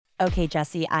Okay,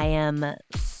 Jesse, I am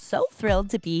so thrilled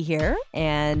to be here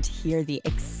and hear the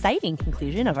exciting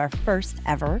conclusion of our first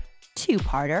ever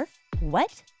two-parter.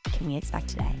 What can we expect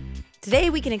today? Today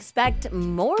we can expect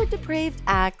more depraved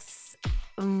acts,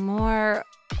 more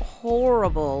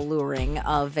horrible luring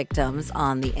of victims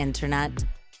on the internet,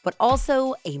 but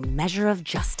also a measure of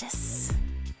justice.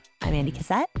 I'm Andy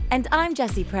Cassette. And I'm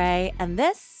Jessie Prey, and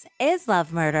this is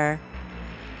Love Murder.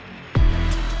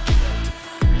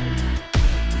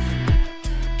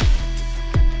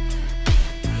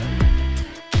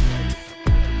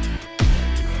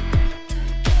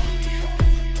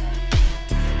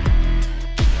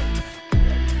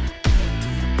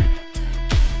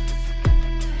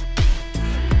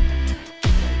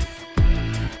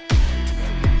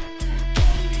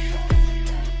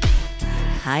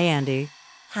 Hi, Andy.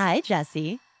 Hi,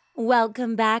 Jesse.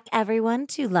 Welcome back, everyone,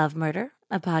 to Love Murder,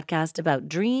 a podcast about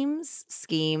dreams,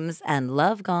 schemes, and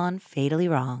love gone fatally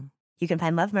wrong. You can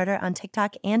find Love Murder on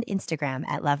TikTok and Instagram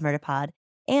at Love Murder Pod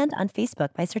and on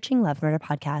Facebook by searching Love Murder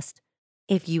Podcast.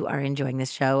 If you are enjoying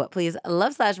this show, please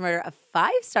love/murder a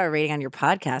 5-star rating on your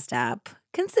podcast app.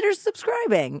 Consider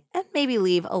subscribing and maybe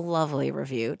leave a lovely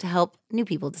review to help new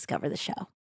people discover the show.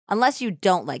 Unless you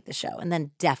don't like the show, and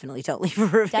then definitely don't leave a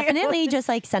review. Definitely just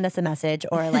send us a message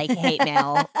or hate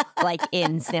mail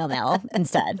in snail mail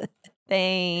instead.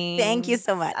 Thank you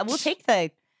so much. We'll take the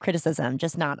criticism,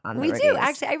 just not on the reviews. We do.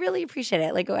 Actually, I really appreciate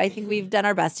it. I think we've done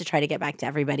our best to try to get back to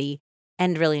everybody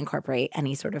and really incorporate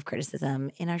any sort of criticism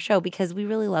in our show because we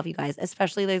really love you guys.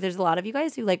 Especially there's a lot of you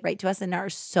guys who write to us and are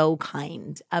so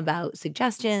kind about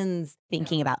suggestions.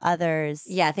 Thinking about others.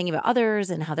 Yeah, thinking about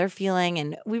others and how they're feeling.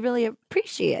 And we really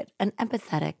appreciate an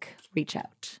empathetic reach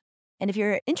out. And if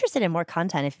you're interested in more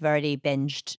content, if you've already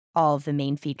binged all of the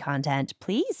main feed content,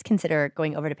 please consider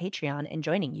going over to Patreon and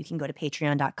joining. You can go to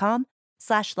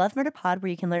patreon.com/lovemurderpod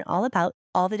where you can learn all about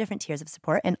all the different tiers of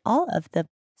support and all of the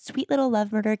sweet little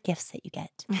Love Murder gifts that you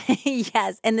get.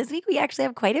 Yes. And this week we actually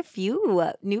have quite a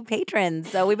few new patrons.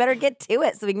 So we better get to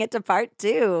it so we can get to part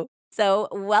 2. So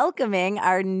welcoming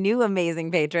our new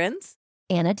amazing patrons.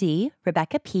 Anna D.,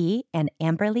 Rebecca P., and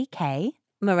Amberly K.,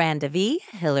 Miranda V.,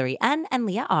 Hillary N., and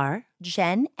Leah R.,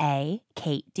 Jen A.,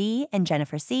 Kate D., and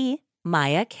Jennifer C.,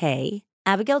 Maya K.,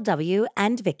 Abigail W.,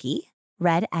 and Vicky,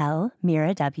 Red L.,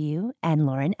 Mira W., and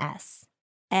Lauren S.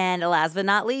 And last but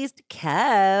not least,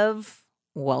 Kev.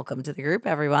 Welcome to the group,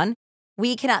 everyone.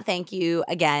 We cannot thank you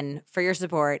again for your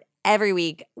support. Every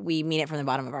week, we mean it from the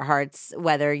bottom of our hearts,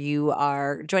 whether you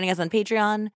are joining us on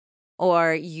Patreon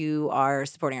or you are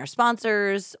supporting our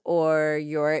sponsors or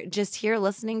you're just here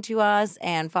listening to us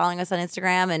and following us on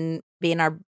Instagram and being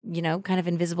our, kind of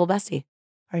invisible bestie.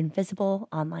 Our invisible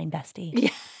online bestie.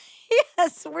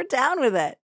 Yes, we're down with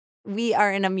it. We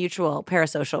are in a mutual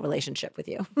parasocial relationship with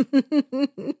you.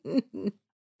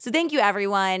 So thank you,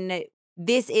 everyone.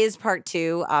 This is part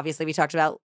 2. Obviously, we talked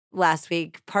about last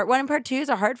week. Part 1 and part 2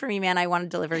 are hard for me, man. I want to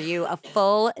deliver you a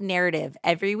full narrative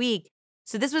every week.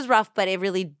 So this was rough, but it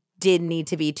really did need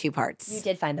to be 2 parts. You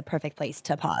did find the perfect place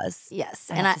to pause.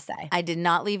 Yes. I have to say. I did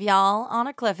not leave y'all on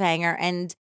a cliffhanger.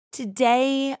 And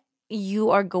today you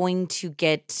are going to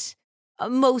get a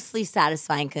mostly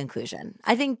satisfying conclusion.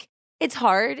 I think it's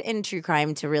hard in true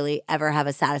crime to really ever have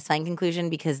a satisfying conclusion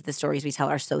because the stories we tell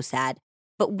are so sad.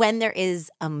 But when there is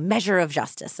a measure of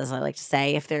justice, as I like to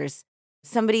say, if there's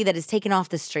somebody that is taken off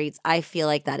the streets, I feel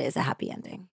like that is a happy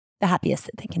ending. The happiest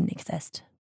that they can exist.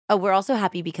 Oh, we're also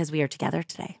happy because we are together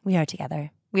today. We are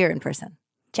together. We are in person.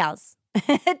 Ciao.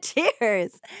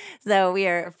 Cheers. So we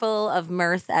are full of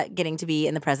mirth at getting to be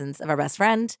in the presence of our best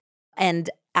friend. And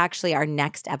actually our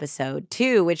next episode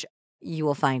too, which you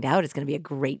will find out is going to be a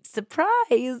great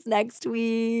surprise next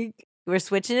week. We're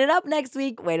switching it up next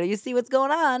week. Wait till you see what's going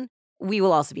on. We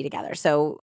will also be together.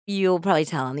 So you'll probably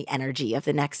tell on the energy of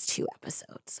the next 2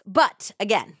 episodes. But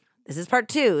again, this is part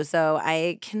 2. So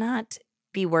I cannot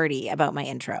be wordy about my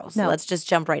intro. So let's just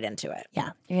jump right into it.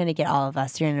 Yeah. You're going to get all of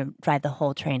us. You're going to drive the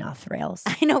whole train off the rails.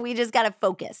 I know. We just got to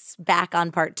focus back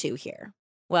on part 2 here.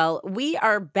 Well, we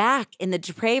are back in the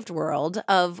depraved world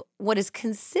of what is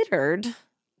considered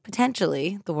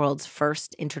potentially the world's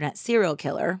first internet serial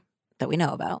killer that we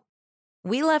know about.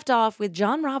 We left off with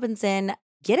John Robinson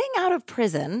getting out of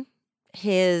prison,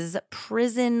 his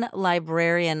prison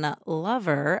librarian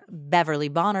lover, Beverly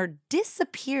Bonner,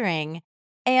 disappearing,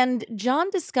 and John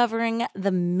discovering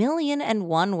the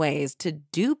 1,000,001 ways to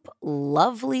dupe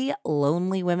lovely,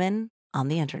 lonely women on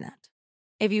the internet.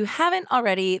 If you haven't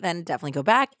already, then definitely go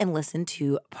back and listen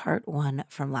to part 1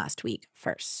 from last week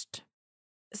first.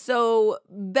 So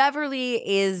Beverly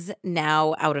is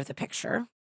now out of the picture,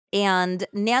 and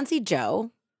Nancy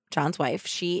Jo John's wife,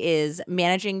 she is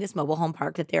managing this mobile home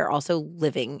park that they're also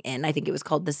living in. I think it was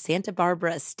called the Santa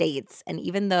Barbara Estates. And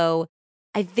even though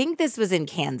I think this was in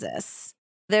Kansas,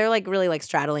 they're like really like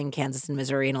straddling Kansas and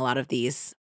Missouri in a lot of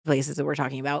these places that we're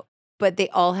talking about, but they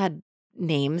all had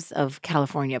names of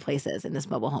California places in this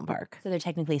mobile home park. So they're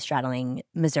technically straddling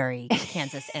Missouri,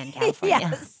 Kansas, and California.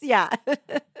 Yes, yeah.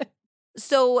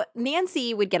 So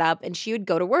Nancy would get up and she would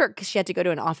go to work because she had to go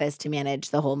to an office to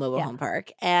manage the whole mobile home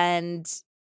park. And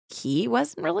he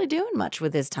wasn't really doing much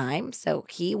with his time. So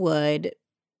he would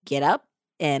get up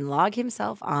and log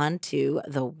himself onto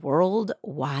the World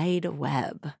Wide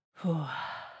Web.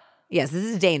 Yes, this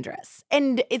is dangerous.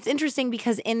 And it's interesting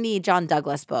because in the John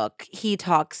Douglas book, he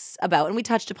talks about, and we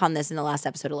touched upon this in the last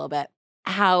episode a little bit,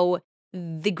 how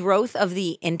the growth of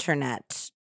the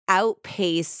internet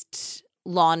outpaced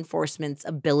law enforcement's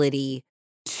ability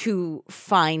to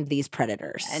find these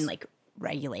predators. And like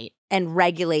regulate. And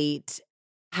regulate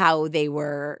how they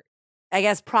were, I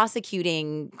guess,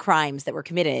 prosecuting crimes that were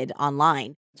committed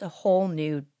online. It's a whole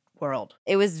new world.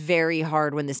 It was very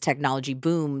hard when this technology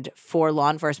boomed for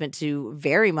law enforcement to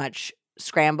very much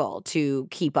scramble to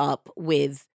keep up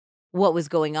with what was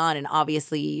going on. And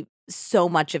obviously, so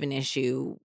much of an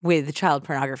issue with child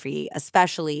pornography,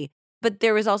 especially. But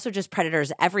there was also just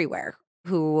predators everywhere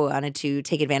who wanted to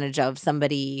take advantage of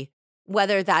somebody,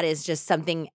 whether that is just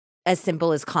something as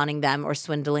simple as conning them or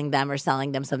swindling them or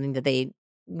selling them something that they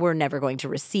were never going to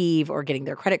receive or getting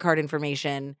their credit card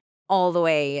information, all the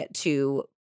way to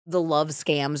the love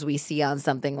scams we see on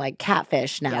something like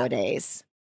Catfish nowadays.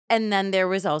 Yeah. And then there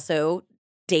was also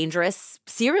dangerous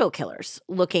serial killers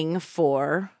looking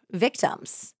for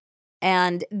victims.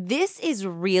 And this is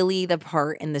really the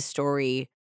part in the story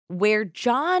where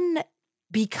John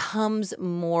becomes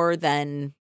more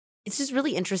than, it's just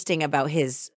really interesting about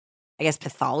his, I guess,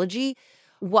 pathology,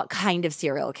 what kind of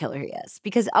serial killer he is.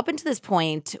 Because up until this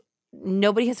point,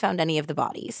 nobody has found any of the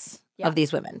bodies of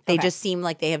these women. They just seem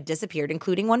like they have disappeared,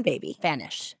 including one baby.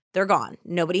 Vanished. They're gone.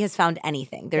 Nobody has found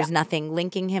anything. There's nothing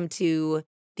linking him to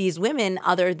these women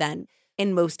other than,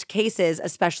 in most cases,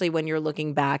 especially when you're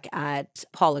looking back at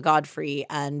Paula Godfrey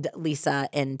and Lisa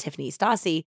and Tiffany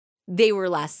Stassi, they were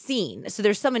last seen. So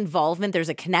there's some involvement, there's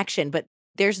a connection, but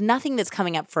there's nothing that's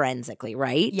coming up forensically,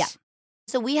 right? Yeah.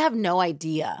 So we have no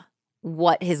idea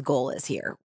what his goal is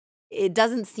here. It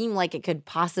doesn't seem like it could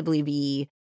possibly be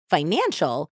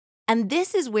financial. And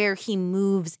this is where he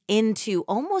moves into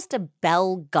almost a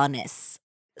Belle Gunness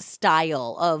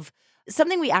style of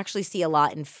something we actually see a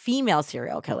lot in female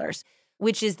serial killers,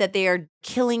 which is that they are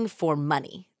killing for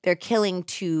money. They're killing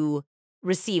to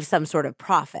receive some sort of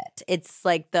profit. It's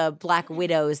like the Black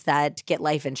Widows that get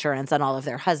life insurance on all of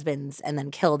their husbands and then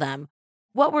kill them.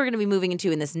 What we're going to be moving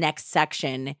into in this next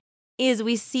section is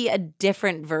we see a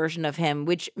different version of him,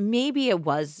 which maybe it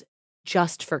was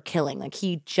just for killing. Like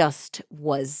he just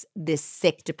was this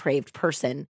sick, depraved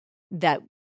person that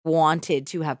wanted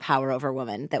to have power over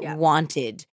women, that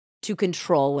wanted to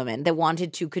control women, that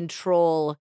wanted to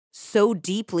control so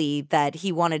deeply that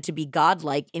he wanted to be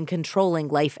godlike in controlling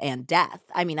life and death.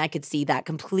 I mean, I could see that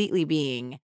completely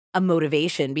being a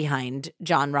motivation behind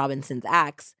John Robinson's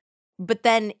acts. But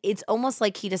then it's almost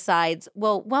like he decides,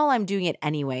 well, while I'm doing it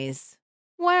anyways,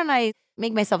 why don't I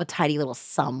make myself a tidy little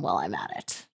sum while I'm at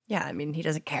it? Yeah, I mean, he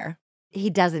doesn't care. He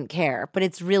doesn't care. But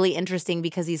it's really interesting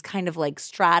because he's kind of like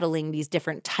straddling these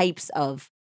different types of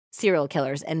serial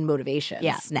killers and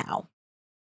motivations now.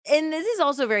 And this is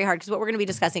also very hard because what we're going to be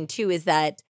discussing too is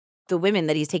that the women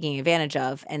that he's taking advantage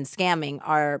of and scamming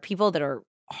are people that are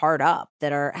hard up,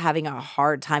 that are having a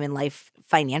hard time in life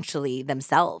financially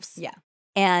themselves. Yeah.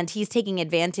 And he's taking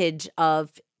advantage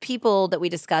of people that we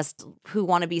discussed who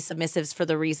want to be submissives for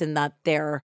the reason that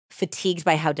they're fatigued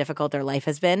by how difficult their life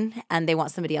has been and they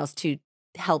want somebody else to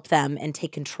help them and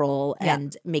take control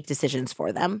and make decisions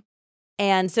for them.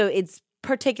 And so it's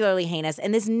particularly heinous.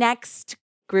 And this next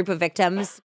group of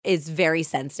victims is very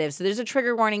sensitive. So there's a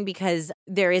trigger warning because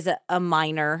there is a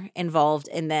minor involved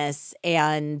in this,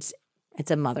 and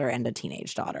it's a mother and a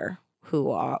teenage daughter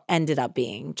who ended up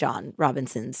being John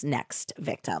Robinson's next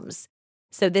victims.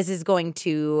 So this is going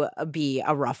to be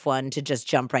a rough one to just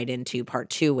jump right into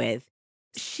part 2 with.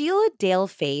 Sheila Dale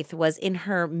Faith was in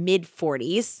her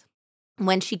mid-40s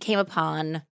when she came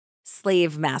upon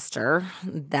Slave Master,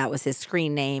 that was his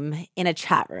screen name, in a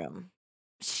chat room.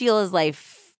 Sheila's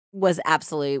life was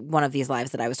absolutely one of these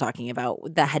lives that I was talking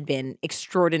about that had been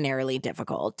extraordinarily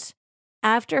difficult.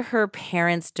 After her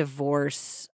parents'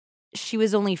 divorce, she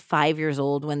was only 5 years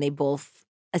old when they both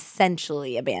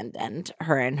essentially abandoned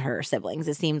her and her siblings.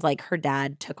 It seemed like her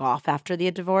dad took off after the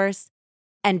divorce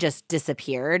and just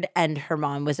disappeared, and her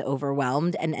mom was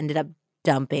overwhelmed and ended up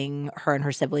dumping her and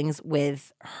her siblings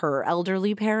with her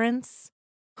elderly parents,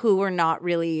 who were not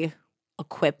really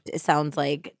equipped, it sounds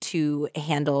like, to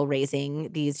handle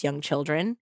raising these young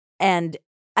children. And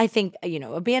I think,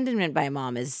 abandonment by a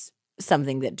mom is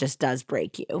something that just does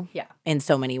break you in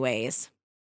so many ways.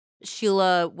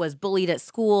 Sheila was bullied at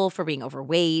school for being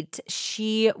overweight.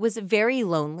 She was very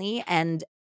lonely, and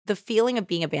the feeling of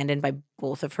being abandoned by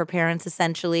both of her parents,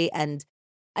 essentially. And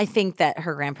I think that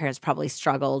her grandparents probably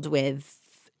struggled with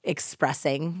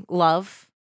expressing love,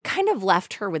 kind of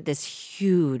left her with this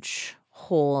huge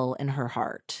hole in her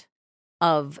heart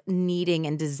of needing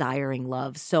and desiring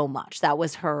love so much. That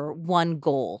was her one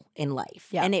goal in life.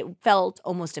 Yeah. And it felt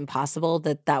almost impossible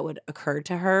that that would occur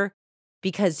to her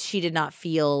because she did not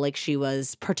feel like she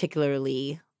was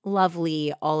particularly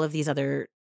lovely. All of these other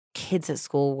kids at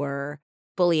school were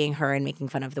bullying her and making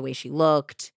fun of the way she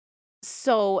looked.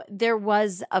 So there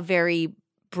was a very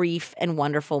brief and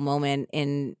wonderful moment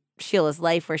in Sheila's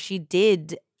life where she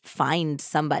did find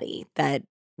somebody that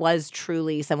was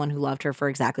truly someone who loved her for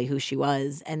exactly who she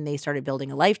was, and they started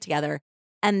building a life together.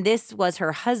 And this was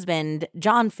her husband,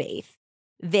 John Faith.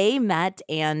 They met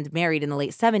and married in the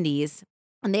late 70s,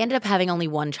 and they ended up having only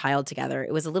one child together.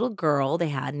 It was a little girl they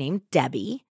had named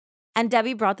Debbie. And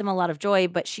Debbie brought them a lot of joy,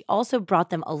 but she also brought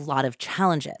them a lot of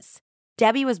challenges.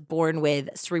 Debbie was born with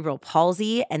cerebral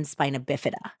palsy and spina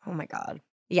bifida. Oh my God.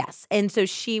 Yes. And so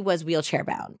she was wheelchair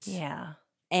bound. Yeah.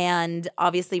 And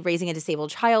obviously, raising a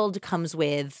disabled child comes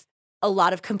with a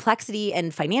lot of complexity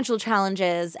and financial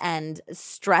challenges and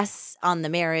stress on the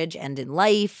marriage and in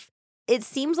life. It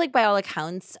seems like, by all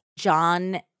accounts,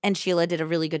 John and Sheila did a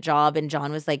really good job, and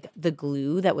John was like the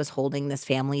glue that was holding this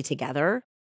family together.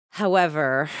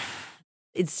 However,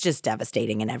 it's just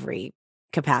devastating in every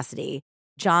capacity.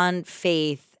 John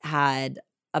Faith had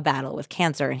a battle with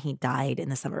cancer, and he died in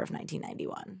the summer of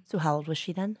 1991. So how old was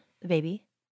she then, the baby?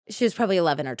 She was probably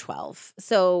 11 or 12.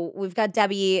 So we've got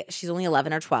Debbie. She's only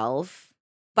 11 or 12.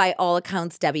 By all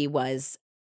accounts, Debbie was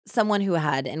someone who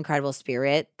had incredible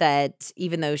spirit, that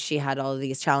even though she had all of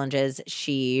these challenges,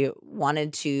 she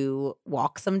wanted to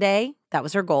walk someday. That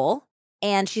was her goal.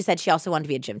 And she said she also wanted to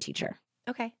be a gym teacher.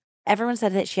 Okay. Everyone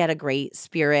said that she had a great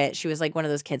spirit. She was like one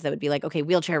of those kids that would be like, okay,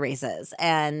 wheelchair races,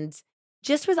 and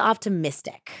just was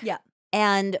optimistic. Yeah.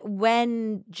 And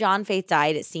when John Faith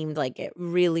died, it seemed like it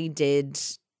really did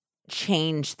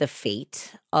change the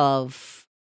fate of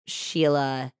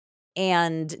Sheila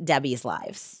and Debbie's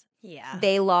lives. Yeah.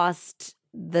 They lost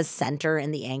the center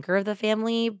and the anchor of the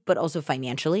family, but also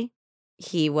financially.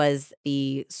 He was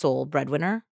the sole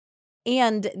breadwinner.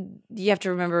 And you have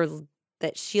to remember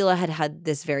that Sheila had had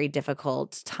this very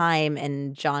difficult time,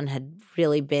 and John had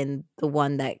really been the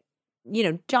one that,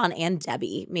 John and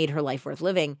Debbie made her life worth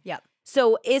living. Yep.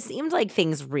 So it seemed like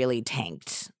things really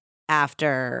tanked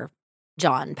after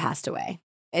John passed away.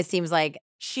 It seems like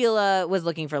Sheila was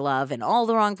looking for love in all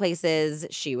the wrong places.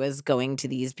 She was going to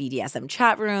these BDSM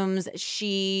chat rooms.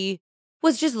 She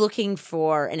was just looking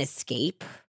for an escape.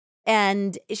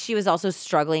 And she was also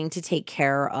struggling to take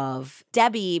care of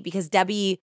Debbie because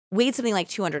Debbie weighed something like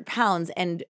 200 pounds,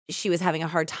 and she was having a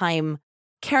hard time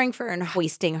caring for her and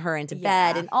hoisting her into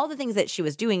bed and all the things that she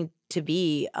was doing to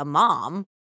be a mom.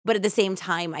 But at the same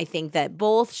time, I think that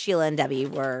both Sheila and Debbie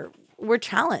were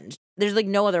challenged. There's like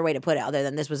no other way to put it other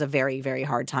than this was a very, very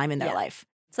hard time in their life.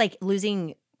 It's like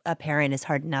losing a parent is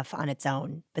hard enough on its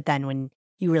own, but then when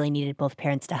you really needed both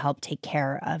parents to help take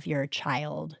care of your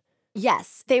child.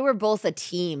 Yes, they were both a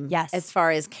team. Yes. As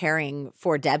far as caring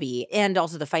for Debbie and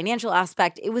also the financial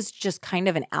aspect, it was just kind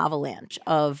of an avalanche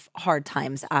of hard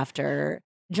times after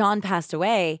John passed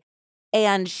away.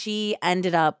 And she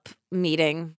ended up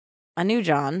meeting a new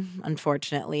John,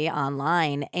 unfortunately,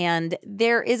 online. And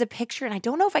there is a picture, and I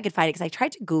don't know if I could find it because I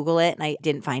tried to Google it and I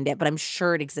didn't find it, but I'm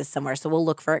sure it exists somewhere. So we'll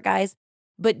look for it, guys.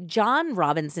 But John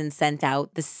Robinson sent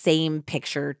out the same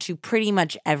picture to pretty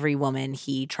much every woman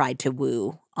he tried to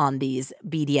woo on these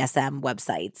BDSM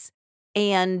websites.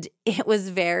 And it was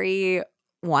very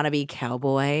wannabe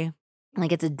cowboy.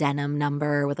 Like it's a denim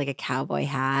number with like a cowboy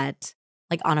hat,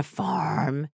 like on a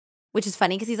farm, which is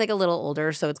funny because he's like a little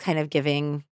older. So it's kind of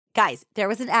giving, guys, there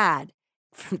was an ad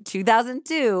from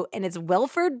 2002 and it's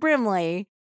Wilford Brimley.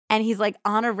 And he's like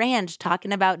on a ranch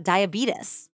talking about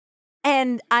diabetes.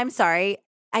 And I'm sorry,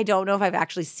 I don't know if I've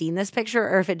actually seen this picture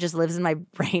or if it just lives in my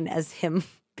brain as him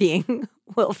being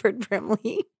Wilford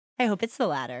Brimley. I hope it's the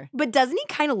latter. But doesn't he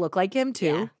kind of look like him too?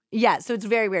 Yeah. Yeah, so it's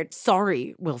very weird.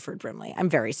 Sorry, Wilford Brimley. I'm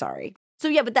very sorry. So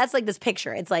yeah, but that's like this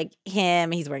picture. It's like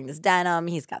him, he's wearing this denim,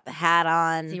 he's got the hat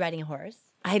on. Is he riding a horse?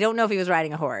 I don't know if he was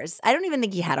riding a horse. I don't even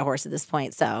think he had a horse at this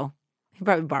point, so he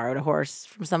probably borrowed a horse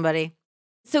from somebody.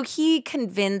 So he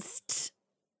convinced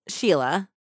Sheila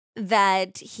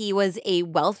that he was a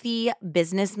wealthy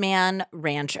businessman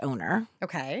ranch owner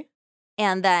Okay.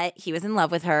 and that he was in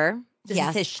love with her. This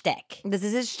is his shtick. This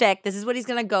is his shtick. This is what he's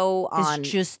going to go on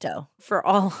His justo. for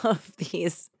all of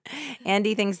these.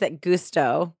 Andy thinks that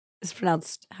gusto is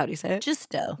pronounced, how do you say it?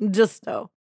 Justo.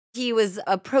 Justo. He was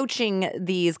approaching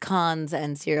these cons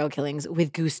and serial killings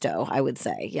with gusto, I would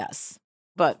say, yes.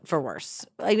 But for worse.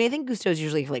 I mean, I think gusto is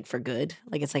usually like for good.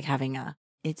 Like it's like having a...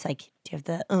 It's like, do you have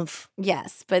the oomph?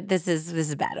 Yes, but this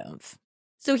is bad oomph.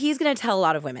 So he's going to tell a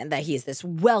lot of women that he's this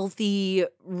wealthy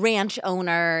ranch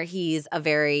owner. He's a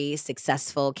very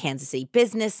successful Kansas City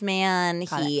businessman.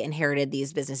 He inherited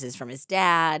these businesses from his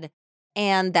dad,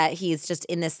 and that he's just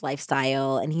in this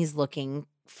lifestyle and he's looking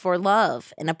for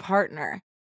love and a partner.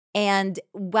 And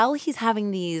while he's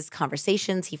having these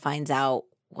conversations, he finds out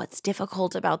what's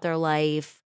difficult about their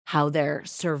life, how they're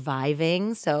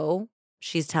surviving. So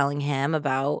she's telling him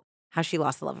about how she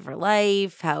lost the love of her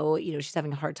life, how, she's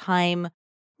having a hard time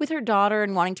with her daughter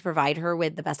and wanting to provide her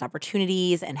with the best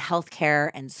opportunities and healthcare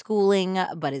and schooling,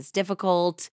 but it's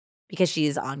difficult because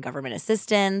she's on government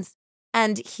assistance.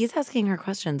 And he's asking her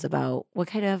questions about what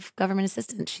kind of government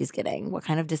assistance she's getting, what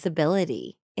kind of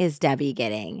disability is Debbie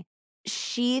getting.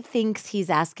 She thinks he's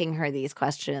asking her these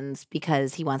questions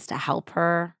because he wants to help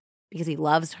her, because he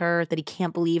loves her, that he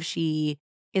can't believe she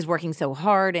is working so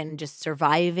hard and just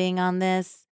surviving on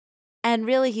this. And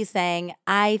really he's saying,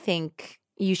 I think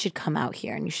you should come out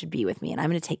here and you should be with me and I'm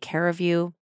going to take care of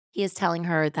you. He is telling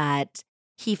her that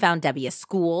he found Debbie a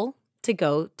school to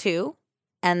go to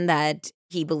and that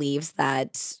he believes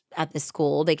that at this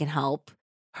school they can help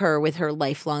her with her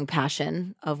lifelong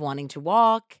passion of wanting to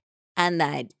walk, and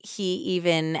that he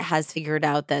even has figured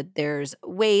out that there's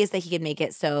ways that he can make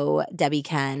it so Debbie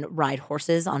can ride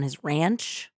horses on his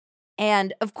ranch.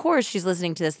 And of course, she's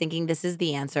listening to this thinking, this is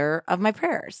the answer of my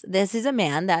prayers. This is a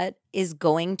man that is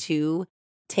going to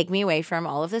take me away from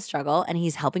all of this struggle, and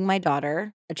he's helping my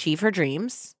daughter achieve her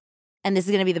dreams. And this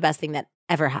is going to be the best thing that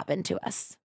ever happened to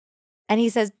us. And he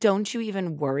says, don't you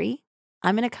even worry.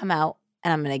 I'm going to come out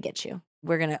and I'm going to get you.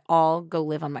 We're going to all go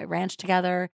live on my ranch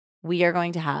together. We are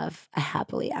going to have a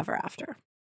happily ever after.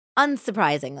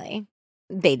 Unsurprisingly,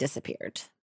 they disappeared.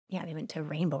 Yeah, they went to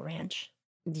Rainbow Ranch.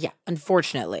 Yeah,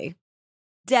 unfortunately.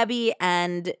 Debbie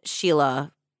and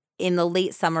Sheila in the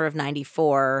late summer of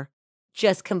 94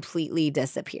 just completely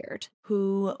disappeared.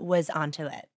 Who was onto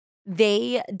it?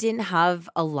 They didn't have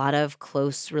a lot of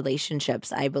close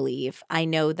relationships, I believe. I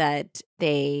know that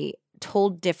they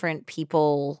told different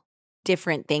people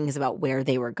different things about where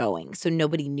they were going. So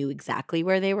nobody knew exactly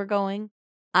where they were going.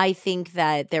 I think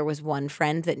that there was one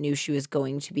friend that knew she was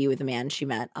going to be with a man she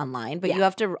met online. But you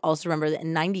have to also remember that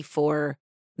in 94,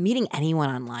 meeting anyone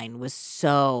online was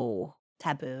so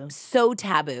taboo. So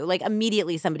taboo. Like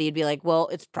immediately somebody would be like, well,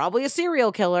 it's probably a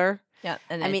serial killer. Yeah.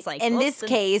 And I mean, it's like, in this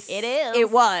case, it is.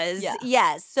 It was. Yeah.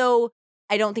 Yes. So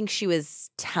I don't think she was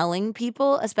telling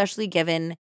people, especially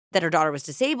given that her daughter was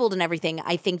disabled and everything.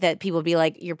 I think that people would be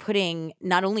like, you're putting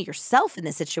not only yourself in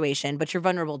this situation, but your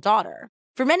vulnerable daughter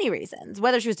for many reasons.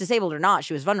 Whether she was disabled or not,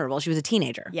 she was vulnerable. She was a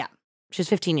teenager. Yeah. She was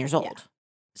 15 years old. Yeah.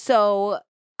 So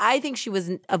I think she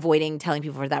was avoiding telling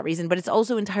people for that reason, but it's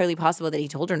also entirely possible that he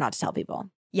told her not to tell people.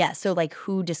 Yeah. So like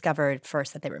who discovered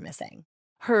first that they were missing?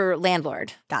 Her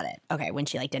landlord. Got it. Okay. When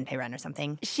she like didn't pay rent or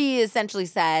something. She essentially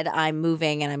said, I'm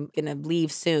moving and I'm going to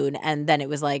leave soon. And then it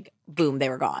was like, boom, they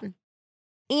were gone.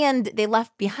 And they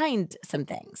left behind some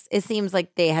things. It seems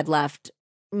like they had left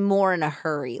more in a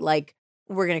hurry. Like,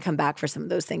 we're going to come back for some of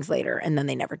those things later. And then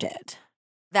they never did.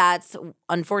 That's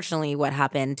unfortunately what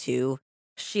happened to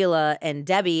Sheila and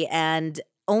Debbie. And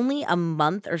only a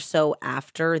month or so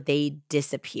after they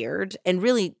disappeared, and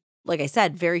really, like I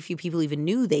said, very few people even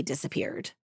knew they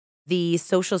disappeared, the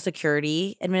Social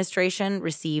Security Administration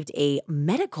received a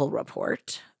medical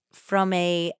report from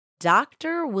a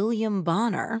Dr. William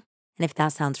Bonner. And if that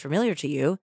sounds familiar to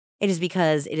you, it is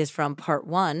because it is from part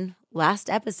 1,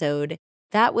 last episode.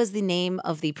 That was the name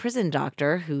of the prison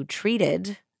doctor who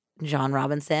treated John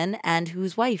Robinson and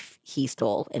whose wife he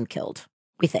stole and killed,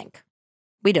 we think.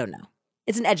 We don't know.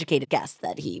 It's an educated guess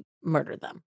that he murdered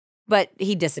them. But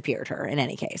he disappeared her in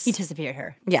any case. He disappeared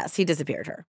her. Yes, he disappeared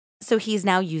her. So he's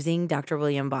now using Dr.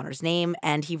 William Bonner's name,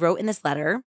 and he wrote in this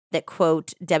letter that,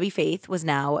 quote, Debbie Faith was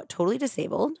now totally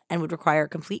disabled and would require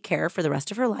complete care for the rest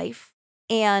of her life,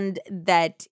 and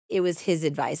that it was his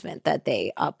advisement that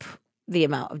they up the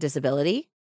amount of disability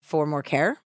for more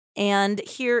care. And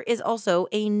here is also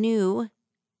a new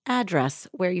address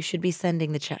where you should be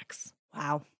sending the checks.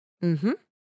 Wow. Mm-hmm.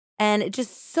 And it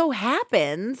just so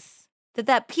happens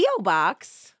that P.O.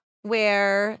 box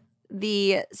where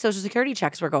the Social Security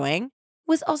checks were going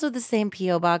was also the same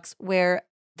P.O. box where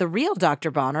the real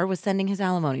Dr. Bonner was sending his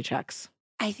alimony checks.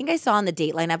 I think I saw in the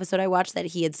Dateline episode I watched that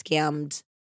he had scammed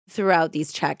throughout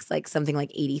these checks like something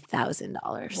like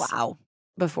 $80,000. Wow.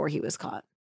 Before he was caught.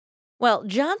 Well,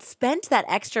 John spent that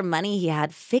extra money he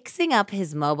had fixing up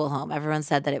his mobile home. Everyone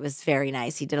said that it was very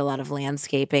nice. He did a lot of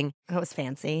landscaping. That was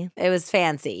fancy. It was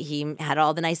fancy. He had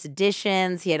all the nice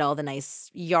additions. He had all the nice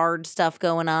yard stuff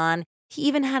going on. He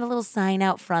even had a little sign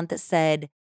out front that said,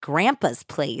 "Grandpa's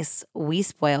place. We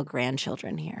spoil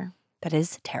grandchildren here." That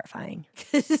is terrifying.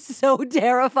 This is so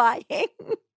terrifying.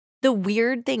 The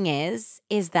weird thing is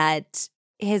that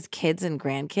his kids and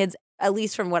grandkids, at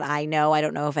least from what I know, I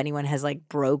don't know if anyone has like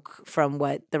broke from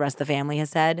what the rest of the family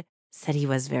has said he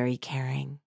was very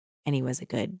caring and he was a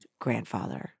good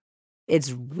grandfather.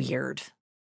 It's weird.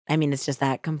 I mean, it's just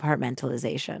that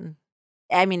compartmentalization.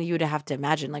 I mean, you would have to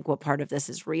imagine like what part of this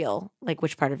is real, like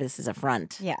which part of this is a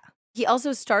front. Yeah. He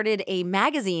also started a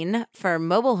magazine for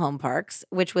mobile home parks,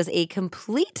 which was a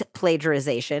complete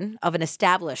plagiarization of an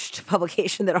established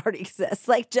publication that already exists.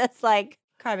 Like, just like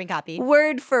Carbon copy.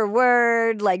 word for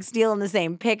word, like stealing the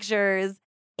same pictures.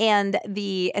 And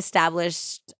the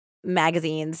established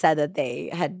magazine said that they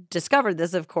had discovered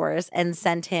this, of course, and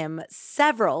sent him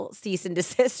several cease and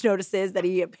desist notices that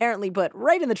he apparently put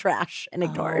right in the trash and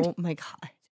ignored. Oh my God.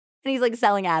 And he's like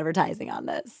selling advertising on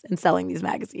this and selling these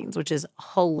magazines, which is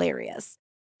hilarious.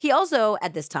 He also,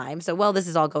 at this time, so while this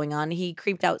is all going on, he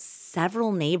creeped out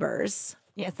several neighbors.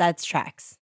 Yes, that's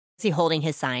tracks. Is he holding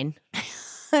his sign?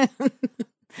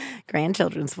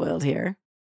 Grandchildren spoiled here.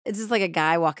 It's just like a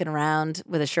guy walking around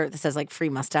with a shirt that says like "free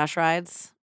mustache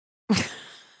rides."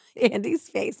 Andy's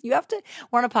face. We're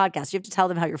on a podcast. You have to tell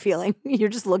them how you're feeling. You're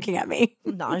just looking at me.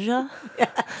 Nausea? Yeah.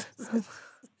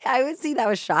 I would see that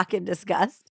with shock and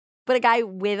disgust. But a guy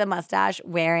with a mustache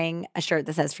wearing a shirt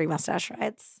that says "free mustache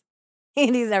rides."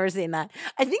 Andy's never seen that.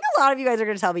 I think a lot of you guys are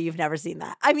going to tell me you've never seen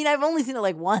that. I mean, I've only seen it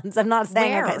like once. I'm not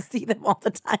saying Where? I see them all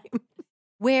the time.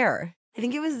 Where? I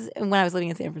think it was when I was living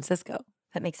in San Francisco.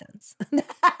 That makes sense.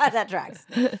 That tracks.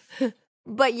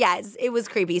 But yes, it was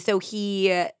creepy. So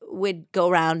he would go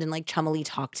around and like chummily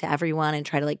talk to everyone and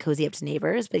try to like cozy up to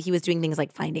neighbors. But he was doing things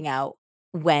like finding out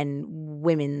when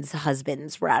women's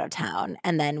husbands were out of town.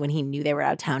 And then when he knew they were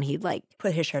out of town, he'd like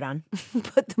Put his shirt on.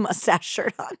 put the mustache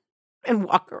shirt on and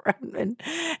walk around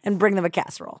and bring them a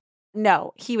casserole.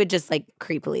 No, he would just like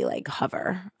creepily like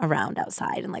hover around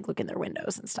outside and like look in their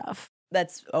windows and stuff.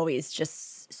 That's always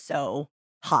just so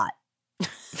hot.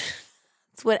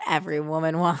 It's what every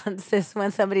woman wants, is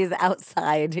when somebody's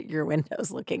outside your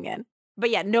windows looking in. But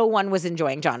yeah, no one was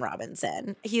enjoying John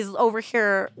Robinson. He's over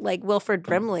here like Wilford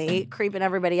Brimley creeping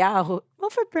everybody out.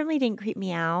 Wilford Brimley didn't creep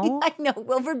me out. I know,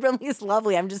 Wilford Brimley is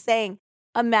lovely. I'm just saying,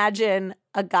 imagine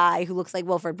a guy who looks like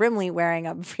Wilford Brimley wearing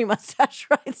a Free Mustache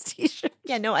Rides t-shirt.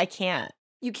 Yeah, no, I can't.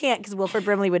 You can't, because Wilford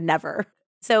Brimley would never.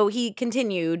 So he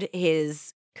continued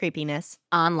his Creepiness.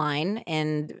 online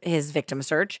and his victim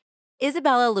search.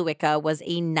 Isabella Lewicka was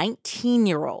a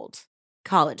 19-year-old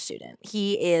college student.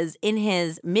 He is in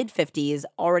his mid-50s,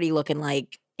 already looking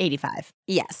like 85.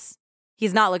 Yes.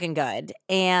 He's not looking good.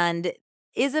 And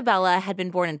Isabella had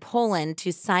been born in Poland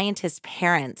to scientist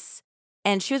parents.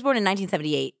 And she was born in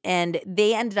 1978. And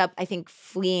they ended up, I think,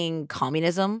 fleeing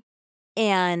communism.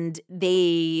 And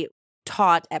they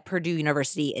taught at Purdue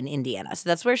University in Indiana. So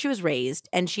that's where she was raised.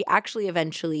 And she actually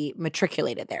eventually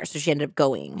matriculated there. So she ended up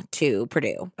going to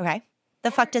Purdue. Okay. The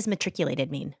fuck does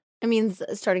matriculated mean? It means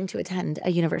starting to attend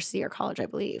a university or college, I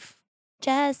believe.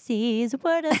 Jesse's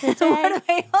word of the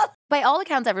day. By all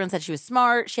accounts, everyone said she was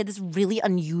smart. She had this really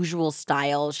unusual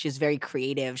style. She's very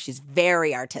creative. She's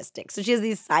very artistic. So she has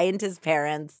these scientist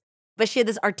parents, but she had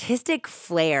this artistic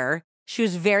flair. She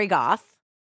was very goth.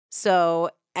 So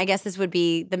I guess this would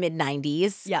be the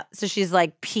mid-90s. Yeah. So she's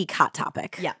like peak Hot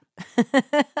Topic. Yeah.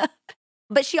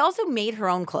 But she also made her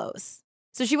own clothes.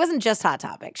 So she wasn't just Hot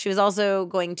Topic. She was also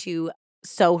going to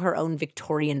sew her own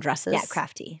Victorian dresses. Yeah,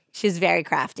 crafty. She was very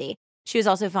crafty. She was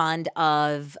also fond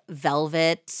of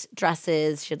velvet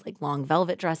dresses. She had like long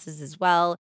velvet dresses as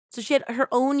well. So she had her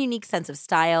own unique sense of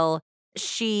style.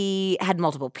 She had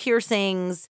multiple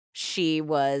piercings. She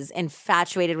was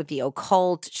infatuated with the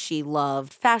occult. She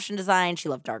loved fashion design. She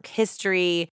loved dark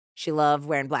history. She loved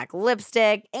wearing black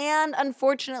lipstick. And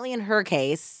unfortunately, in her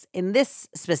case, in this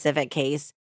specific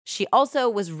case, she also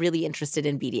was really interested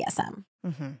in BDSM.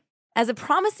 Mm-hmm. As a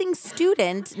promising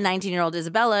student, 19-year-old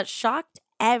Isabella shocked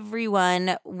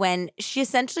everyone when she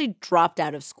essentially dropped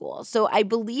out of school. So I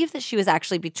believe that she was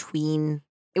actually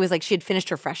it was like she had finished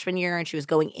her freshman year and she was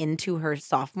going into her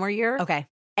sophomore year. Okay.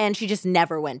 And she just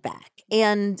never went back.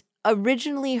 And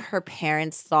Originally, her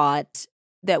parents thought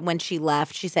that when she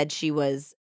left, she said she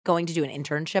was going to do an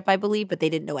internship, I believe, but they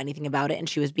didn't know anything about it, and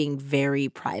she was being very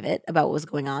private about what was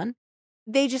going on.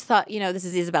 They just thought, this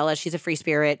is Isabella. She's a free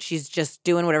spirit. She's just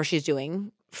doing whatever she's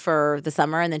doing for the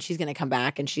summer, and then she's going to come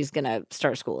back and she's going to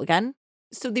start school again.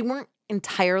 So they weren't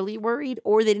entirely worried,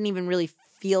 or they didn't even really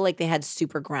feel like they had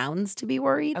super grounds to be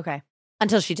worried. Okay.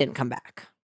 Until she didn't come back.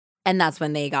 And that's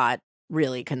when they got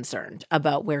really concerned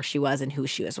about where she was and who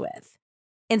she was with.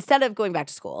 Instead of going back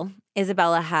to school,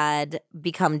 Isabella had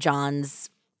become John's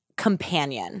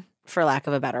companion, for lack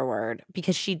of a better word,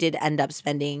 because she did end up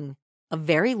spending a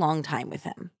very long time with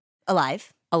him.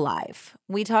 Alive.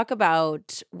 We talk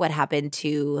about what happened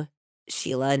to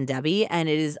Sheila and Debbie, and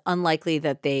it is unlikely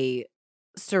that they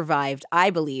survived, I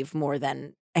believe, more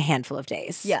than a handful of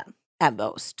days. Yeah. At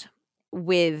most.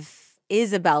 With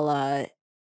Isabella,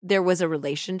 there was a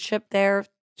relationship there.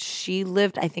 She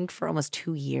lived, I think, for almost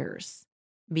 2 years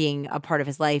being a part of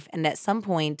his life. And at some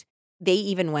point, they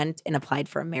even went and applied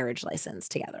for a marriage license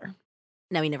together.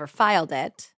 Now, he never filed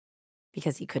it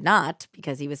because he could not,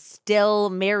 because he was still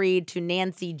married to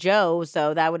Nancy Jo.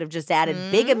 So that would have just added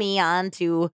bigamy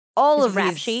onto all His of rap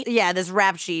these, sheet. Yeah, this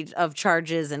rap sheet of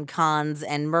charges and cons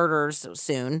and murders so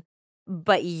soon.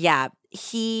 But yeah,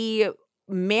 he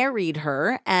married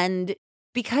her, and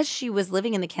because she was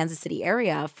living in the Kansas City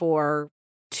area for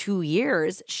 2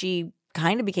 years, she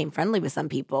kind of became friendly with some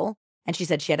people, and she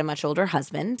said she had a much older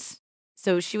husband.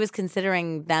 So she was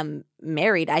considering them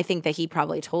married. I think that he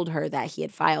probably told her that he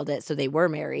had filed it, so they were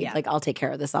married. Yeah. Like, I'll take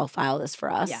care of this. I'll file this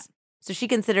for us. Yeah. So she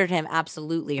considered him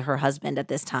absolutely her husband at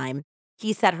this time.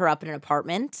 He set her up in an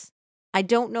apartment. I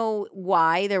don't know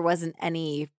why there wasn't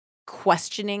any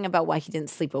questioning about why he didn't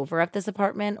sleep over at this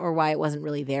apartment, or why it wasn't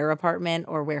really their apartment,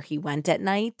 or where he went at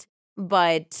night.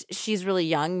 But she's really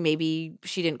young. Maybe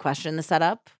she didn't question the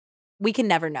setup. We can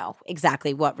never know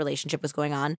exactly what relationship was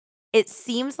going on. It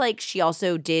seems like she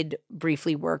also did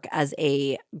briefly work as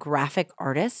a graphic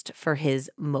artist for his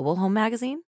mobile home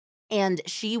magazine. And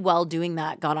she, while doing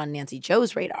that, got on Nancy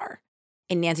Jo's radar.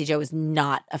 And Nancy Jo is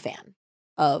not a fan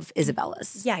of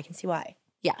Isabella's. Yeah, I can see why.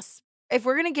 Yes. If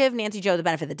we're going to give Nancy Jo the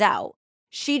benefit of the doubt,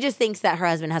 she just thinks that her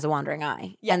husband has a wandering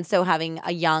eye. Yeah. And so having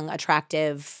a young,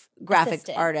 attractive graphic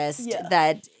Assistant. artist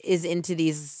that is into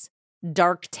these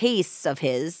dark tastes of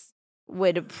his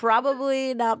would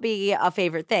probably not be a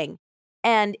favorite thing.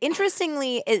 And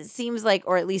interestingly, it seems like,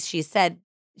 or at least she said,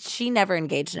 she never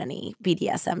engaged in any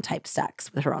BDSM type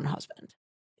sex with her own husband.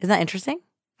 Isn't that interesting?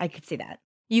 I could see that.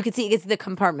 You could see it's the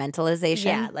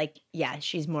compartmentalization. Yeah,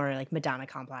 she's more like Madonna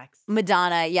complex.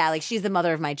 Madonna, yeah, like she's the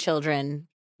mother of my children.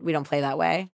 We don't play that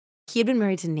way. He had been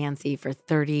married to Nancy for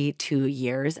 32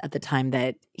 years at the time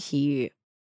that he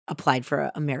applied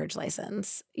for a marriage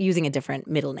license, using a different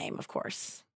middle name, of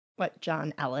course. What,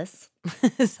 John Ellis?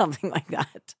 Something like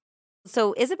that.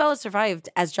 So Isabella survived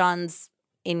as John's,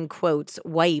 in quotes,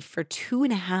 wife for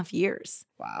 2.5 years.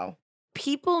 Wow.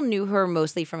 People knew her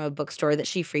mostly from a bookstore that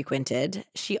she frequented.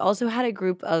 She also had a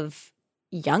group of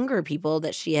younger people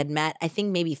that she had met, I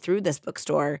think maybe through this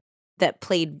bookstore, that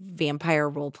played vampire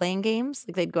role-playing games.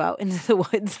 Like they'd go out into the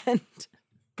woods and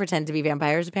pretend to be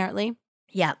vampires, apparently.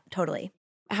 Yeah, totally.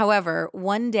 However,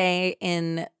 one day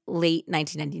in late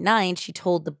 1999, she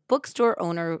told the bookstore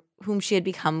owner, whom she had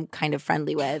become kind of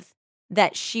friendly with,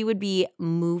 that she would be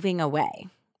moving away.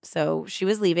 So she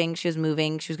was leaving, she was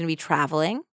moving, she was going to be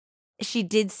traveling. She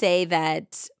did say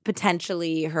that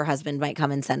potentially her husband might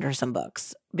come and send her some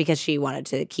books because she wanted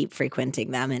to keep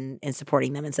frequenting them and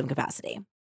supporting them in some capacity.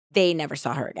 They never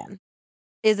saw her again.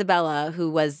 Isabella, who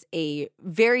was a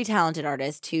very talented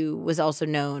artist who was also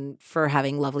known for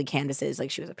having lovely canvases,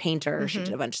 like she was a painter, she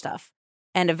did a bunch of stuff,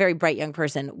 and a very bright young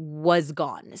person, was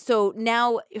gone. So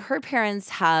now her parents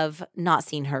have not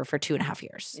seen her for 2.5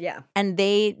 years. Yeah. And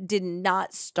they did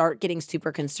not start getting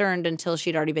super concerned until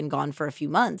she'd already been gone for a few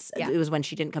months. Yeah. It was when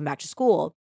she didn't come back to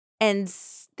school. And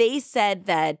they said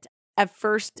that at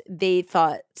first they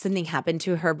thought something happened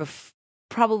to her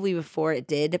probably before it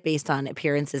did, based on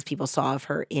appearances people saw of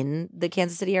her in the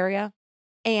Kansas City area.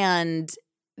 And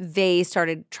they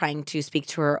started trying to speak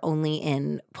to her only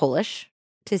in Polish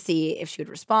to see if she would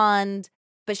respond.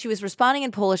 But she was responding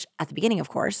in Polish at the beginning, of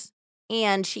course.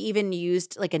 And she even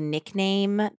used like a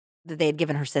nickname that they had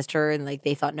given her sister and like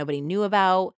they thought nobody knew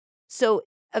about. So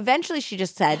eventually she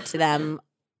just said to them,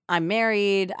 I'm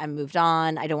married, I'm moved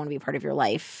on, I don't want to be a part of your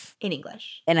life. In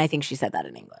English. And I think she said that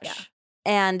in English. Yeah.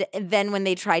 And then when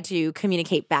they tried to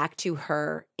communicate back to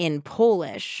her in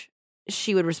Polish,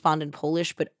 she would respond in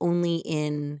Polish, but only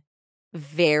in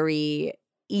very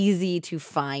easy to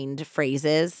find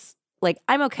phrases. Like,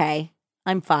 I'm okay.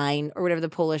 I'm fine, or whatever the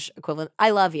Polish equivalent. I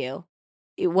love you.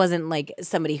 It wasn't like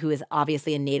somebody who is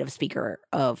obviously a native speaker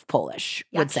of Polish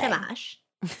would say. Masz.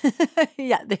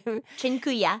 Yeah.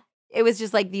 Dziękuję. It was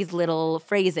just like these little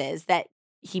phrases that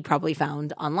he probably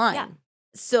found online. Yeah.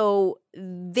 So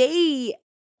they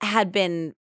had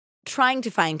been trying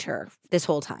to find her this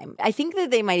whole time. I think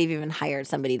that they might have even hired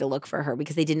somebody to look for her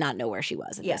because they did not know where she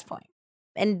was at this point.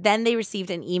 And then they received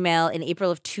an email in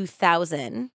April of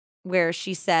 2000 where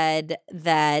she said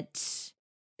that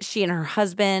she and her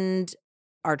husband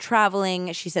are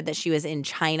traveling. She said that she was in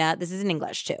China. This is in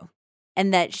English too.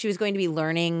 And that she was going to be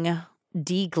learning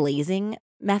deglazing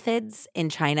methods in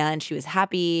China, and she was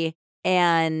happy.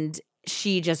 And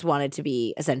she just wanted to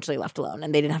be essentially left alone,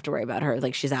 and they didn't have to worry about her.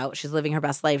 Like, she's out, she's living her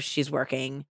best life, she's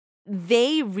working.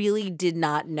 They really did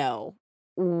not know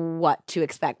what to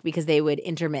expect because they would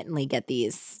intermittently get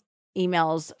these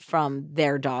emails from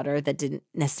their daughter that didn't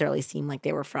necessarily seem like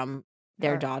they were from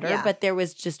their daughter, but there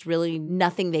was just really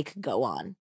nothing they could go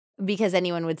on because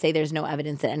anyone would say there's no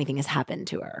evidence that anything has happened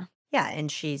to her. Yeah,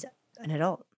 and she's an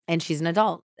adult. And she's an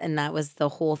adult. And that was the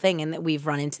whole thing. And that we've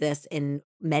run into this in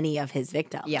many of his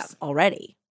victims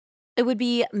already. It would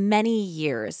be many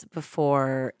years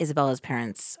before Isabella's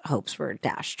parents' hopes were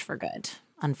dashed for good,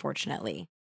 unfortunately.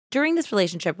 During this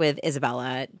relationship with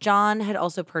Isabella, John had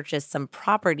also purchased some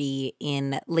property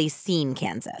in Lacine,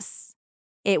 Kansas.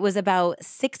 It was about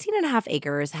 16 and a half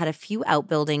acres, had a few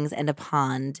outbuildings and a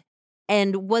pond,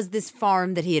 and was this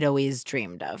farm that he had always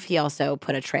dreamed of. He also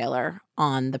put a trailer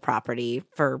on the property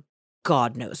for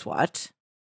God knows what.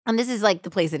 And this is like the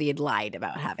place that he had lied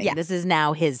about having. Yeah. This is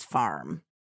now his farm.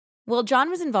 While John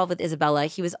was involved with Isabella,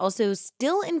 he was also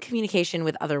still in communication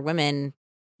with other women,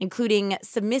 including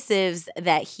submissives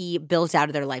that he built out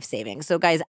of their life savings. So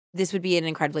guys, this would be an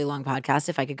incredibly long podcast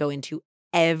if I could go into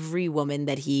every woman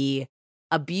that he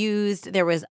abused. There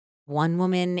was one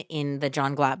woman in the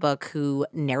John Glatt book who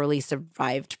narrowly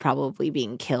survived probably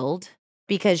being killed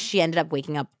because she ended up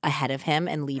waking up ahead of him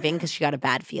and leaving because she got a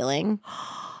bad feeling.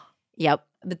 Yep.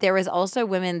 But there was also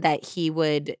women that he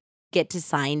would get to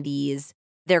sign these,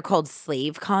 they're called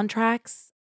slave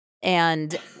contracts.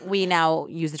 And we now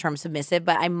use the term submissive,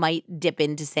 but I might dip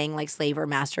into saying like slave or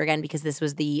master again because this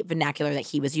was the vernacular that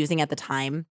he was using at the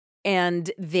time. And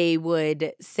they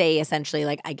would say essentially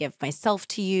like, I give myself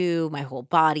to you, my whole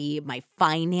body, my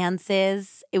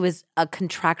finances. It was a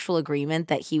contractual agreement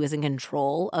that he was in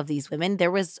control of these women. There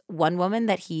was one woman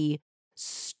that he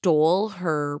stole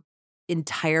her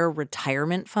entire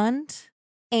retirement fund,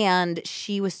 and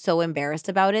she was so embarrassed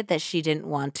about it that she didn't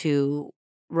want to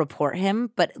report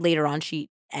him. But later on, she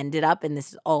ended up, and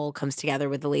this all comes together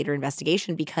with the later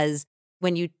investigation, because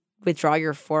when you withdraw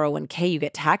your 401k, you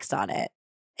get taxed on it.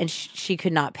 And she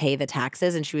could not pay the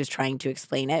taxes, and she was trying to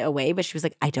explain it away, but she was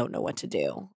like, I don't know what to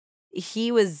do.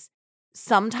 He was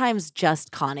sometimes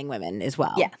just conning women as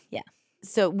well. Yeah.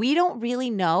 So we don't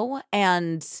really know,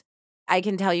 and I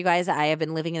can tell you guys, I have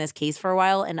been living in this case for a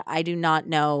while, and I do not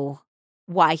know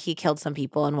why he killed some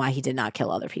people and why he did not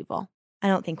kill other people. I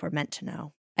don't think we're meant to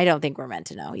know. I don't think we're meant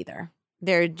to know either.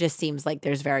 There just seems like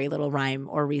there's very little rhyme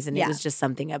or reason. Yeah. It was just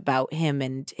something about him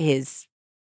and his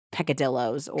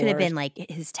peccadillos. Or could have been like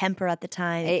his temper at the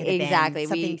time. Exactly.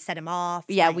 Something set him off.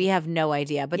 Yeah, we have no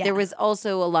idea. But there was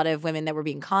also a lot of women that were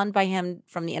being conned by him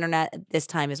from the internet at this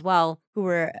time as well. Who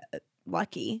were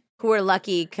lucky. Who were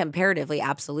lucky comparatively,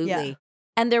 absolutely. Yeah.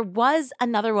 And there was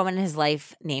another woman in his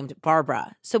life named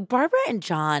Barbara. So Barbara and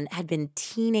John had been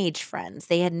teenage friends.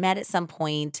 They had met at some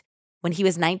point when he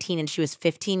was 19 and she was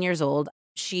 15 years old.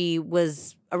 She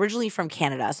was originally from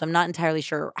Canada, so I'm not entirely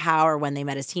sure how or when they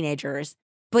met as teenagers.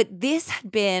 But this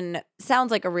had been, sounds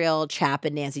like a real chap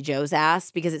in Nancy Joe's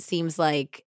ass, because it seems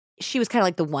like she was kind of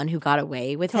like the one who got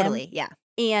away with him. Totally, yeah.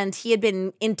 And he had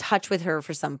been in touch with her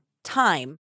for some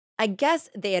time. I guess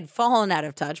they had fallen out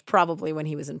of touch probably when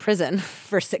he was in prison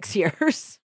for 6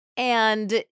 years.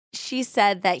 And she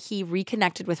said that he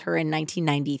reconnected with her in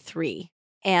 1993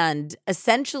 and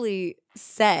essentially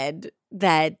said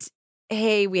that,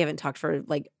 hey, we haven't talked for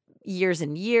like years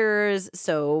and years,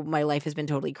 so my life has been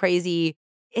totally crazy.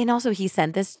 And also he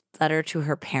sent this letter to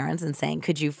her parents and saying,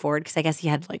 could you forward? Because I guess he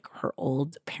had like her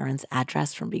old parents'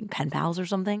 address from being pen pals or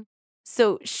something.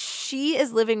 So she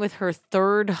is living with her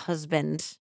third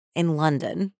husband in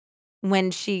London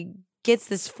when she gets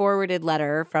this forwarded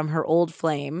letter from her old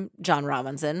flame, John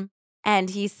Robinson. And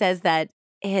he says that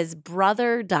his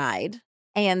brother died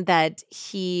and that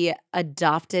he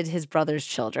adopted his brother's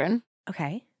children.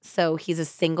 Okay. So he's a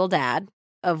single dad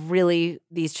of really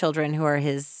these children who are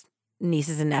his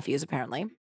nieces and nephews, apparently.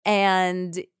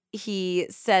 And he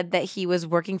said that he was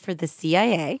working for the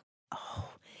CIA. Oh,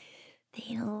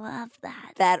 They love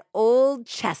that. That old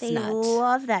They chestnut.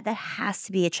 love that. That has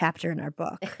to be a chapter in our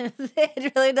book.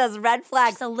 It really does. Red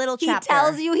flags. Just a little He chapter.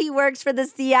 tells you he works for the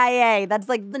CIA. That's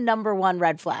like the number one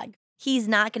red flag. He's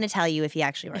not going to tell you if he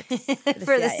actually works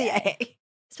For the CIA.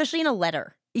 Especially in a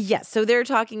letter. Yes. So they're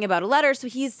talking about a letter. So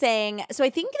he's saying, so I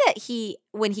think that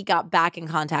when he got back in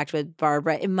contact with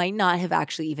Barbara, it might not have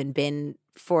actually even been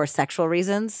for sexual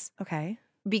reasons. Okay.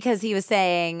 Because he was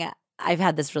saying, I've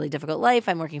had this really difficult life.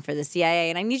 I'm working for the CIA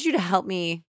and I need you to help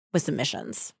me with some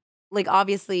missions. Like,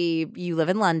 obviously, you live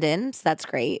in London, so that's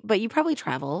great. But you probably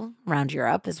travel around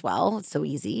Europe as well. It's so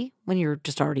easy when you're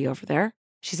just already over there.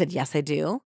 She said, yes, I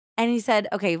do. And he said,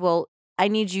 okay, well, I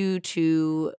need you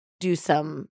to do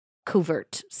some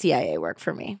covert CIA work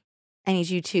for me. I need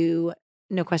you to,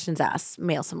 no questions asked,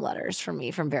 mail some letters for me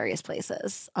from various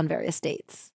places on various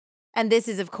dates. And this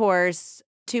is, of course,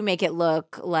 to make it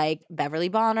look like Beverly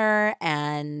Bonner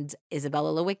and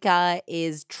Isabella Lewicka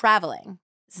is traveling.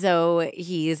 So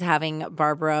he's having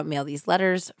Barbara mail these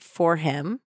letters for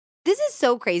him. This is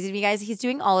so crazy to me, guys. He's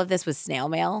doing all of this with snail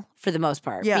mail for the most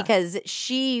part because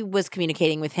she was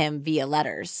communicating with him via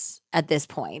letters at this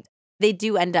point. They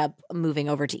do end up moving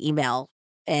over to email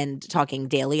and talking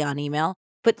daily on email.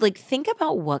 But like, think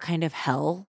about what kind of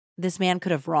hell this man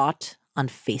could have wrought on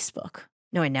Facebook.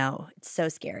 No, I know. It's so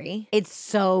scary. It's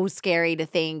so scary to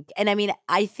think. And I mean,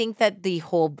 I think that the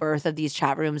whole birth of these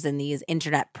chat rooms and these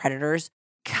internet predators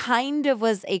kind of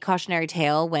was a cautionary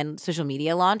tale when social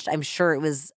media launched. I'm sure it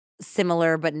was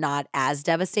similar, but not as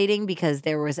devastating because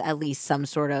there was at least some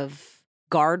sort of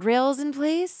guardrails in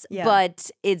place. Yeah.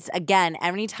 But it's, again,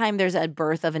 anytime there's a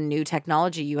birth of a new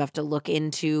technology, you have to look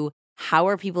into how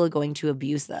are people going to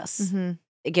abuse this. Mm-hmm.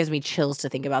 It gives me chills to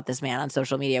think about this man on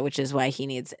social media, which is why he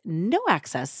needs no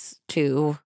access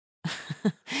to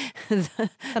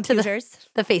Computers.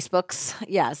 the Facebooks.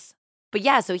 Yes. But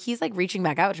yeah, so he's like reaching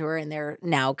back out to her and they're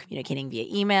now communicating via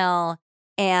email.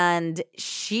 And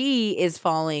she is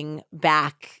falling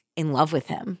back in love with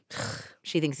him.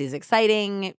 She thinks he's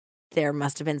exciting. There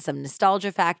must have been some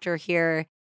nostalgia factor here.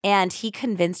 And he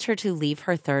convinced her to leave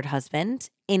her third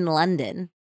husband in London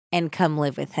and come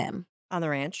live with him. On the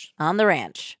ranch. On the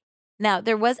ranch. Now,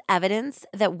 there was evidence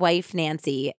that wife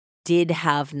Nancy did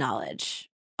have knowledge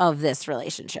of this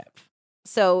relationship.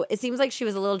 So it seems like she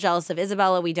was a little jealous of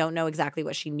Isabella. We don't know exactly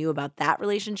what she knew about that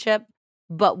relationship,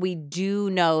 but we do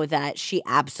know that she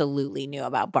absolutely knew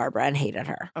about Barbara and hated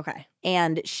her. Okay.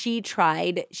 And she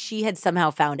had somehow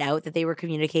found out that they were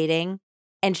communicating,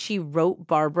 and she wrote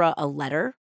Barbara a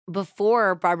letter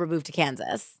before Barbara moved to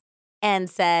Kansas and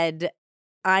said,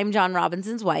 I'm John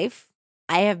Robinson's wife.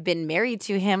 I have been married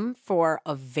to him for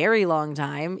a very long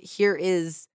time. Here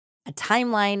is a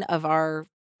timeline of our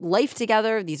life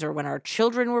together. These are when our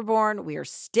children were born. We are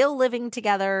still living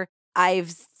together.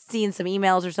 I've seen some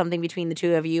emails or something between the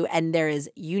two of you, and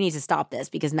you need to stop this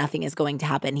because nothing is going to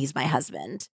happen. He's my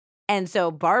husband. And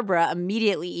so Barbara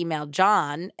immediately emailed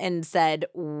John and said,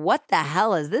 what the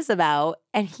hell is this about?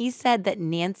 And he said that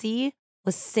Nancy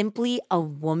was simply a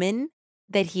woman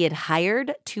that he had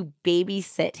hired to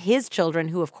babysit his children,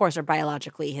 who of course are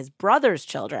biologically his brother's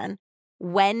children,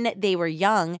 when they were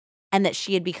young, and that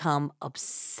she had become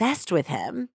obsessed with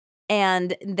him,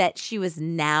 and that she was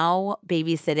now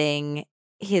babysitting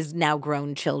his now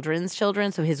grown children's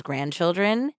children, so his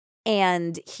grandchildren.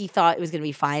 And he thought it was going to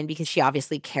be fine because she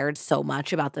obviously cared so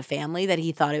much about the family that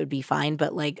he thought it would be fine.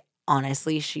 But like,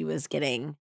 honestly, she was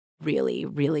getting really,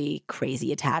 really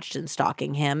crazy attached and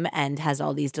stalking him and has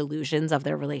all these delusions of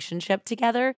their relationship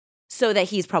together, so that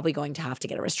he's probably going to have to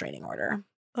get a restraining order.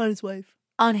 On his wife.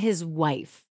 On his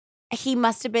wife. He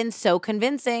must have been so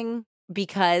convincing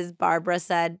because Barbara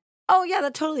said, oh yeah,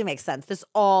 that totally makes sense. This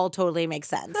all totally makes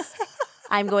sense.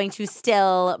 I'm going to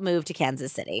still move to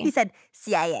Kansas City. He said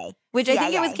CIA. Which CIA. I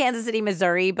think it was Kansas City,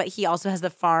 Missouri, but he also has the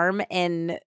farm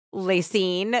in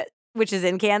Lacine, which is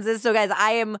in Kansas. So guys,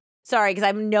 I am sorry because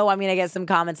I know I'm going to get some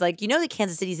comments like, that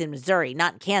Kansas City's in Missouri,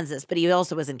 not in Kansas, but he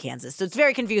also was in Kansas. So it's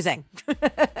very confusing.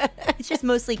 It's just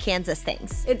mostly Kansas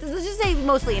things. Let's just say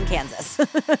mostly in Kansas.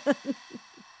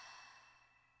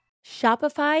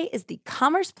 Shopify is the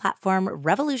commerce platform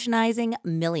revolutionizing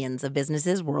millions of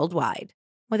businesses worldwide.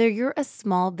 Whether you're a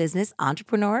small business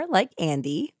entrepreneur like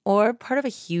Andy or part of a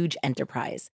huge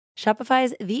enterprise, Shopify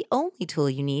is the only tool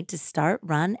you need to start,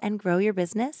 run, and grow your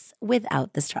business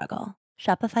without the struggle.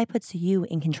 Shopify puts you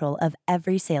in control of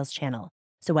every sales channel.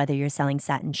 So whether you're selling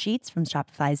satin sheets from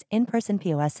Shopify's in-person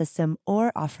POS system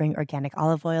or offering organic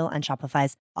olive oil on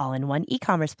Shopify's all-in-one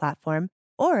e-commerce platform,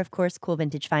 or of course, cool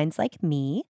vintage finds like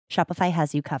me, Shopify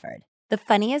has you covered. The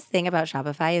funniest thing about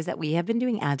Shopify is that we have been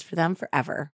doing ads for them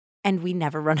forever. and we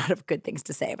never run out of good things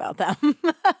to say about them.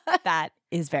 That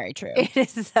is very true. It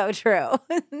is so true.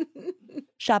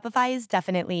 Shopify is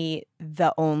definitely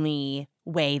the only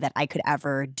way that I could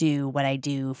ever do what I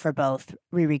do for both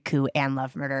Ririku and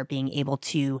Love Murder, being able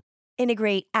to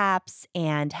integrate apps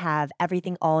and have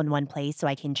everything all in one place so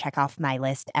I can check off my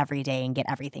list every day and get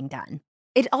everything done.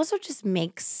 It also just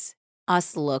makes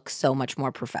us look so much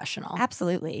more professional.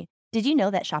 Absolutely. Did you know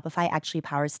that Shopify actually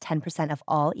powers 10% of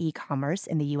all e-commerce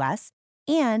in the US?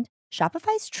 And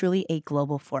Shopify is truly a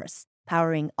global force,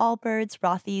 powering Allbirds,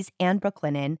 Rothy's, and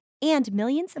Brooklinen, and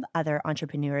millions of other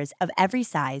entrepreneurs of every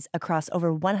size across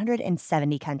over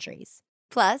 170 countries.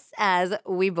 Plus, as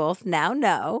we both now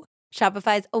know,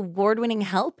 Shopify's award-winning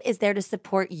help is there to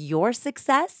support your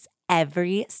success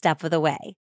every step of the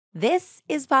way. This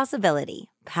is Possibility,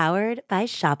 powered by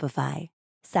Shopify.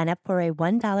 Sign up for a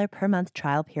 $1 per month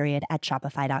trial period at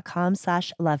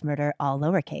shopify.com/lovemurder, all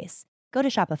lowercase. Go to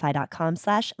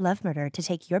shopify.com/lovemurder to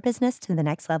take your business to the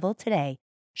next level today.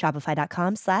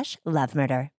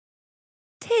 Shopify.com/lovemurder.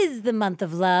 'Tis the month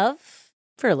of love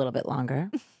for a little bit longer.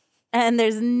 And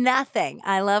there's nothing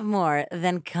I love more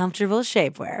than comfortable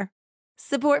shapewear.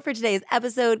 Support for today's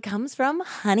episode comes from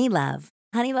Honeylove.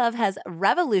 Honeylove has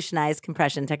revolutionized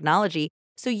compression technology,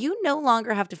 so you no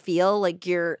longer have to feel like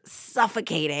you're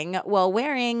suffocating while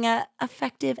wearing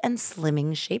effective and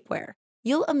slimming shapewear.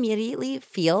 You'll immediately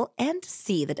feel and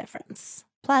see the difference.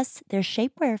 Plus, their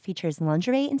shapewear features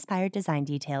lingerie-inspired design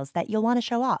details that you'll want to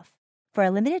show off. For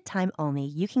a limited time only,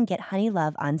 you can get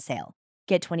Honeylove on sale.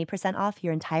 Get 20% off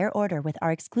your entire order with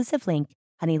our exclusive link,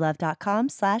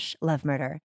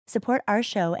 honeylove.com/lovemurder. Support our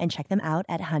show and check them out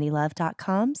at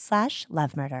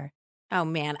honeylove.com/lovemurder. Oh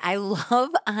man, I love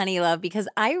Honeylove because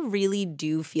I really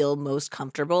do feel most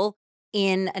comfortable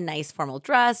in a nice formal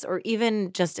dress or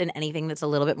even just in anything that's a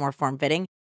little bit more form-fitting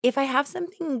if I have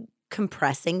something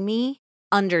compressing me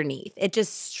underneath. It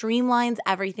just streamlines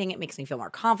everything. It makes me feel more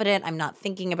confident. I'm not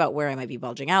thinking about where I might be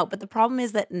bulging out. But the problem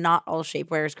is that not all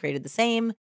shapewear is created the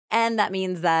same. And that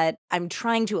means that I'm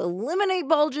trying to eliminate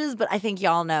bulges, but I think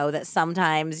y'all know that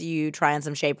sometimes you try on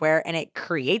some shapewear and it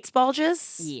creates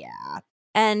bulges. Yeah.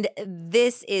 And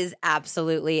this is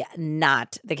absolutely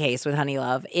not the case with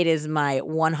Honeylove. It is my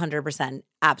 100%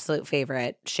 absolute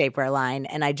favorite shapewear line,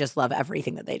 and I just love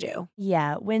everything that they do.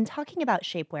 Yeah, when talking about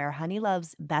shapewear,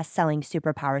 Honeylove's best-selling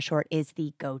Super Power Short is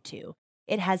the go-to.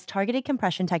 It has targeted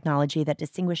compression technology that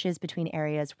distinguishes between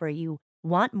areas where you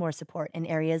want more support and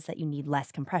areas that you need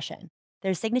less compression.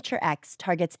 Their Signature X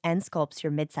targets and sculpts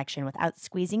your midsection without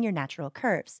squeezing your natural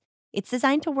curves. It's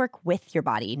designed to work with your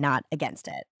body, not against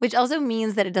it. Which also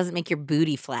means that it doesn't make your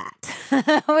booty flat,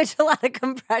 which a lot of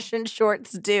compression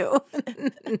shorts do.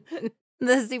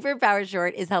 The Super Power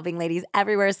Short is helping ladies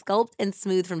everywhere sculpt and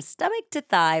smooth from stomach to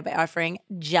thigh by offering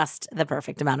just the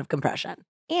perfect amount of compression.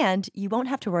 And you won't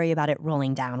have to worry about it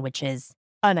rolling down, which is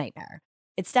a nightmare.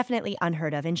 It's definitely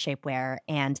unheard of in shapewear,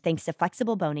 and thanks to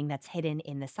flexible boning that's hidden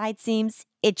in the side seams,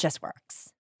 it just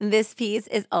works. This piece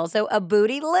is also a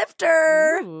booty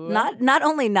lifter. Ooh. Not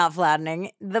only not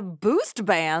flattening, the boost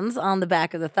bands on the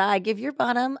back of the thigh give your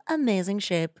bottom amazing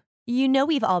shape. You know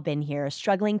we've all been here,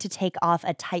 struggling to take off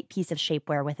a tight piece of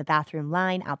shapewear with a bathroom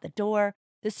line out the door.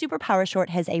 The Super Power Short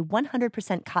has a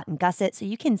 100% cotton gusset, so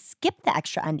you can skip the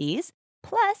extra undies.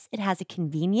 Plus, it has a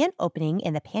convenient opening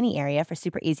in the panty area for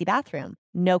super easy bathroom.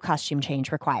 No costume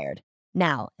change required.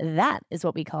 Now, that is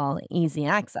what we call easy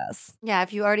access. Yeah,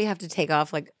 if you already have to take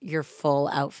off like your full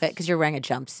outfit because you're wearing a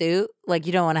jumpsuit, like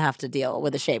you don't want to have to deal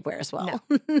with the shapewear as well.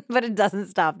 No. But it doesn't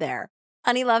stop there.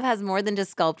 Honeylove has more than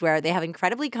just sculptwear. They have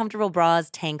incredibly comfortable bras,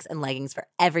 tanks, and leggings for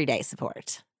everyday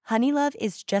support. Honeylove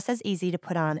is just as easy to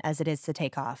put on as it is to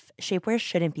take off. Shapewear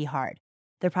shouldn't be hard.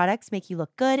 Their products make you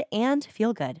look good and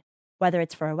feel good. Whether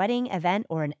it's for a wedding, event,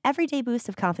 or an everyday boost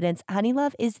of confidence,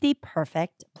 Honeylove is the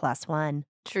perfect +1.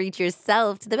 Treat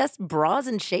yourself to the best bras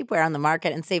and shapewear on the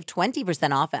market and save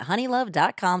 20% off at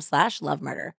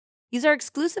honeylove.com/lovemurder. Use our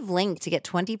exclusive link to get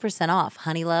 20% off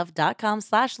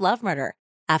honeylove.com/lovemurder.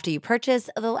 After you purchase,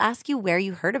 they'll ask you where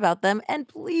you heard about them, and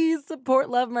please support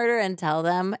Love Murder and tell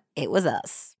them it was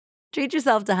us. Treat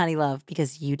yourself to Honeylove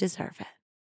because you deserve it.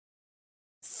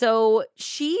 So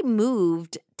she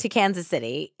moved to Kansas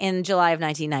City in July of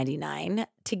 1999.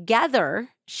 Together,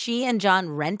 she and John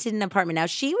rented an apartment. Now,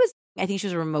 I think she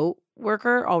was a remote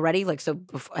worker already, like so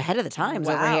ahead of the times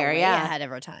over here. Yeah, ahead of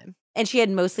her time. And she had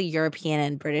mostly European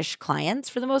and British clients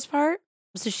for the most part.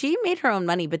 So she made her own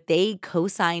money, but they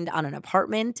co-signed on an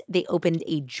apartment. They opened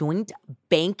a joint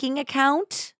banking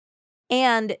account.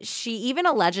 And she even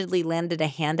allegedly landed a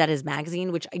hand at his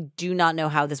magazine, which I do not know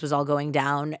how this was all going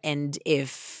down and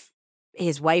if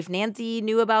his wife Nancy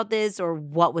knew about this or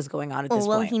what was going on at this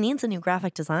point. He needs a new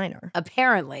graphic designer.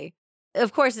 Apparently.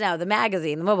 Of course, now the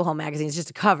magazine, the mobile home magazine, is just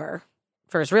a cover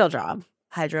for his real job.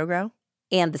 Hydrogrow?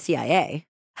 And the CIA.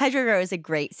 Hydrogrow is a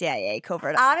great CIA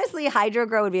covert. Honestly,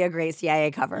 Hydrogrow would be a great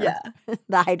CIA cover. Yeah.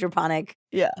 The hydroponic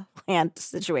Yeah. plant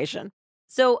situation.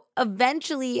 So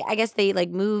eventually, I guess they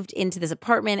moved into this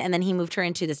apartment and then he moved her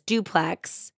into this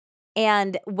duplex.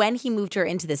 And when he moved her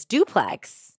into this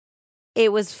duplex,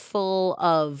 it was full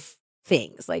of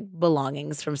things like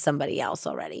belongings from somebody else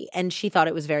already. And she thought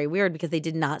it was very weird because they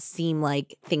did not seem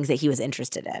like things that he was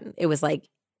interested in. It was like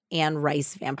Anne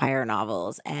Rice vampire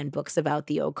novels and books about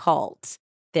the occult.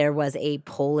 There was a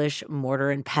Polish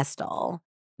mortar and pestle.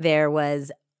 There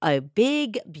was a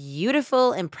big,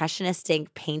 beautiful,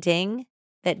 impressionistic painting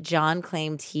that John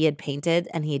claimed he had painted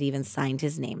and he had even signed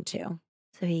his name to.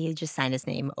 So he just signed his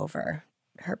name over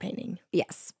her painting.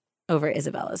 Yes, over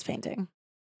Isabella's painting.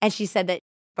 And she said that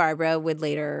Barbara would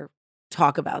later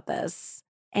talk about this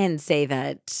and say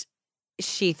that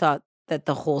she thought that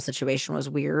the whole situation was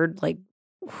weird. Like,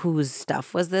 whose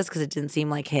stuff was this? Because it didn't seem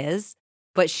like his.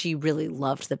 But she really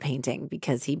loved the painting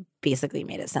because he basically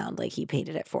made it sound like he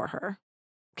painted it for her.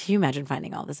 Can you imagine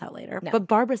finding all this out later? No. But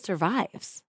Barbara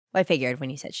survives. Well, I figured when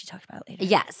you said she talked about it later.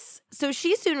 Yes. So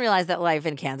she soon realized that life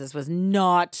in Kansas was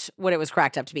not what it was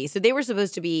cracked up to be. So they were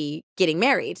supposed to be getting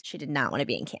married. She did not want to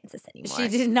be in Kansas anymore. She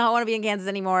did not want to be in Kansas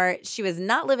anymore. She was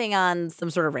not living on some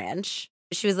sort of ranch.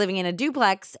 She was living in a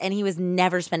duplex and he was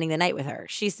never spending the night with her.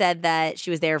 She said that she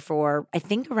was there for, I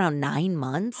think, around 9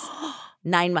 months.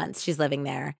 9 months she's living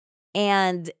there.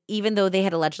 And even though they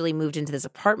had allegedly moved into this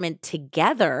apartment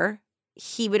together,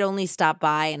 he would only stop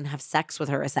by and have sex with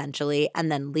her essentially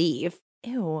and then leave.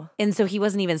 Ew. And so he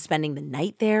wasn't even spending the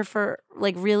night there for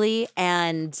really.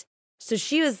 And so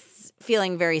she was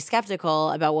feeling very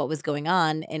skeptical about what was going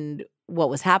on and what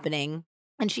was happening.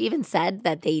 And she even said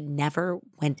that they never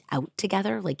went out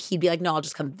together. Like he'd be like, no, I'll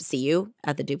just come see you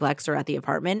at the duplex or at the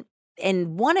apartment.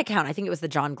 In one account, I think it was the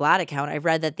John Glad account, I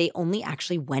read that they only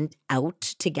actually went out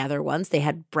together once. They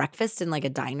had breakfast in a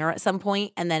diner at some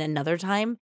point. And then another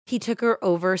time, he took her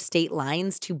over state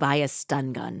lines to buy a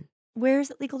stun gun. Where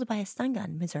is it legal to buy a stun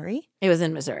gun? Missouri? It was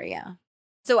in Missouri, yeah.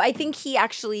 So I think he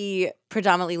actually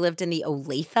predominantly lived in the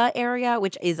Olathe area,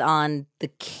 which is on the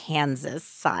Kansas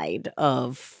side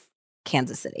of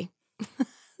Kansas City.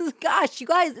 Gosh, you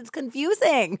guys, it's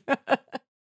confusing.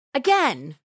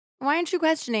 Again, why aren't you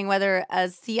questioning whether a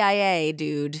CIA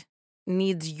dude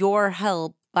needs your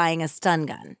help buying a stun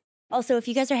gun? Also, if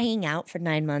you guys are hanging out for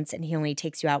 9 months and he only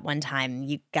takes you out one time,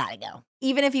 you gotta go.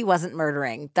 Even if he wasn't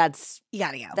murdering, You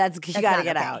gotta go. You gotta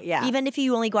get out. Yeah. Even if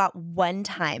you only go out one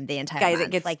time the entire Guys,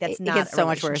 month. it not gets a so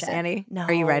much worse, relationship. Annie. No.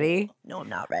 Are you ready? No, I'm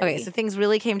not ready. Okay, so things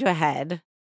really came to a head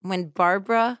when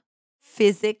Barbara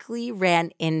physically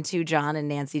ran into John and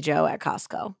Nancy Joe at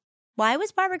Costco. Why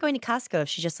was Barbara going to Costco if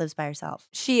she just lives by herself?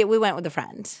 We went with a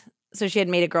friend. So she had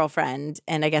made a girlfriend,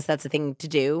 and I guess that's a thing to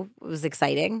do. It was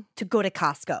exciting. To go to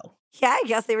Costco. Yeah, I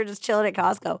guess they were just chilling at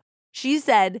Costco. She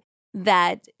said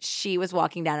that she was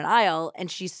walking down an aisle and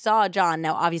she saw John.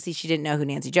 Now, obviously, she didn't know who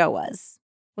Nancy Joe was.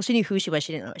 Well, she knew who she was.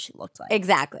 She didn't know what she looked like.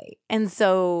 Exactly. And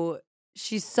so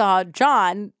she saw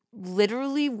John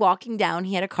literally walking down.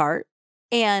 He had a cart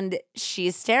and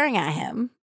she's staring at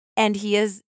him and he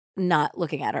is not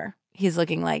looking at her. He's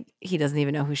looking like he doesn't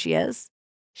even know who she is.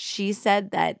 She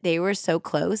said that they were so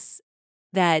close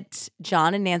that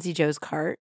John and Nancy Joe's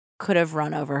cart could have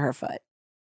run over her foot.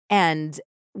 And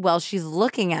while she's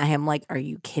looking at him like, are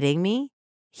you kidding me?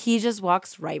 He just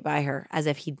walks right by her as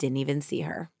if he didn't even see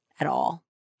her at all.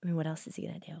 I mean, what else is he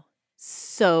going to do?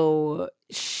 So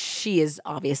she is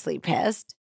obviously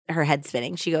pissed. Her head's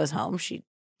spinning. She goes home. She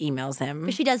emails him.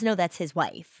 But she does know that's his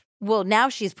wife. Well, now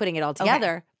she's putting it all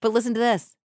together. Okay. But listen to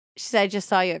this. She said, I just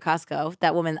saw you at Costco.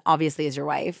 That woman obviously is your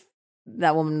wife.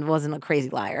 That woman wasn't a crazy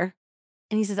liar.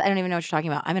 And he says, I don't even know what you're talking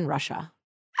about. I'm in Russia.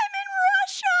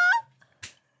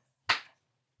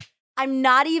 I'm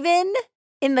not even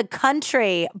in the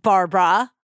country,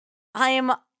 Barbara. I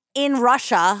am in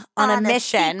Russia on a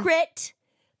mission. Secret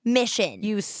mission.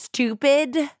 You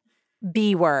stupid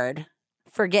B word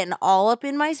for getting all up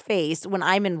in my face when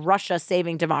I'm in Russia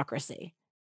saving democracy.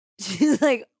 She's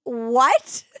like,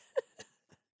 what?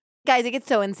 Guys, it gets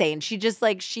so insane.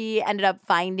 She ended up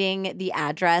finding the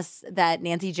address that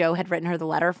Nancy Joe had written her the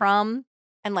letter from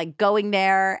and going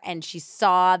there, and she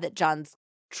saw that John's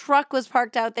truck was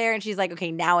parked out there, and she's like,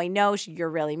 okay, now I know you're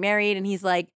really married. And he's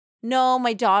like, no,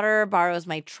 my daughter borrows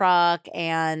my truck,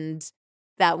 and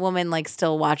that woman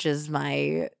still watches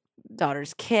my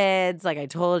daughter's kids, like I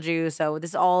told you. So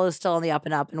this all is still on the up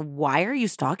and up. And why are you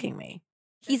stalking me?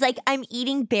 He's like, I'm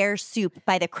eating bear soup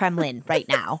by the Kremlin right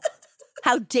now.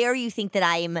 How dare you think that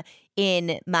I'm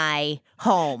in my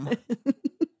home?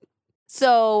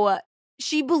 So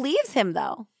she believes him,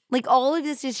 though. Like, all of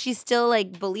this is she's still,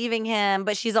 like, believing him,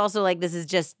 but she's also like, this is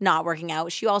just not working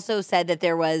out. She also said that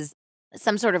there was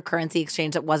some sort of currency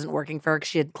exchange that wasn't working for her because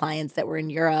she had clients that were in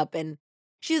Europe. And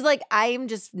she's like, I'm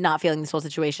just not feeling this whole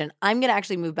situation. I'm going to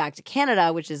actually move back to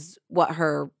Canada, which is what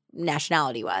her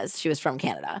nationality was. She was from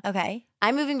Canada. Okay.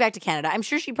 I'm moving back to Canada. I'm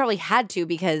sure she probably had to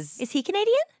because Is he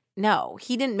Canadian? no,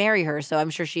 he didn't marry her. So I'm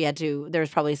sure she had to. There was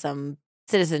probably some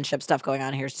citizenship stuff going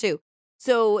on here too.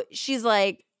 So she's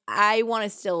like, I want to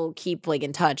still keep like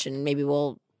in touch and maybe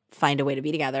we'll find a way to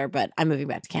be together, but I'm moving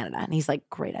back to Canada. And he's like,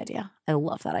 great idea. I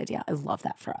love that idea. I love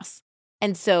that for us.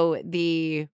 And so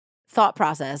the thought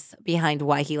process behind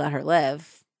why he let her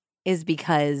live is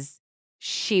because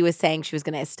she was saying she was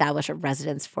going to establish a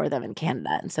residence for them in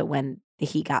Canada. And so when the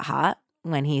heat got hot,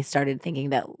 when he started thinking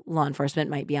that law enforcement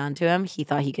might be onto him, he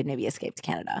thought he could maybe escape to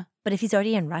Canada. But if he's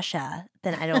already in Russia,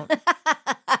 then I don't.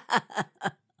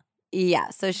 Yeah,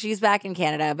 so she's back in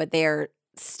Canada, but they're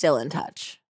still in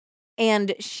touch.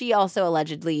 And she also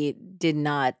allegedly did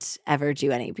not ever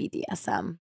do any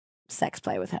BDSM sex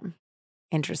play with him.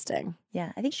 Interesting.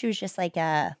 Yeah, I think she was just like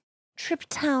a trip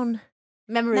down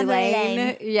Memory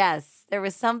lane. Yes, there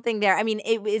was something there. I mean,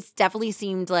 it's definitely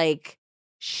seemed like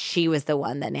she was the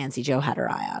one that Nancy Jo had her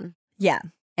eye on. Yeah.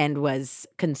 And was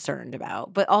concerned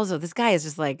about. But also, this guy is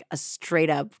just like a straight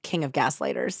up king of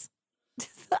gaslighters.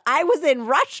 I was in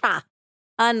Russia.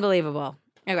 Unbelievable.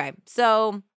 Okay,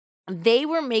 so they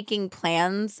were making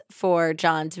plans for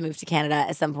John to move to Canada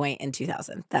at some point in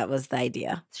 2000. That was the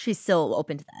idea. She's still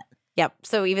open to that. Yep.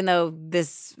 So even though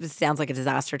this sounds like a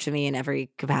disaster to me in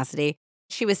every capacity,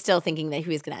 she was still thinking that he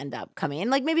was going to end up coming in.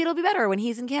 Like, maybe it'll be better when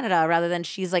he's in Canada rather than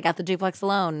she's like at the duplex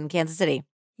alone in Kansas City.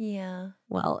 Yeah.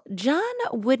 Well, John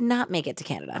would not make it to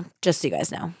Canada, just so you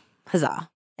guys know. Huzzah.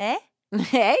 Eh?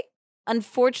 Hey?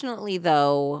 Unfortunately,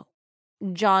 though,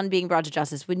 John being brought to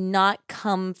justice would not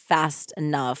come fast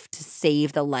enough to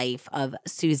save the life of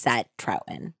Suzette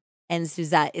Troutman. And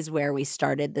Suzette is where we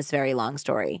started this very long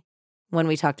story when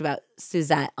we talked about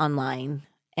Suzette online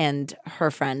and her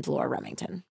friend Laura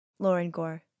Remington. Lauren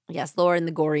Gore. Yes, Laura and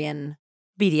the Gorian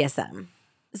BDSM.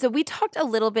 So we talked a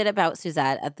little bit about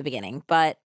Suzette at the beginning,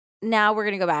 but now we're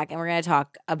going to go back and we're going to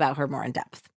talk about her more in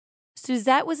depth.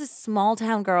 Suzette was a small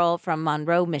town girl from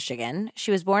Monroe, Michigan. She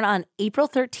was born on April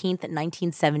 13th,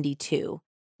 1972,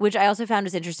 which I also found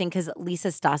was interesting because Lisa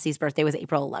Stassi's birthday was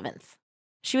April 11th.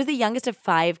 She was the youngest of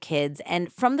 5 kids,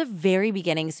 and from the very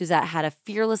beginning, Suzette had a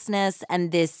fearlessness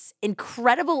and this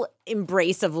incredible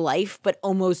embrace of life, but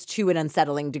almost to an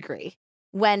unsettling degree.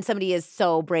 When somebody is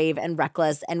so brave and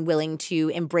reckless and willing to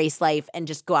embrace life and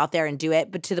just go out there and do it,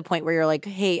 but to the point where you're like,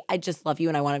 hey, I just love you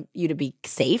and I want you to be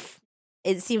safe.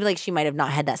 It seemed like she might have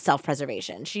not had that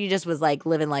self-preservation. She just was like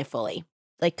living life fully.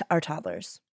 Like our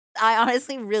toddlers. I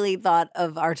honestly really thought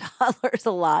of our toddlers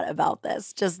a lot about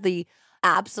this. Just the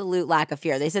absolute lack of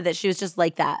fear. They said that she was just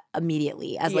like that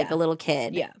immediately as like a little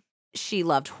kid. Yeah. She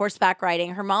loved horseback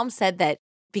riding. Her mom said that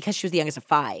because she was the youngest of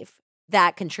 5,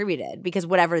 that contributed because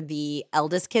whatever the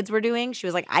eldest kids were doing, she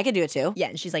was like, I could do it too. Yeah,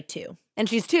 and she's like 2. And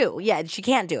she's 2. Yeah, she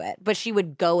can't do it. But she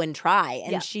would go and try.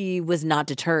 And she was not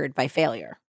deterred by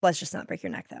failure. Let's just not break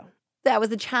your neck, though. That was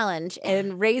the challenge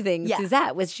in raising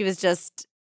Suzette, was she was just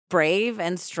brave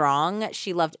and strong.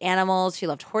 She loved animals. She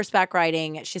loved horseback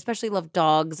riding. She especially loved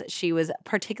dogs. She was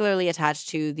particularly attached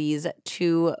to these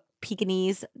 2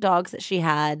 Pekingese dogs that she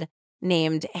had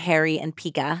named Harry and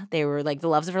Pika. They were like the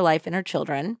loves of her life and her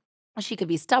children. She could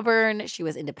be stubborn. She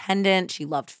was independent. She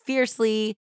loved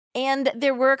fiercely. And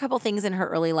there were a couple things in her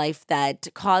early life that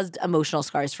caused emotional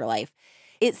scars for life.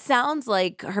 It sounds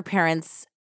like her parents'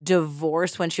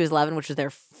 divorce when she was 11, which was their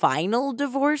final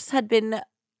divorce, had been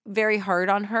very hard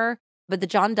on her. But the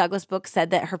John Douglas book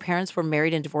said that her parents were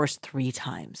married and divorced 3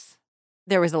 times.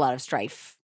 There was a lot of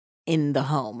strife in the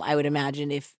home, I would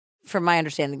imagine, if, from my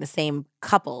understanding, the same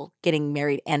couple getting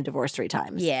married and divorced 3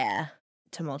 times. Yeah.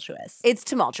 Tumultuous. It's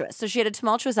tumultuous. So she had a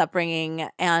tumultuous upbringing,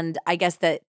 and I guess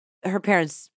that her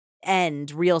parents'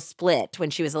 real split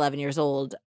when she was 11 years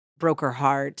old broke her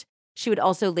heart. She would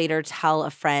also later tell a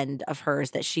friend of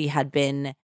hers that she had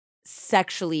been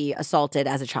sexually assaulted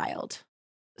as a child.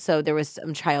 So there was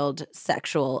some child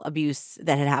sexual abuse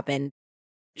that had happened.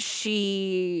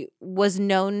 She was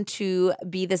known to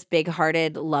be this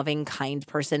big-hearted, loving, kind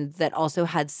person that also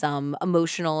had some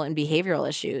emotional and behavioral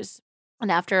issues. And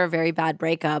after a very bad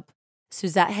breakup,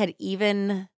 Suzette had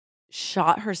even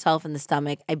shot herself in the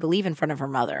stomach, I believe in front of her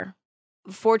mother.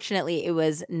 Fortunately, it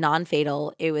was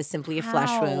non-fatal. It was simply a flesh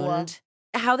wound.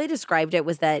 how they described it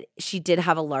was that she did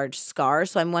have a large scar.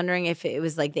 So I'm wondering if it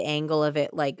was like the angle of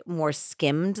it like more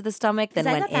skimmed the stomach than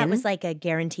I went thought that in. was like a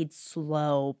guaranteed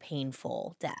slow,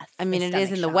 painful death. I mean, the it is stomach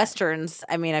in the shot. Westerns.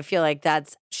 I mean, I feel like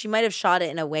she might have shot it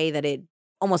in a way that it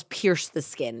almost pierced the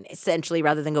skin, essentially,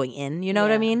 rather than going in. You know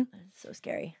what I mean? It's so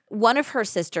scary. One of her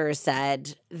sisters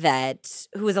said that,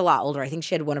 who was a lot older, I think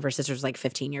she had one of her sisters like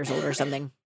 15 years old or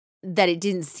something, that it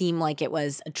didn't seem like it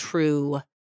was a true,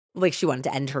 like she wanted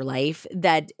to end her life,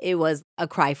 that it was a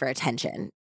cry for attention.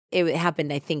 It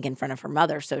happened, I think, in front of her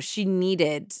mother. So she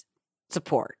needed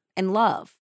support and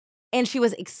love. And she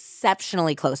was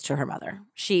exceptionally close to her mother.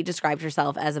 She described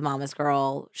herself as a mama's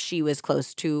girl. She was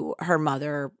close to her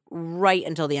mother right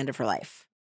until the end of her life.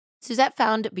 Suzette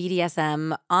found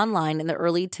BDSM online in the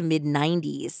early to mid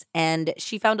 90s, and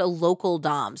she found a local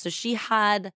dom. So she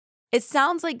had, it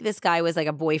sounds like this guy was like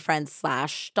a boyfriend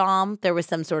 / dom. There was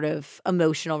some sort of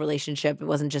emotional relationship. It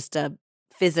wasn't just a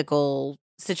physical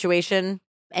situation.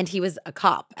 And he was a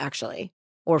cop, actually,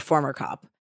 or former cop.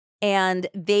 And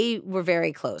they were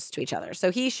very close to each other. So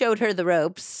he showed her the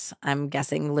ropes, I'm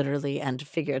guessing literally and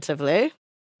figuratively.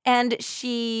 And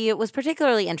she was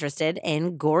particularly interested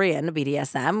in Gorian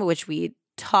BDSM, which we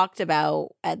talked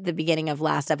about at the beginning of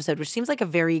last episode, which seems like a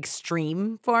very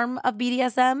extreme form of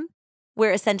BDSM,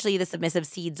 where essentially the submissive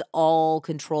cedes all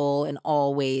control in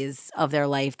all ways of their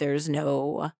life. There's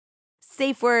no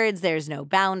safe words, there's no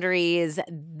boundaries.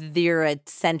 They're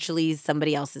essentially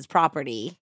somebody else's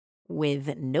property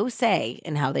with no say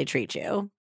in how they treat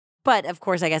you. But of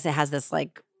course, I guess it has this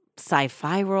like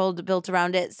sci-fi world built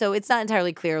around it. So it's not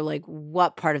entirely clear like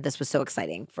what part of this was so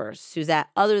exciting for Suzette,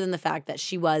 other than the fact that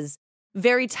she was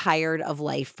very tired of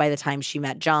life by the time she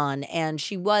met John. And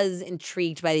she was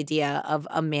intrigued by the idea of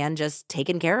a man just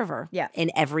taking care of her in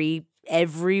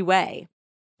every way.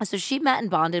 So she met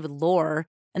and bonded with Lore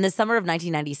in the summer of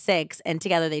 1996. And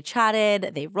together they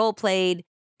chatted, they role played.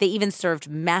 They even served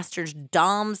master's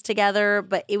doms together,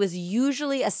 but it was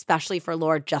usually, especially for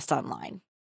Lore, just online.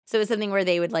 So it was something where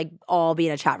they would like all be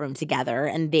in a chat room together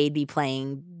and they'd be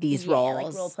playing these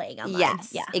roles. Like role playing online.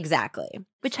 Yes, exactly.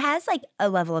 Which has like a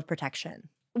level of protection.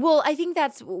 Well, I think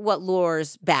that's what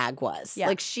Lore's bag was. Yeah.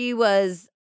 Like she was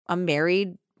a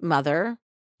married mother.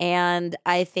 And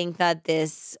I think that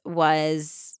this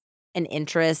was an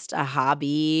interest, a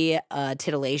hobby, a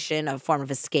titillation, a form of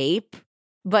escape.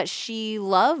 But she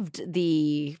loved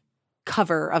the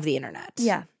cover of the internet.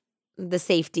 Yeah. The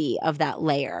safety of that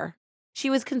layer. She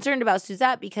was concerned about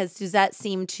Suzette because Suzette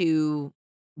seemed to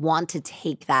want to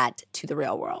take that to the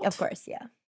real world. Of course, yeah.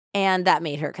 And that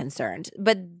made her concerned.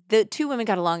 But the two women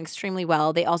got along extremely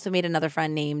well. They also made another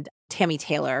friend named Tammy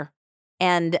Taylor.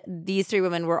 And these three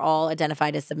women were all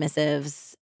identified as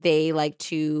submissives. They like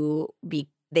to be,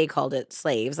 they called it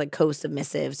slaves, like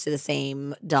co-submissives to the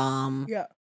same dom. Yeah.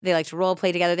 They like to role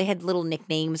play together. They had little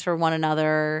nicknames for one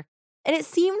another. And it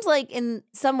seemed like in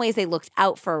some ways they looked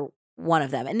out for one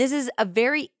of them. And this is a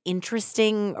very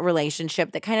interesting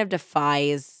relationship that kind of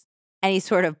defies any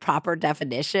sort of proper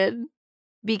definition,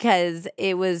 because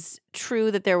it was true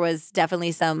that there was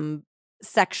definitely some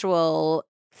sexual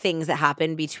things that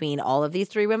happened between all of these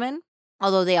three women,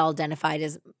 although they all identified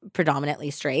as predominantly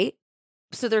straight.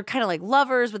 So they're kind of like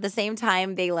lovers, but at the same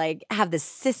time, they like have this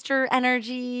sister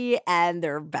energy and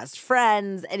they're best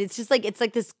friends. And it's just like, it's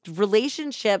like this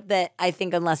relationship that I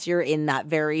think unless you're in that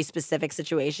very specific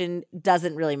situation,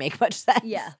 doesn't really make much sense.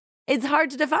 Yeah. It's hard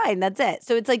to define. That's it.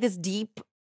 So it's like this deep,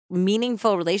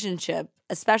 meaningful relationship,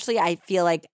 especially I feel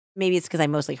like maybe it's because I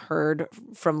mostly heard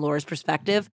from Lore's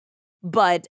perspective,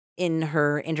 but in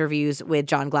her interviews with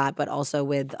John Glatt, but also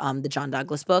with the John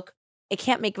Douglas book, it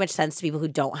can't make much sense to people who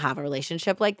don't have a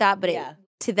relationship like that. But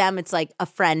to them, it's like a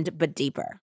friend, but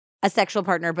deeper. A sexual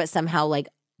partner, but somehow like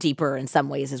deeper in some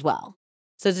ways as well.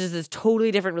 So it's just this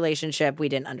totally different relationship we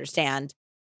didn't understand.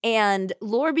 And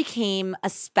Lore became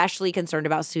especially concerned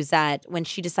about Suzette when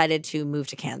she decided to move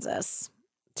to Kansas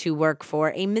to work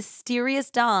for a mysterious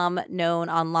dom known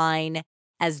online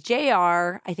as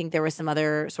JR. I think there were some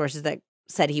other sources that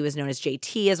said he was known as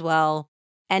JT as well.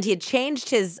 And he had changed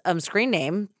his screen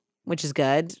name, which is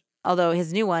good. Although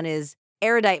his new one is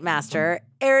Erudite Master.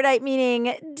 Erudite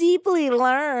meaning deeply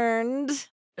learned.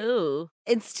 Ooh.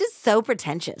 It's just so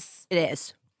pretentious. It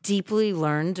is. Deeply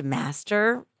learned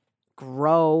master.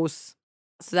 Gross.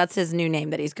 So that's his new name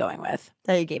that he's going with.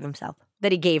 That he gave himself.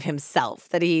 That he gave himself.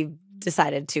 That he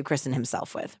decided to christen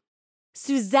himself with.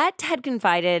 Suzette had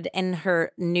confided in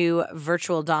her new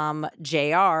virtual dom,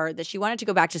 JR, that she wanted to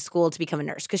go back to school to become a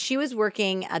nurse because she was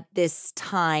working at this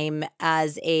time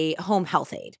as a home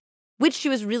health aide, which she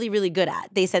was really, really good at.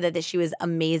 They said that she was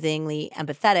amazingly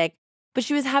empathetic, But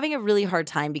she was having a really hard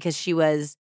time because she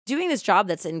was doing this job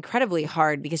that's incredibly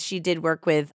hard because she did work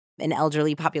with an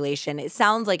elderly population. It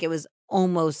sounds like it was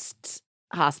almost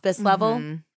hospice level.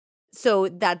 Mm-hmm. So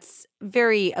that's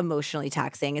very emotionally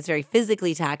taxing. It's very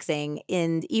physically taxing.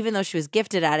 And even though she was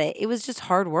gifted at it, it was just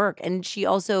hard work. And she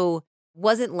also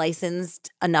wasn't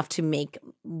licensed enough to make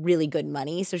really good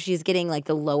money. So she's getting like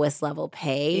the lowest level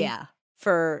pay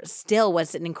for still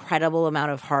what's an incredible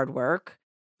amount of hard work.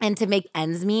 And to make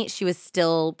ends meet, she was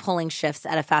still pulling shifts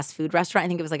at a fast food restaurant. I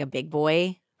think it was like a Big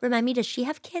Boy. Remind me, does she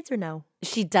have kids or no?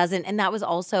 She doesn't. And that was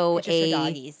also It's just her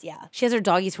doggies, yeah. She has her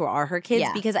doggies who are her kids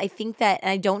Yeah. because I think that,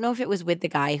 and I don't know if it was with the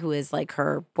guy who is like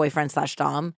her boyfriend /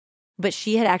 dom, but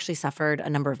she had actually suffered a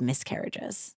number of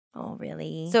miscarriages. Oh,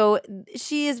 really? So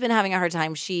she has been having a hard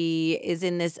time. She is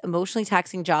in this emotionally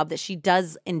taxing job that she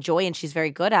does enjoy and she's very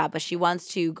good at, but she wants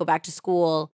to go back to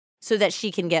school so that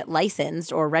she can get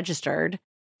licensed or registered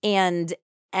and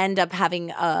end up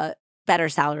having a better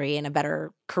salary and a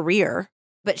better career.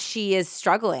 But she is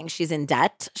struggling. She's in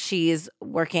debt. She's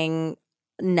working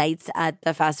nights at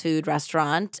the fast food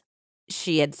restaurant.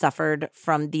 She had suffered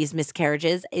from these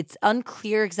miscarriages. It's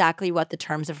unclear exactly what the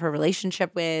terms of her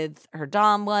relationship with her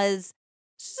dom was.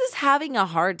 She's just having a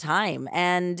hard time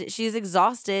and she's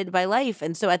exhausted by life.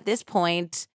 And so at this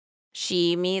point,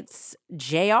 she meets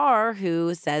JR,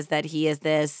 who says that he is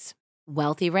this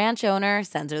wealthy ranch owner,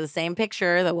 sends her the same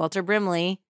picture, the Walter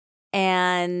Brimley.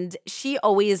 And she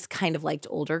always kind of liked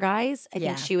older guys. I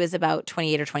think she was about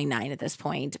 28 or 29 at this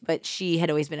point, but she had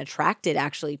always been attracted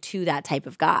actually to that type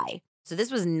of guy. So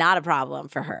this was not a problem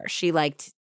for her. She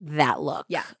liked that look.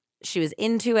 Yeah. She was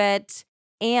into it.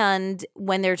 And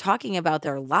when they're talking about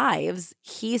their lives,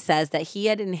 he says that he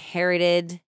had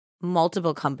inherited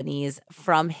multiple companies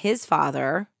from his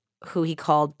father, who he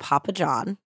called Papa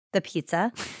John. The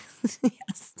pizza?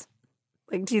 Yes.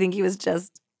 Like, do you think he was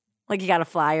just like he got a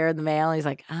flyer in the mail and he's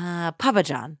like, Papa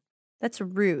John? That's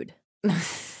rude.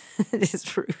 It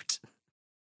is rude.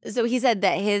 So he said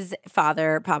that his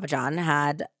father, Papa John,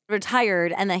 had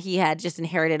retired and that he had just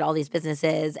inherited all these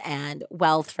businesses and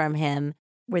wealth from him.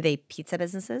 Were they pizza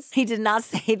businesses? He did not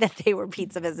say that they were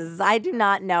pizza businesses. I do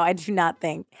not know. I do not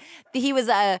think. He was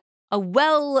a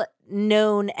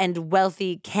well-known and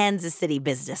wealthy Kansas City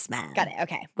businessman. Got it.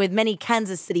 Okay. With many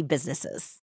Kansas City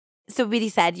businesses. So Biddy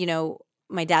said,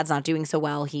 my dad's not doing so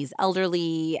well. He's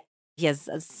elderly. He has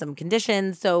some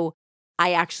conditions. So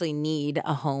I actually need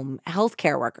a home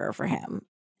healthcare worker for him.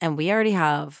 And we already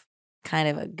have kind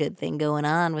of a good thing going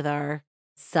on with our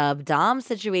sub-dom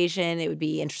situation. It would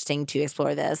be interesting to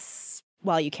explore this.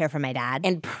 While you care for my dad.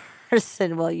 In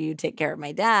person while you take care of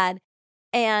my dad.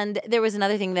 And there was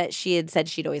another thing that she had said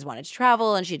she'd always wanted to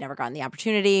travel and she'd never gotten the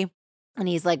opportunity. And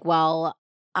he's like, well,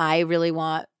 I really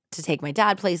want to take my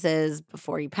dad places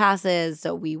before he passes.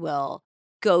 So we will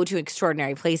go to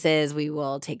extraordinary places. We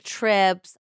will take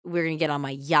trips. We're going to get on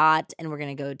my yacht and we're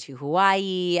going to go to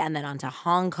Hawaii and then on to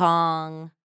Hong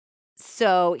Kong.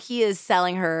 So he is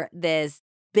selling her this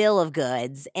bill of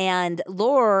goods. And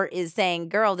Lore is saying,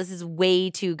 girl, this is way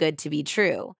too good to be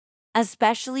true.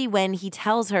 Especially when he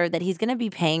tells her that he's going to be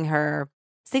paying her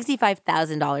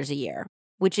 $65,000 a year,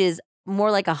 which is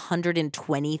more like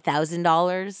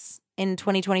 $120,000 in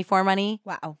 2024 money.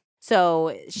 Wow.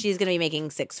 So she's going to be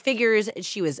making six figures.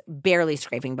 She was barely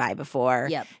scraping by before.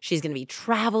 Yep. She's going to be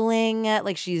traveling,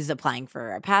 like she's applying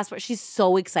for a passport. She's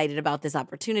so excited about this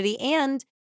opportunity. And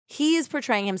he is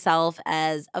portraying himself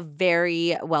as a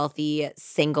very wealthy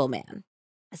single man.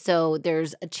 So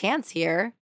there's a chance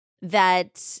here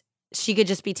that she could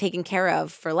just be taken care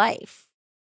of for life.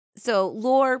 So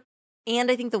Lore,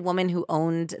 and I think the woman who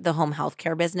owned the home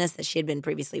healthcare business that she had been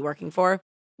previously working for,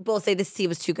 both say this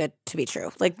was too good to be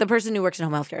true. Like the person who works in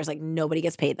home healthcare is like, nobody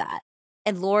gets paid that.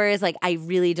 And Laura is like, I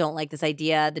really don't like this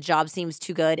idea. The job seems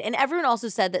too good. And everyone also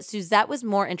said that Suzette was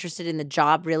more interested in the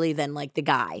job really than like the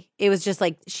guy. It was just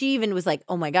like, she even was like,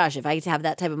 oh my gosh, if I get to have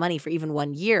that type of money for even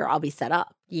 1 year, I'll be set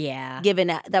up. Yeah. Given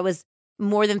that was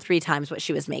more than 3 times what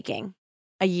she was making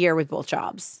a year with both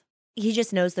jobs. He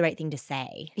just knows the right thing to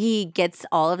say. He gets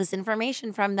all of this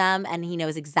information from them and he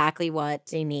knows exactly what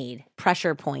They need.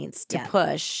 pressure points to Yeah.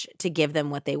 push to give them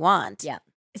what they want. Yeah.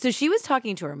 So she was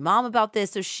talking to her mom about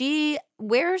this. So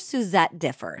where Suzette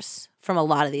differs from a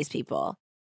lot of these people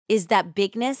is that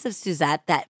bigness of Suzette,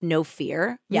 that no fear. I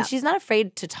mean, Yeah. she's not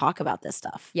afraid to talk about this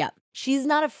stuff. Yeah. She's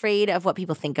not afraid of what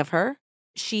people think of her.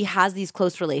 She has these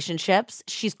close relationships.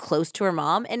 She's close to her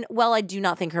mom. And while I do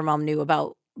not think her mom knew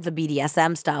about the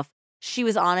BDSM stuff, she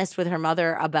was honest with her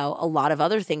mother about a lot of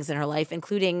other things in her life,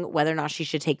 including whether or not she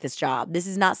should take this job. This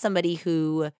is not somebody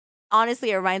who, honestly,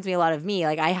 it reminds me a lot of me.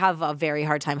 Like, I have a very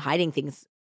hard time hiding things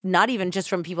not even just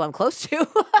from people I'm close to.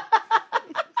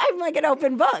 I'm like an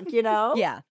open book, you know?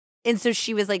 Yeah. And so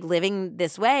she was like living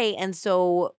this way. And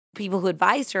so people who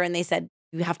advised her and they said,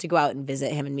 you have to go out and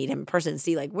visit him and meet him in person and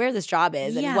see like where this job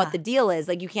is and what the deal is.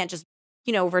 Like you can't just,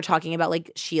 we're talking about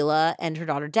like Sheila and her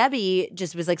daughter Debbie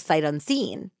just was like sight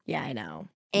unseen. Yeah, I know.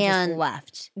 And just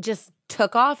left. Just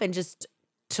took off and just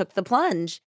took the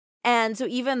plunge. And so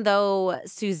even though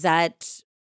Suzette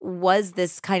was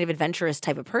this kind of adventurous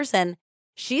type of person,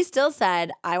 she still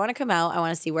said, I want to come out. I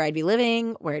want to see where I'd be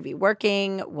living, where I'd be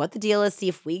working, what the deal is, see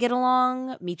if we get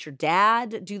along, meet your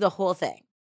dad, do the whole thing.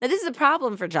 Now, this is a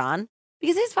problem for John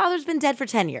because his father's been dead for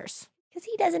 10 years. Because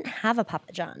he doesn't have a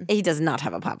Papa John. He does not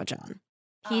have a Papa John.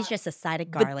 He's just a side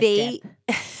of garlic dip.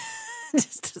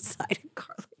 Just a side of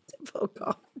garlic dip, oh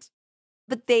God.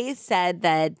 But they said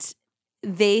that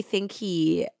they think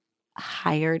he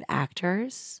hired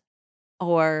actors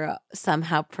or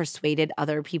somehow persuaded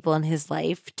other people in his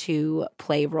life to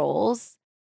play roles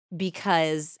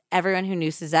because everyone who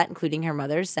knew Suzette, including her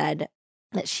mother, said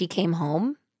that she came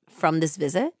home from this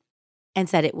visit and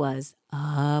said it was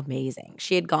amazing.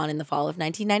 She had gone in the fall of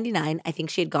 1999. I think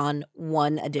she had gone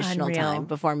one additional time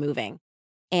before moving.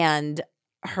 And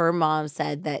her mom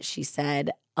said that she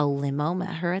said a limo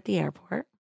met her at the airport,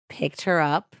 picked her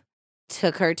up,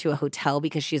 took her to a hotel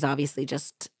because she's obviously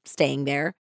just staying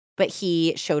there. But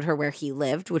he showed her where he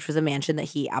lived, which was a mansion that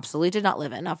he absolutely did not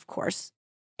live in, of course.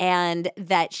 And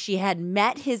that she had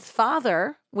met his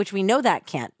father, which we know that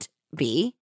can't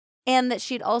be. And that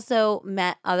she'd also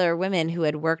met other women who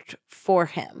had worked for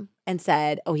him and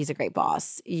said, oh, he's a great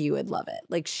boss. You would love it.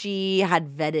 Like she had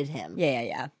vetted him.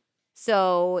 Yeah.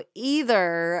 So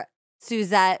either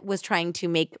Suzette was trying to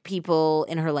make people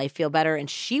in her life feel better and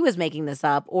she was making this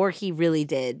up, or he really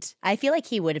did. I feel like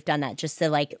he would have done that just to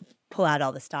like pull out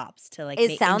all the stops to like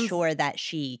ensure that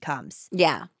she comes.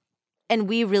 Yeah. And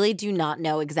we really do not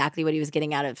know exactly what he was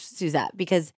getting out of Suzette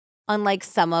because unlike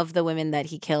some of the women that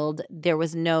he killed, there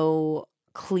was no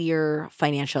clear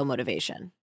financial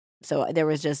motivation. So there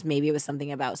was just maybe it was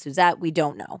something about Suzette. We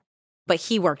don't know. But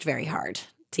he worked very hard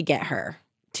to get her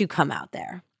to come out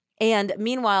there. And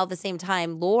meanwhile, at the same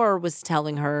time, Lore was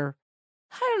telling her,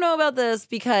 I don't know about this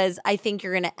because I think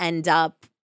you're going to end up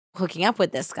hooking up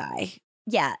with this guy.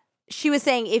 Yeah. She was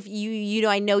saying if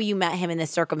I know you met him in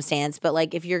this circumstance, but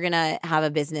like if you're going to have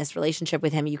a business relationship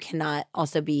with him, you cannot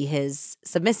also be his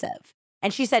submissive.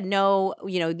 And she said, no,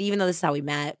 even though this is how we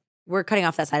met, we're cutting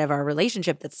off that side of our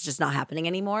relationship. That's just not happening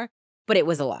anymore. But it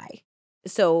was a lie.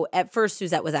 So at first,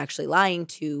 Suzette was actually lying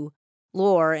to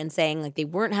Lore and saying like they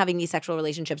weren't having these sexual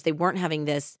relationships. They weren't having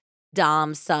this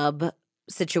dom sub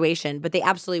situation, but they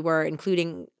absolutely were,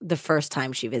 including the first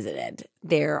time she visited.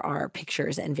 There are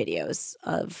pictures and videos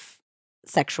of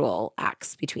sexual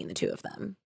acts between the two of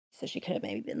them. So she could have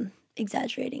maybe been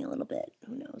exaggerating a little bit.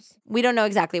 Who knows? We don't know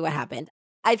exactly what happened.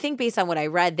 I think based on what I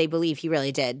read, they believe he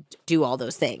really did do all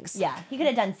those things. Yeah, he could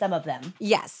have done some of them.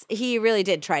 Yes, he really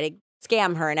did try to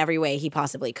scam her in every way he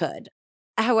possibly could.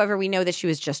 However, we know that she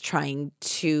was just trying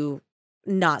to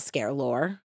not scare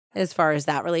Lore as far as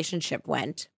that relationship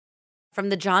went. From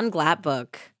the John Glatt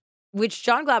book, which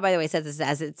John Glatt, by the way, says this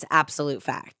as its absolute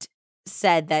fact,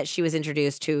 said that she was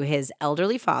introduced to his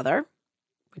elderly father,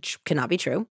 which cannot be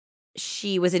true.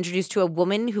 She was introduced to a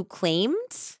woman who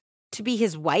claimed to be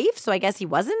his wife, so I guess he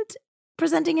wasn't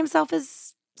presenting himself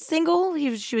as single.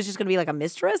 She was just going to be like a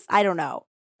mistress. I don't know.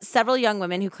 Several young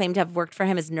women who claimed to have worked for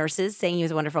him as nurses, saying he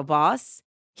was a wonderful boss.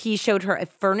 He showed her a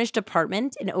furnished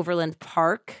apartment in Overland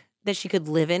Park that she could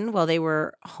live in while they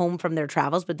were home from their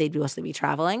travels, but they'd mostly be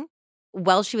traveling.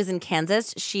 While she was in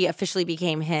Kansas, she officially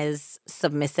became his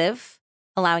submissive,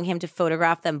 allowing him to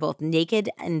photograph them both naked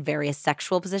in various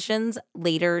sexual positions.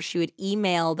 Later, she would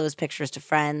email those pictures to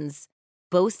friends,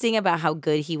 boasting about how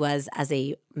good he was as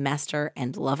a master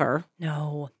and lover.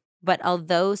 No. But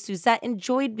although Suzette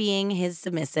enjoyed being his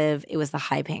submissive, it was the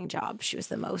high-paying job she was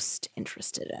the most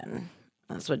interested in.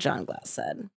 That's what John Glass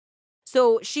said.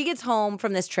 So she gets home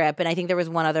from this trip, and I think there was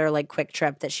one other like quick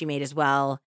trip that she made as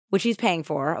well, which he's paying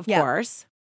for, of course.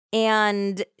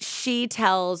 And she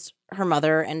tells her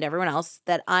mother and everyone else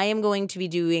that I am going to be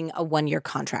doing a 1-year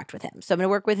contract with him. So I'm going to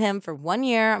work with him for 1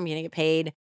 year. I'm going to get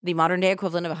paid the modern day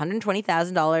equivalent of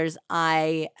 $120,000.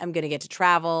 I am going to get to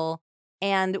travel.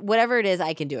 And whatever it is,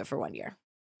 I can do it for 1 year.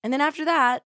 And then after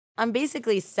that, I'm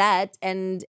basically set.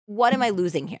 And what am I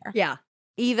losing here? Yeah.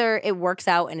 Either it works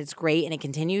out and it's great and it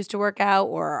continues to work out,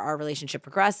 or our relationship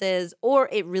progresses, or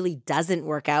it really doesn't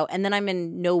work out. And then I'm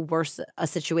in no worse a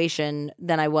situation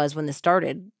than I was when this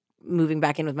started, moving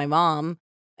back in with my mom.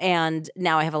 And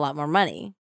now I have a lot more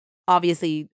money.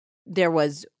 Obviously, there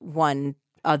was one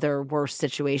other worse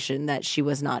situation that she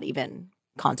was not even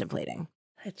contemplating.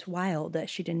 It's wild that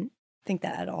she didn't think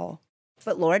that at all.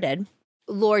 But Laura did.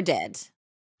 Lore did.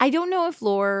 I don't know if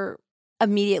Lore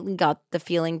immediately got the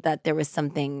feeling that there was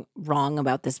something wrong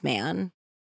about this man,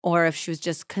 or if she was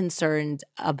just concerned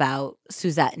about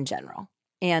Suzette in general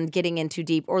and getting in too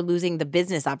deep or losing the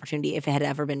business opportunity, if it had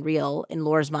ever been real in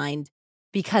Lore's mind,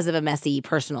 because of a messy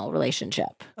personal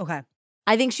relationship. Okay.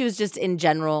 I think she was just in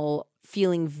general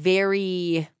feeling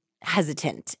very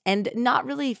hesitant and not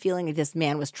really feeling like this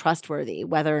man was trustworthy,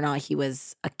 whether or not he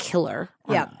was a killer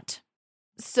or not.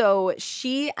 So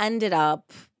she ended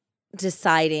up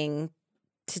deciding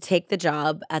to take the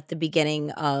job at the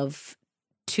beginning of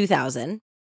 2000,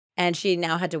 and she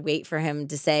now had to wait for him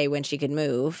to say when she could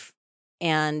move.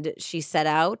 And she set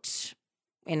out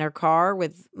in her car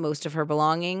with most of her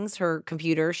belongings, her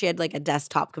computer. She had like a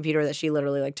desktop computer that she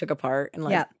literally like took apart and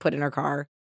like put in her car.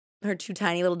 Her 2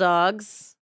 tiny little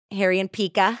dogs, Harry and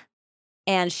Pika.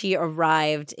 And she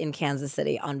arrived in Kansas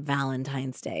City on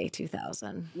Valentine's Day,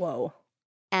 2000. Whoa.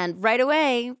 And right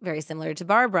away, very similar to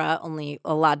Barbara, only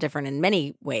a lot different in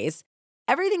many ways,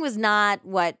 everything was not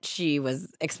what she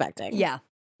was expecting. Yeah.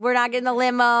 We're not getting the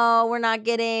limo. We're not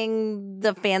getting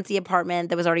the fancy apartment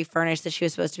that was already furnished that she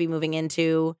was supposed to be moving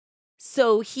into.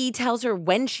 So he tells her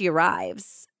when she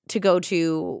arrives to go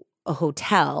to a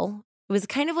hotel. It was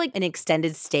kind of like an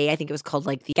extended stay. I think it was called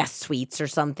like the guest suites or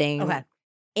something. Okay.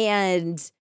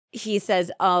 And he says,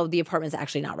 oh, the apartment's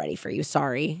actually not ready for you.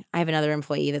 Sorry. I have another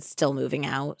employee that's still moving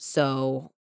out.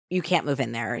 So you can't move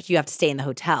in there. You have to stay in the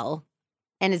hotel.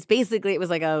 And it's basically, it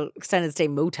was like a extended stay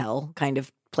motel kind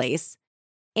of place.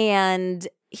 And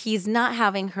he's not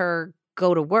having her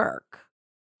go to work.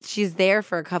 She's there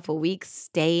for a couple weeks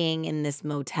staying in this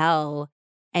motel,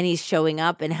 and he's showing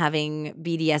up and having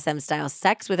BDSM style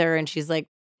sex with her. And she's like,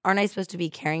 aren't I supposed to be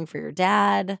caring for your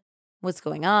dad? What's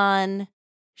going on?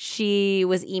 She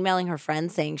was emailing her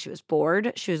friends saying she was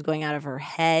bored. She was going out of her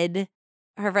head.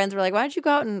 Her friends were like, why don't you go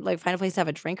out and like find a place to have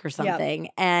a drink or something?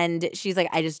 Yep. And she's like,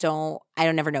 I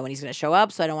don't never know when he's going to show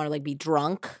up. So I don't want to like be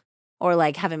drunk or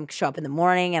like have him show up in the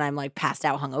morning and I'm like passed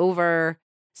out hungover.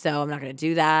 So I'm not going to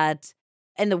do that.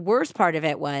 And the worst part of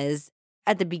it was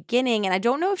at the beginning, and I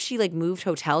don't know if she like moved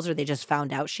hotels or they just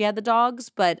found out she had the dogs,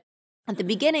 but at the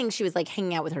beginning she was like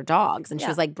hanging out with her dogs and she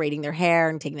was like braiding their hair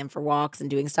and taking them for walks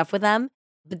and doing stuff with them.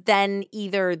 But then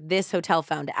either this hotel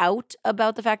found out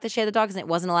about the fact that she had the dogs and it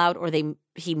wasn't allowed, or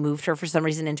he moved her for some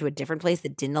reason into a different place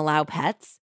that didn't allow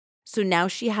pets. So now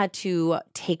she had to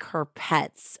take her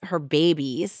pets, her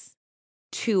babies,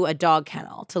 to a dog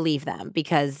kennel to leave them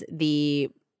because the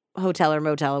hotel or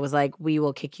motel was like, we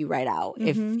will kick you right out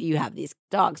if you have these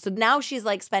dogs. So now she's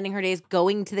like spending her days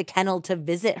going to the kennel to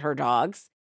visit her dogs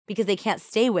because they can't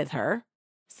stay with her.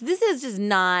 So this is just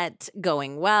not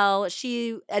going well.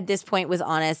 She, at this point, was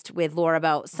honest with Laura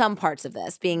about some parts of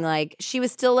this, being like, she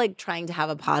was still like trying to have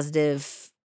a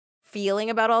positive feeling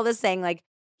about all this, saying like,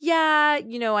 yeah,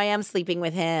 you know, I am sleeping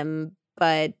with him,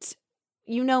 but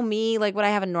you know me, like would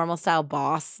I have a normal style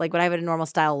boss? Like would I have a normal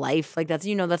style life? Like that's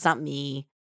not me.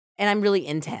 And I'm really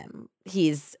into him.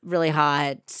 He's really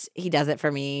hot. He does it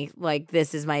for me. Like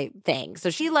this is my thing. So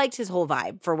she liked his whole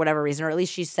vibe for whatever reason, or at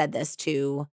least she said this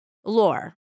to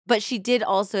Laura. But she did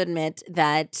also admit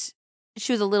that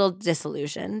she was a little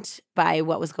disillusioned by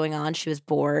what was going on. She was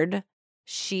bored.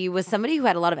 She was somebody who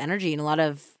had a lot of energy and a lot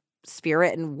of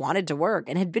spirit and wanted to work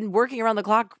and had been working around the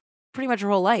clock pretty much her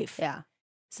whole life. Yeah.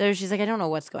 So she's like, I don't know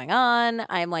what's going on.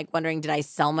 I'm like wondering, did I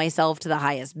sell myself to the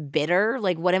highest bidder?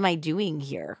 Like, what am I doing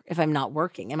here if I'm not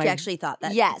working? She actually thought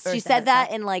that. Yes. She said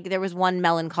that in like, there was one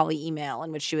melancholy email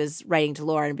in which she was writing to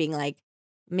Laura and being like,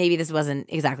 maybe this wasn't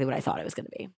exactly what I thought it was going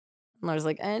to be. And Laura's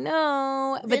like, I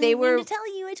know. But they were to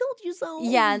tell you, I told you so.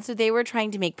 Yeah. And so they were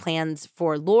trying to make plans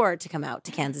for Laura to come out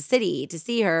to Kansas City to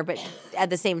see her. But at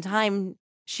the same time,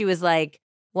 she was like,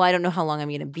 well, I don't know how long I'm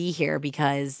going to be here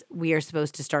because we are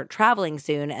supposed to start traveling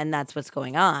soon, and that's what's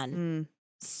going on.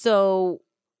 So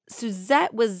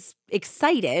Suzette was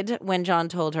excited when John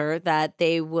told her that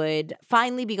they would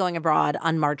finally be going abroad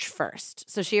on March 1st.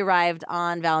 So she arrived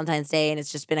on Valentine's Day, and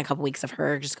it's just been a couple weeks of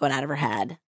her just going out of her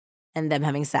head and them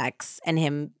having sex and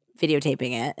him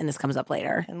videotaping it, and this comes up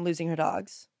later. And losing her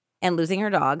dogs.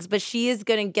 But she is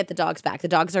going to get the dogs back. The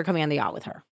dogs are coming on the yacht with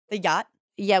her. The yacht?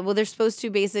 Yeah, well, they're supposed to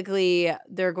basically,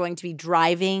 they're going to be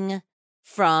driving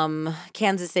from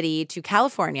Kansas City to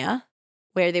California,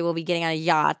 where they will be getting on a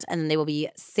yacht, and then they will be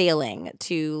sailing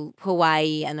to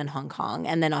Hawaii and then Hong Kong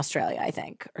and then Australia, I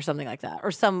think, or something like that.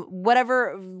 Or some,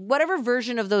 whatever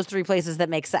version of those 3 places that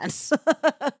makes sense.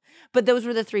 But those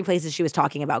were the 3 places she was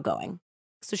talking about going.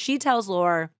 So she tells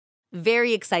Laura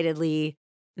very excitedly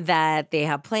that they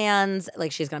have plans.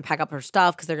 Like she's going to pack up her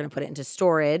stuff because they're going to put it into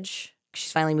storage.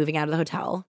 She's finally moving out of the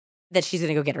hotel. That she's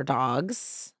going to go get her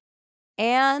dogs.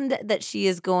 And that she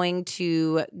is going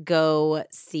to go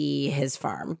see his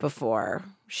farm before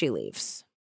she leaves.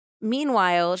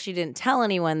 Meanwhile, she didn't tell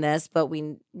anyone this, but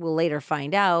we will later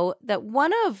find out that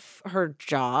one of her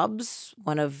jobs,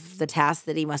 one of the tasks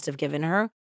that he must have given her,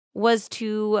 was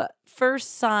to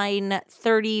first sign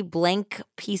 30 blank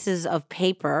pieces of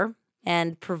paper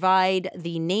and provide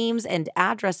the names and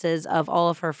addresses of all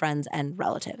of her friends and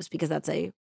relatives, because that's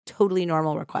a totally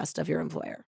normal request of your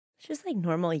employer. It's just like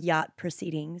normal yacht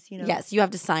proceedings, Yes, you have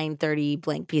to sign 30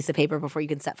 blank pieces of paper before you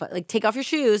can set foot. Like, take off your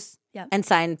shoes and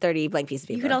sign 30 blank pieces of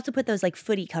paper. You could also put those like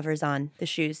footy covers on the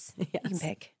shoes. Yes. You can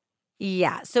pick.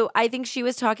 Yeah. So I think she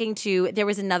was talking to, there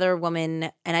was another woman,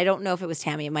 and I don't know if it was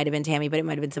Tammy. It might have been Tammy, but it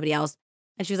might have been somebody else.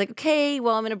 And she was like, okay,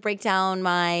 well, I'm going to break down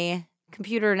my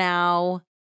computer now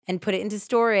and put it into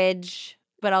storage,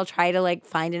 but I'll try to like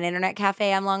find an internet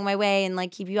cafe along my way and like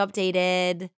keep you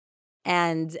updated.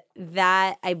 And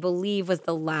that, I believe, was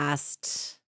the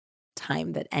last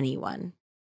time that anyone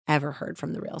ever heard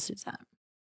from the real Suzette.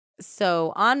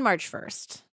 So on March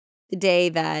 1st, the day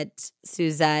that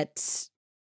Suzette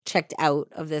checked out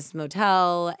of this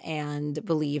motel and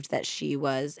believed that she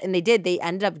was, and they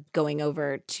ended up going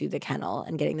over to the kennel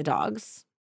and getting the dogs.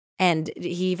 And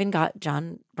he even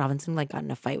John Robinson got in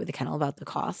a fight with the kennel about the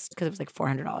cost because it was like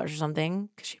 $400 or something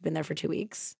because she'd been there for 2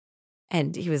 weeks.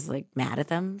 And he was like mad at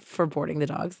them for boarding the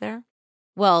dogs there.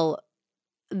 Well,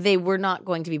 they were not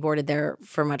going to be boarded there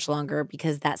for much longer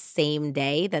because that same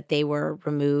day that they were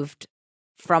removed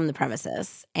from the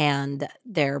premises and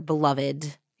their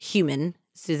beloved human,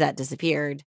 Suzette,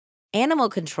 disappeared, Animal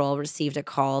Control received a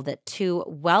call that 2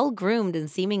 well-groomed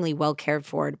and seemingly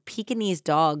well-cared-for Pekingese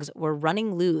dogs were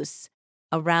running loose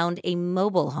around a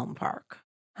mobile home park.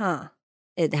 Huh.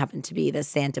 It happened to be the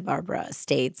Santa Barbara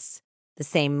Estates, the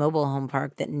same mobile home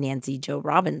park that Nancy Jo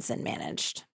Robinson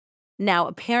managed. Now,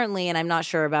 apparently, and I'm not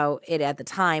sure about it at the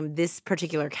time, this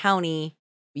particular county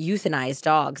euthanized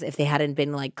dogs if they hadn't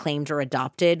been like claimed or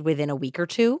adopted within a week or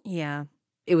two. Yeah.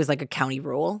 It was like a county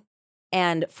rule.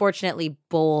 And fortunately,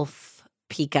 both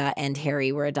Pika and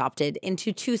Harry were adopted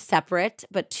into 2 separate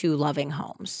but 2 loving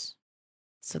homes.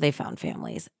 So they found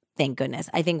families. Thank goodness.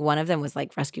 I think one of them was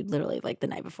like rescued literally like the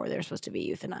night before they were supposed to be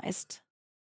euthanized.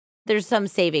 There's some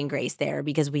saving grace there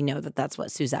because we know that that's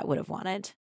what Suzette would have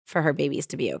wanted, for her babies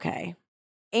to be okay.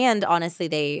 And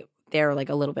honestly, they're like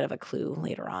a little bit of a clue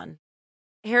later on.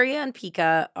 Harry and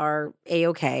Pika are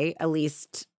A-okay, at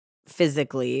least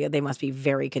physically. They must be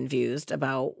very confused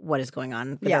about what is going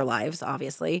on with their lives,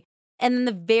 obviously. And then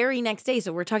the very next day,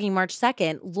 so we're talking March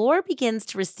 2nd, Laura begins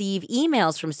to receive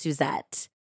emails from Suzette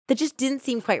that just didn't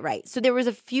seem quite right. So there was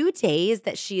a few days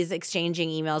that she is exchanging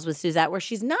emails with Suzette where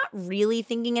she's not really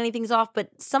thinking anything's off,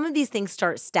 but some of these things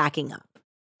start stacking up.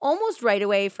 Almost right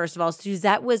away, first of all,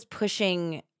 Suzette was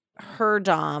pushing her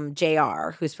dom,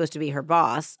 JR, who's supposed to be her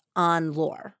boss, on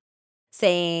Laura,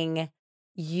 saying,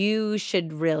 you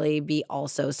should really be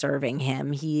also serving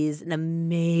him. He's an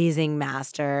amazing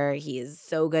master. He is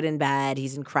so good in bed.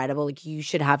 He's incredible. Like, you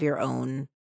should have your own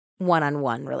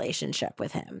one-on-one relationship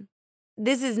with him.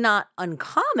 This is not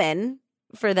uncommon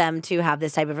for them to have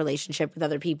this type of relationship with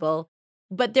other people,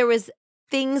 but there was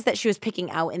things that she was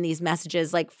picking out in these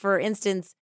messages. Like, for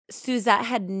instance, Suzette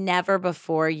had never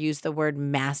before used the word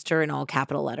master in all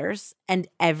capital letters. And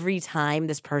every time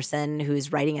this person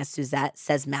who's writing as Suzette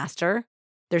says master,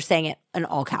 they're saying it in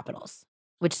all capitals,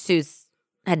 which Suze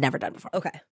had never done before.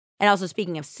 Okay. And also,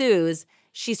 speaking of Suze,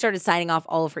 she started signing off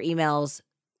all of her emails,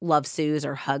 love Suze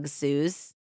or hug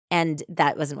Suze. And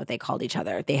that wasn't what they called each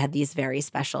other. They had these very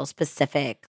special,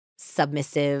 specific,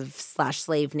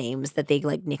 submissive/slave names that they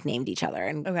like nicknamed each other.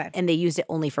 And they used it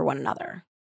only for one another.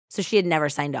 So she had never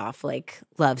signed off like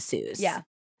love Suze. Yeah.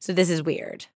 So this is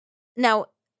weird. Now,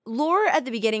 Laura at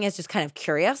the beginning is just kind of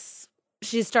curious.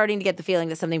 She's starting to get the feeling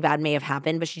that something bad may have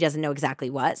happened, but she doesn't know exactly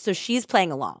what. So she's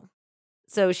playing along.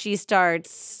 So she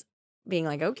starts being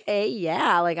like, okay,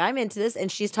 yeah, like I'm into this.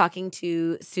 And she's talking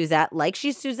to Suzette like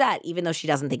she's Suzette, even though she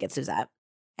doesn't think it's Suzette.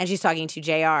 And she's talking to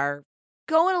JR,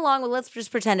 going along with, let's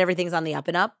just pretend everything's on the up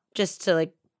and up, just to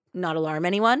like not alarm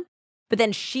anyone. But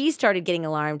then she started getting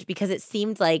alarmed because it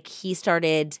seemed like he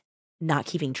started not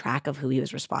keeping track of who he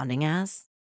was responding as.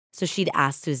 So she'd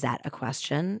ask Suzette a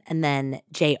question, and then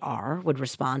JR would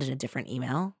respond in a different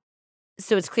email.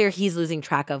 So it's clear he's losing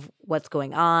track of what's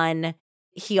going on.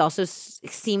 He also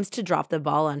seems to drop the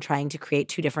ball on trying to create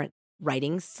 2 different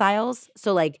writing styles.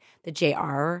 So like the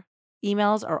JR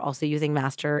emails are also using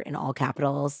master in all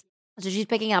capitals. So she's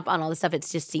picking up on all this stuff. It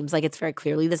just seems like it's very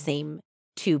clearly the same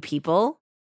 2 people.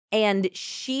 And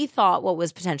she thought what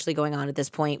was potentially going on at this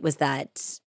point was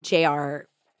that JR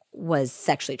was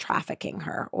sexually trafficking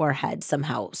her or had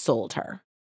somehow sold her.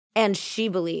 And she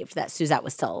believed that Suzette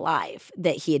was still alive,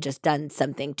 that he had just done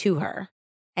something to her.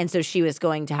 And so she was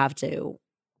going to have to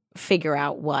figure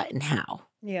out what and how.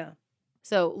 Yeah.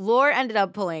 So Lore ended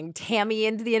up pulling Tammy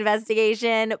into the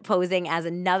investigation, posing as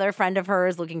another friend of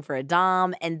hers looking for a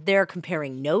dom, and they're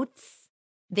comparing notes.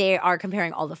 They are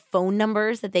comparing all the phone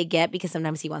numbers that they get because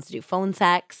sometimes he wants to do phone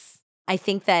sex. I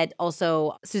think that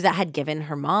also Suzette had given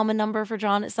her mom a number for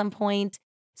John at some point.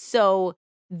 So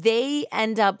they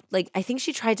end up, like, I think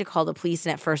she tried to call the police,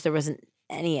 and at first there wasn't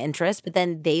any interest, but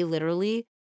then they literally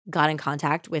got in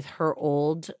contact with her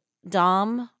old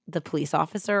dom, the police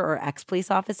officer or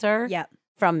ex-police officer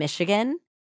from Michigan,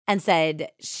 and said,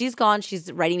 she's gone,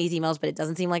 she's writing these emails, but it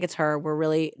doesn't seem like it's her. We're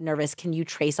really nervous. Can you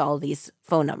trace all of these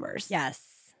phone numbers? Yes.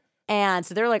 And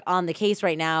so they're like on the case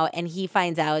right now, and he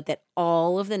finds out that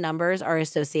all of the numbers are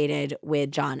associated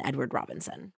with John Edward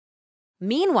Robinson.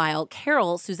 Meanwhile,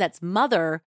 Carol, Suzette's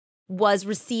mother, was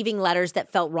receiving letters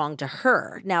that felt wrong to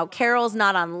her. Now, Carol's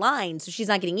not online, so she's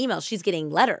not getting emails. She's getting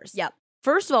letters. Yep.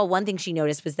 First of all, one thing she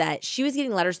noticed was that she was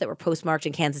getting letters that were postmarked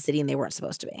in Kansas City, and they weren't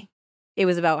supposed to be. It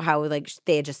was about how, like,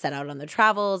 they had just set out on their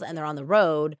travels, and they're on the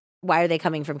road. Why are they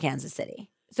coming from Kansas City?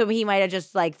 So he might have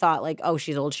just, like, thought, like, oh,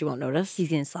 she's old, she won't notice. He's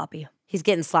getting sloppy. He's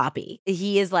getting sloppy.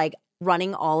 He is, like,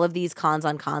 running all of these cons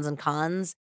on cons on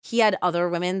cons. He had other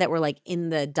women that were, like, in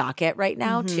the docket right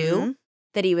now, too,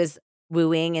 that he was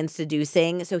wooing and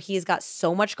seducing. So he's got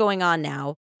so much going on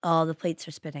now. All the plates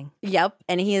are spinning. Yep.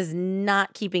 And he is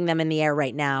not keeping them in the air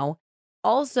right now.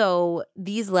 Also,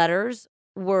 these letters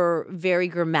were very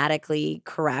grammatically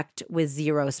correct with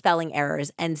 0 spelling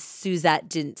errors, and Suzette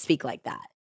didn't speak like that.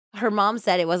 Her mom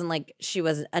said it wasn't like she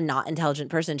was a not intelligent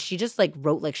person. She just, like,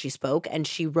 wrote like she spoke, and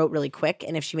she wrote really quick.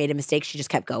 And if she made a mistake, she just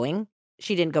kept going.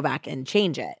 She didn't go back and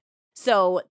change it.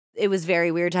 So it was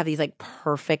very weird to have these, like,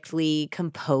 perfectly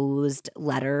composed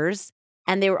letters.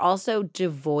 And they were also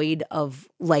devoid of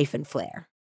life and flair.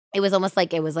 It was almost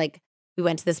like we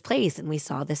went to this place and we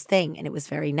saw this thing and it was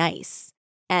very nice.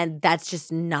 And that's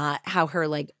just not how her,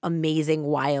 like, amazing,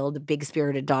 wild,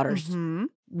 big-spirited daughters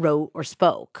wrote or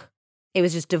spoke. It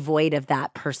was just devoid of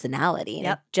that personality. And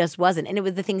it just wasn't. And it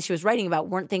was the things she was writing about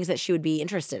weren't things that she would be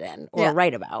interested in or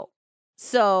write about.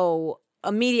 So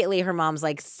immediately her mom's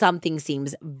like, something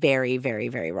seems very, very,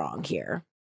 very wrong here.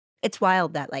 It's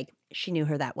wild that, like, she knew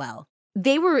her that well.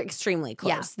 They were extremely close.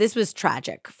 Yeah. This was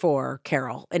tragic for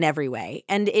Carol in every way.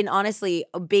 And in honestly,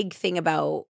 a big thing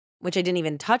about, which I didn't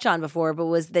even touch on before, but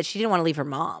was that she didn't want to leave her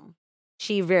mom.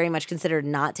 She very much considered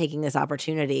not taking this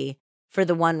opportunity for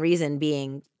the one reason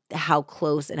being how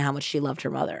close and how much she loved her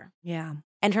mother. Yeah.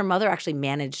 And her mother actually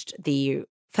managed the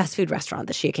fast food restaurant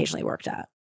that she occasionally worked at.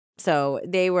 So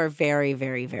they were very,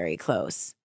 very, very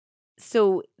close.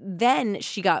 So then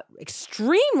she got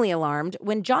extremely alarmed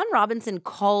when John Robinson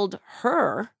called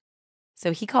her.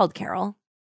 So he called Carol.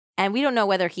 And we don't know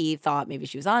whether he thought maybe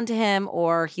she was on to him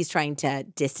or he's trying to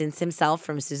distance himself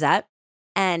from Suzette.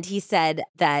 And he said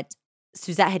that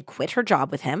Suzette had quit her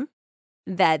job with him,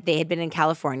 that they had been in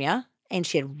California, and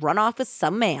she had run off with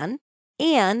some man,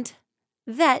 and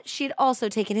that she had also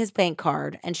taken his bank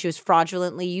card and she was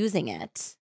fraudulently using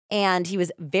it. And he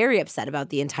was very upset about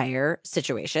the entire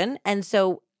situation. And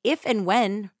so if and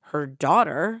when her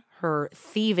daughter, her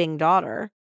thieving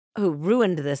daughter, who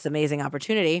ruined this amazing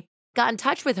opportunity, got in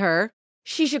touch with her,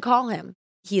 she should call him.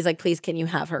 He's like, please, can you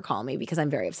have her call me because I'm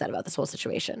very upset about this whole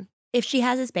situation. If she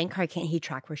has his bank card, can't he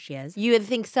track where she is? You would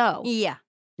think so. Yeah.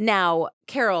 Now,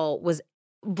 Carol was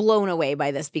blown away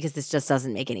by this because this just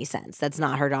doesn't make any sense. That's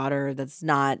not her daughter. That's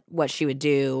not what she would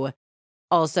do.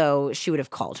 Also, she would have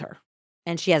called her.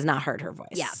 And she has not heard her voice.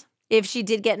 Yeah. If she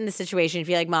did get in the situation, if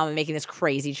you're like, Mom, I'm making this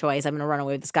crazy choice, I'm going to run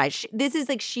away with this guy. This is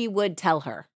like she would tell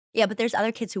her. Yeah, but there's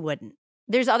other kids who wouldn't.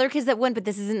 There's other kids that wouldn't, but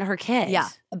this isn't her kid. Yeah,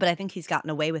 but I think he's gotten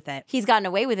away with it. He's gotten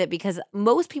away with it because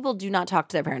most people do not talk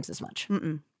to their parents this much.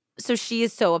 Mm-mm. So she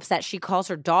is so upset. She calls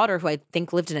her daughter, who I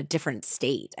think lived in a different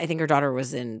state. I think her daughter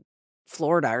was in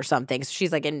Florida or something. So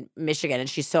she's like in Michigan and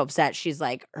she's so upset. She's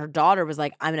like, her daughter was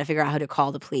like, I'm going to figure out how to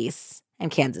call the police in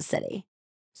Kansas City.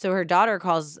 So her daughter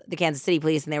calls the Kansas City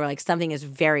police and they were like, something is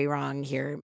very wrong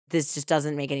here. This just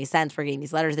doesn't make any sense. We're getting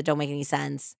these letters that don't make any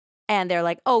sense. And they're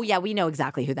like, oh, yeah, we know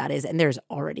exactly who that is. And there's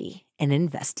already an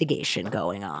investigation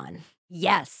going on.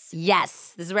 Yes.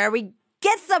 Yes. This is where we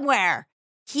get somewhere.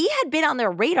 He had been on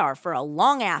their radar for a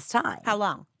long ass time. How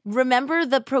long? Remember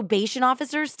the probation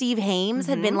officer, Steve Hames,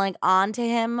 had been like on to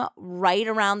him right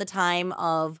around the time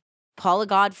of Paula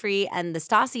Godfrey and the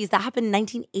Stasis. That happened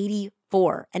in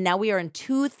 2004. And now we are in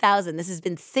 2000. This has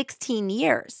been 16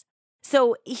 years.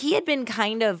 So he had been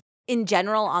kind of, in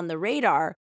general, on the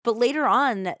radar. But later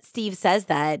on, Steve says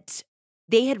that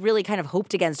they had really kind of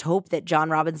hoped against hope that John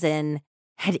Robinson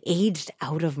had aged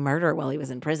out of murder while he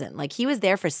was in prison. Like, he was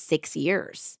there for 6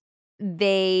 years.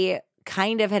 They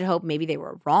kind of had hoped maybe they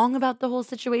were wrong about the whole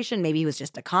situation. Maybe he was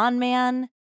just a con man.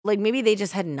 Like, maybe they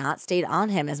just had not stayed on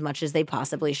him as much as they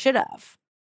possibly should have.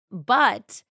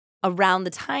 But around the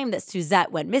time that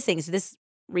Suzette went missing, so this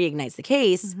reignites the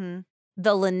case,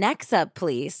 the Lenexa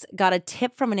police got a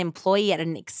tip from an employee at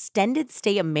an extended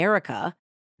stay America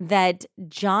that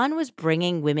John was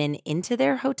bringing women into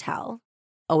their hotel,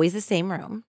 always the same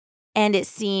room. And it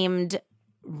seemed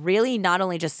really not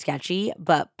only just sketchy,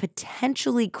 but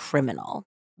potentially criminal,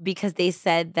 because they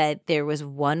said that there was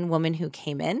one woman who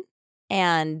came in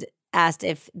and asked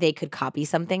if they could copy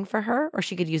something for her or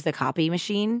she could use the copy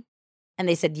machine. And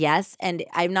they said yes. And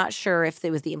I'm not sure if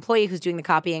it was the employee who's doing the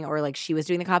copying or like she was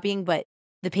doing the copying, but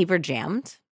the paper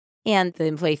jammed and the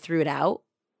employee threw it out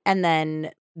and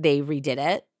then they redid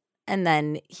it. And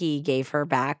then he gave her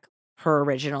back her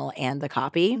original and the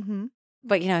copy.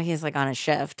 But, you know, he's like on a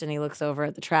shift and he looks over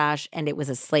at the trash and it was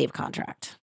a slave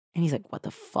contract. And he's like, what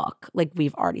the fuck? Like,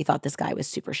 we've already thought this guy was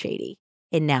super shady.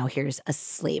 And now here's a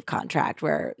slave contract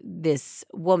where this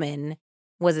woman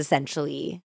was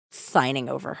essentially signing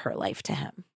over her life to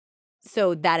him.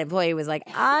 So that employee was like,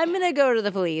 I'm going to go to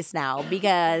the police now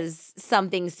because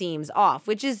something seems off,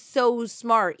 which is so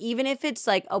smart. Even if it's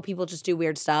like, oh, people just do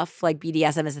weird stuff, like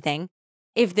BDSM is a thing.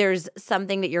 If there's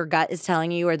something that your gut is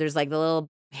telling you, or there's like the little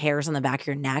hairs on the back of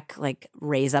your neck, like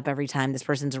raise up every time this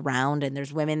person's around, and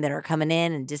there's women that are coming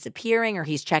in and disappearing, or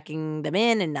he's checking them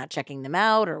in and not checking them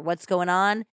out, or what's going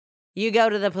on, you go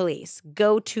to the police.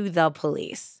 Go to the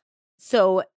police.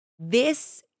 So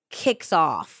this kicks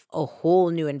off a whole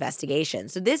new investigation.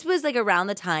 So this was like around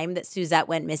the time that Suzette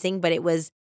went missing, but it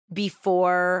was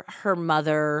before her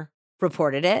mother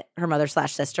reported it, her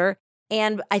mother/sister.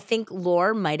 And I think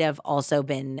Lore might have also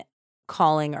been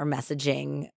calling or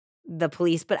messaging the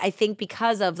police. But I think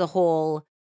because of the whole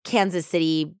Kansas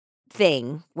City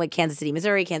thing, like Kansas City,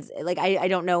 Missouri, I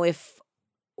don't know if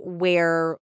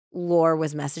where Lore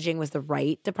was messaging was the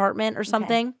right department or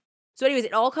something. Okay. So anyways,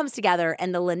 it all comes together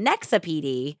and the Lenexa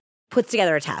PD puts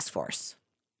together a task force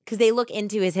because they look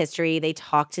into his history. They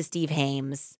talk to Steve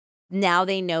Hames. Now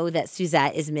they know that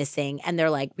Suzette is missing and they're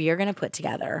like, we are going to put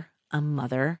together a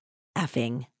mother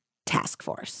effing task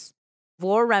force.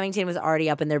 Lore Remington was already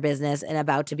up in their business and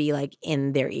about to be like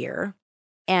in their ear.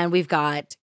 And we've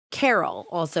got Carol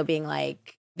also being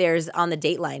like, there's on the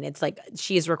Dateline, it's like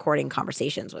she's recording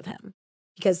conversations with him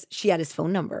because she had his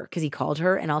phone number because he called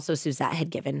her. And also Suzette had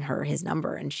given her his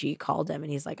number and she called him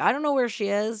and he's like, I don't know where she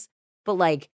is. But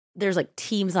like, there's like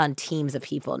teams on teams of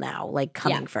people now like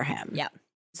coming for him. Yeah.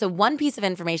 So one piece of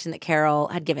information that Carol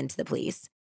had given to the police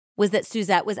was that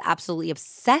Suzette was absolutely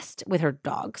obsessed with her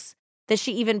dogs, that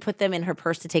she even put them in her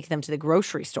purse to take them to the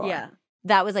grocery store. Yeah.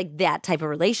 That was like that type of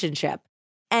relationship.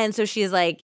 And so she's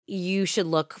like, you should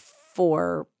look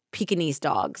for Pekingese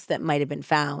dogs that might have been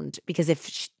found because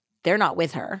if they're not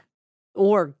with her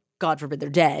or God forbid they're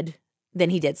dead,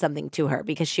 then he did something to her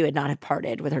because she would not have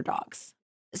parted with her dogs.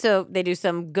 So they do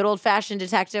some good old fashioned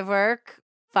detective work,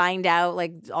 find out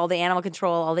like all the animal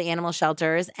control, all the animal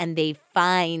shelters, and they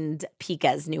find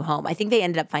Pika's new home. I think they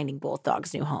ended up finding both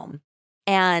dogs' new home.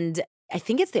 And I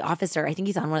think it's the officer. I think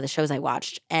he's on one of the shows I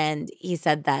watched. And he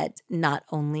said that not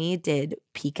only did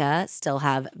Pika still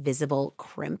have visible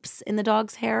crimps in the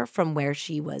dog's hair from where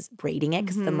she was braiding it,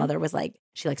 because the mother was like,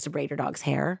 she likes to braid her dog's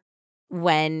hair.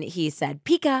 When he said,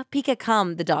 Pika, Pika,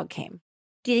 come, the dog came.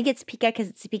 Do you think it's Pika because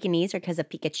it's Pekingese or because of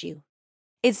Pikachu?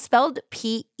 It's spelled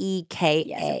P-E-K-A.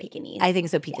 Yeah, so Pekingese. I think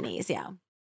so, Pekingese, yeah.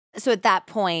 So at that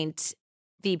point,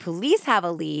 the police have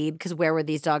a lead because where were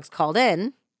these dogs called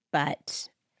in? But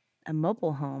a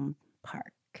mobile home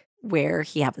park. Where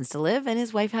he happens to live and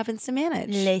his wife happens to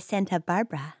manage. Le Santa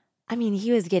Barbara. I mean,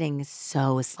 he was getting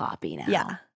so sloppy now.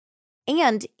 Yeah.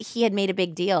 And he had made a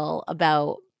big deal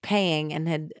about paying and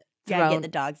had getting the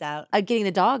dogs out. Getting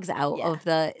the dogs out of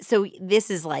the... So this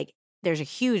is like, there's a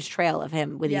huge trail of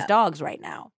him with these dogs right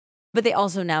now. But they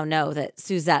also now know that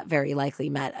Suzette very likely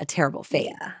met a terrible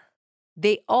fate. Yeah.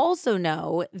 They also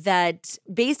know that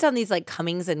based on these like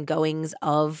comings and goings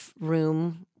of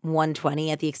room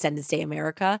 120 at the Extended Stay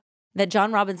America, that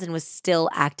John Robinson was still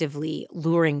actively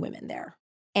luring women there.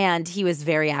 And he was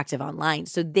very active online.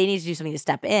 So they needed to do something to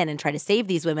step in and try to save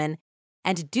these women.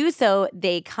 And to do so,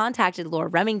 they contacted Lore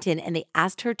Remington and they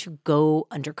asked her to go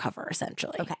undercover,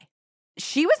 essentially. Okay.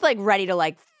 She was like ready to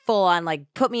like full on like,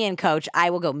 put me in, coach. I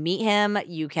will go meet him.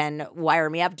 You can wire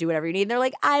me up, do whatever you need. And they're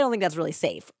like, I don't think that's really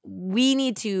safe. We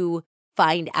need to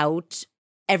find out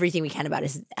everything we can about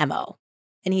his MO.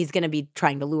 And he's going to be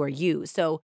trying to lure you.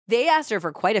 So they asked her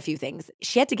for quite a few things.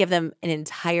 She had to give them an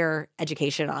entire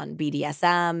education on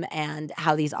BDSM and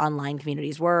how these online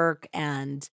communities work.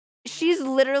 And she's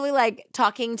literally like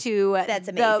talking to That's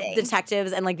the amazing.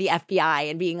 detectives and like the FBI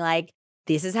and being like,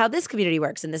 this is how this community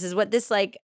works. And this is what this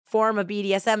like form of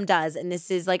BDSM does. And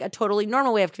this is like a totally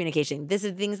normal way of communication. This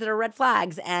is things that are red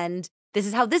flags. And this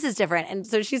is how this is different. And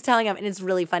so she's telling him, and it's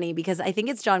really funny because I think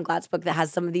it's John Glatt's book that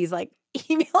has some of these like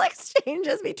email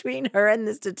exchanges between her and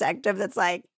this detective that's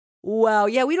like, wow,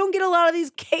 yeah, we don't get a lot of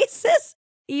these cases.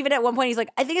 Even at one point, he's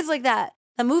like, I think it's like that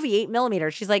movie 8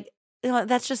 mm. She's like,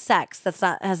 that's just sex.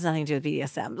 Has nothing to do with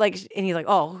BDSM. Like, and he's like,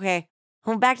 oh, okay.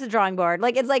 I'm back to the drawing board.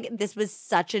 Like, it's like, this was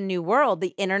such a new world.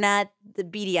 The internet, the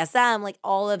BDSM, like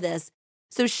all of this.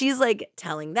 So she's like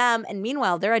telling them. And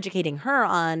meanwhile, they're educating her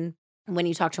on when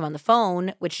you talk to him on the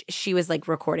phone, which she was like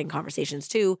recording conversations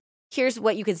too. Here's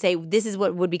what you can say. This is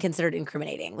what would be considered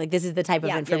incriminating. Like, this is the type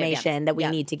of information that we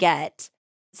need to get.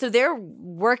 So they're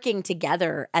working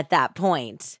together at that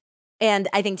point. And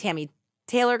I think Tammy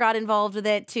Taylor got involved with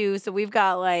it too. So we've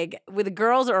got like, the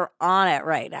girls are on it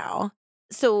right now.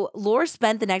 So Laura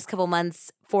spent the next couple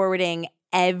months forwarding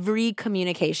every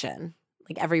communication,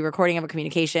 like every recording of a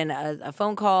communication, a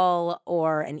phone call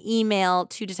or an email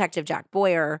to Detective Jack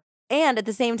Boyer. And at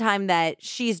the same time that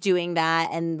she's doing that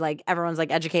and like everyone's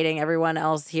like educating everyone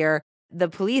else here, the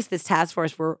police, this task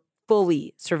force, were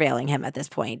fully surveilling him at this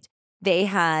point. They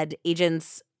had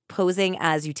agents posing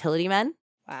as utility men.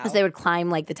 Wow. Because they would climb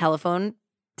like the telephone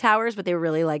towers, but they were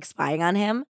really like spying on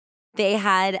him. They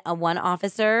had one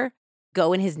officer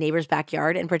go in his neighbor's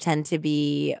backyard and pretend to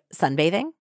be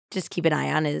sunbathing, just keep an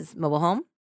eye on his mobile home.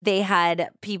 They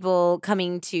had people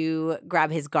coming to grab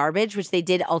his garbage, which they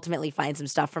did ultimately find some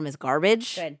stuff from his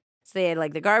garbage. Good. So they had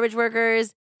like the garbage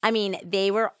workers. I mean,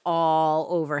 they were all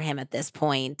over him at this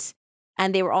point.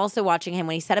 And they were also watching him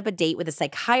when he set up a date with a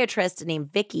psychiatrist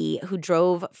named Vicky, who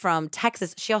drove from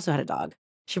Texas. She also had a dog.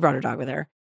 She brought her dog with her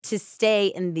to stay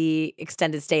in the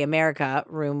Extended Stay America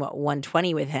room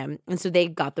 120 with him. And so they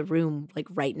got the room like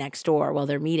right next door while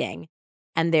they're meeting.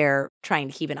 And they're trying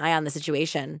to keep an eye on the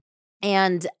situation.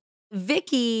 And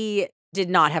Vicky did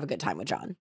not have a good time with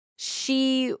John.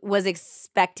 She was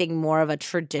expecting more of a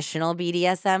traditional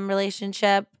BDSM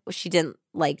relationship. She didn't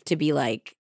like to be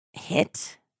like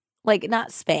hit, like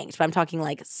not spanked, but I'm talking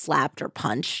like slapped or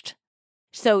punched.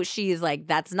 So she's like,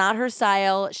 that's not her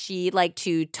style. She liked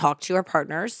to talk to her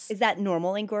partners. Is that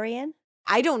normal in Gorian?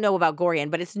 I don't know about Gorian,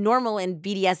 but it's normal in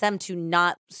BDSM to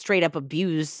not straight up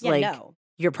abuse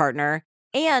your partner.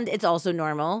 And it's also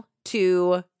normal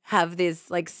to have this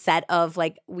like set of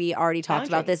like, we already talked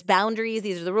about this, boundaries.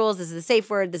 These are the rules. This is the safe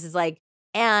word. This is like,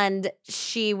 and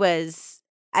she was,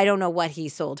 I don't know what he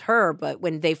sold her, but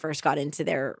when they first got into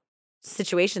their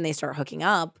situation, they start hooking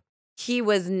up. He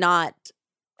was not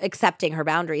accepting her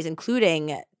boundaries,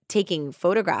 including taking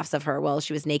photographs of her while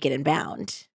she was naked and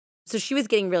bound. So she was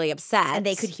getting really upset. And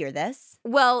they could hear this?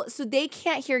 Well, so they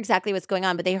can't hear exactly what's going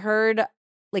on, but they heard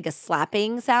like a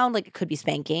slapping sound, like it could be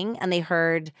spanking, and they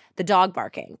heard the dog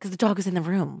barking because the dog was in the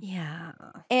room. Yeah.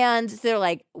 And they're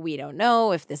like, we don't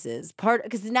know if this is part,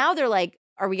 because now they're like,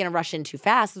 are we going to rush in too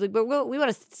fast? Like, but we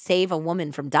want to save a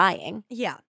woman from dying.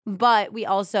 Yeah. But we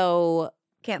also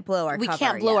can't blow our cover. We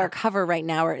can't blow our cover right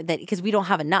now, or that because we don't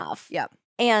have enough. Yep.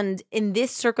 And in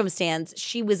this circumstance,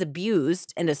 she was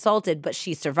abused and assaulted, but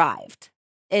she survived.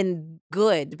 And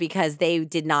good, because they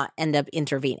did not end up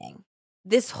intervening.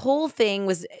 This whole thing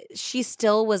was, she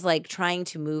still was like trying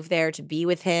to move there to be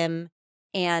with him.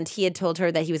 And he had told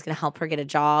her that he was going to help her get a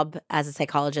job as a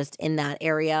psychologist in that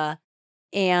area.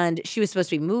 And she was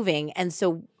supposed to be moving. And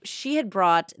so she had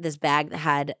brought this bag that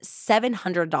had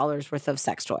 $700 worth of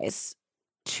sex toys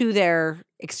to their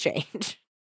exchange.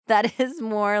 That is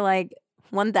more like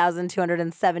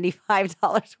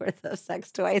 $1,275 worth of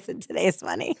sex toys in today's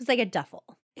money. It's like a duffel.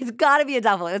 It's got to be a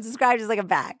duffel. It's described as like a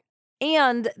bag.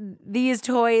 And these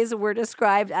toys were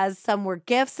described as some were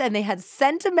gifts and they had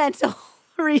sentimental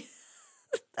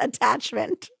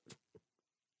attachment.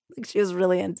 Like she was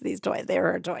really into these toys. They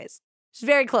were her toys. She's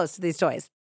very close to these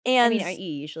toys. And I mean, aren't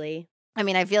you usually? I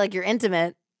mean, I feel like you're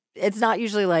intimate. It's not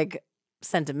usually like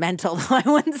sentimental, though, I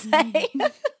wouldn't say.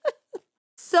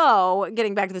 So,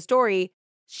 getting back to the story,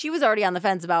 she was already on the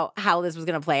fence about how this was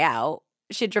going to play out.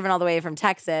 She had driven all the way from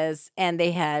Texas, and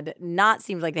they had not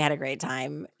seemed like they had a great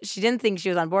time. She didn't think she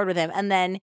was on board with him. And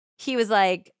then he was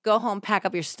like, go home, pack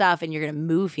up your stuff, and you're going to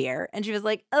move here. And she was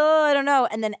like, oh, I don't know.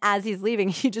 And then as he's leaving,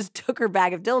 he just took her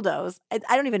bag of dildos.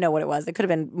 I don't even know what it was. It could have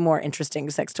been more interesting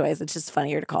sex toys. It's just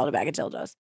funnier to call it a bag of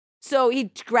dildos. So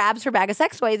he grabs her bag of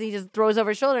sex toys and he just throws over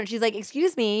his shoulder. And she's like,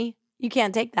 excuse me, you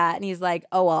can't take that. And he's like,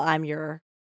 oh, well, I'm your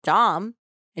dom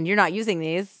and you're not using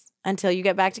these until you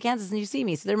get back to Kansas and you see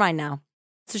me. So they're mine now.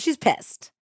 So she's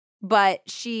pissed. But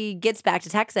she gets back to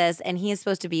Texas and he is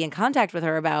supposed to be in contact with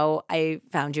her about, I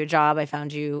found you a job, I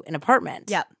found you an apartment.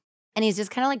 Yep. And he's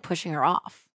just kind of like pushing her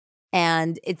off.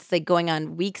 And it's like going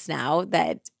on weeks now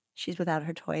that She's without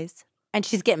her toys. and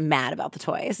she's getting mad about the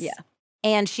toys. Yeah.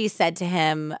 And she said to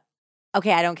him,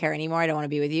 okay, I don't care anymore. I don't want to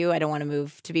be with you. I don't want to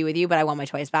move to be with you, but I want my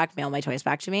toys back. Mail my toys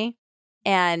back to me.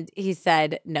 And he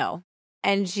said, no.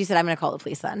 And she said, I'm going to call the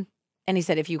police then. And he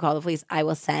said, if you call the police, I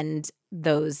will send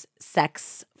those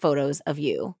sex photos of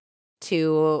you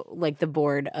to like the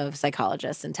board of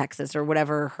psychologists in Texas or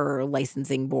whatever her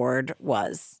licensing board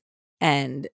was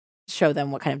and show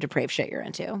them what kind of depraved shit you're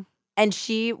into. And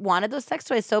she wanted those sex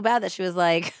toys so bad that she was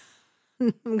like,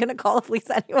 I'm going to call the police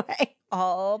anyway.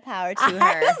 All power to I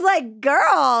her. was like,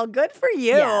 girl, good for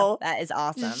you. Yeah, that is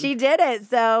awesome. She did it.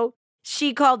 So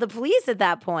she called the police at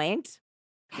that point.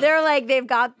 They're like, they've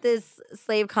got this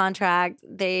slave contract.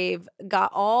 They've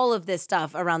got all of this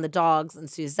stuff around the dogs and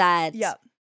Suzette. Yep.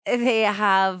 They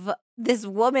have this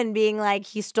woman being like,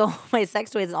 he stole my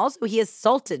sex toys and also he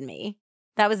assaulted me.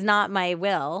 That was not my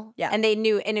will. Yeah. And they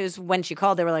knew, and it was when she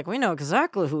called, they were like, we know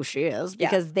exactly who she is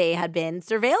because they had been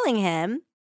surveilling him.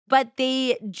 But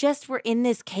they just were in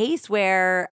this case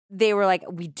where they were like,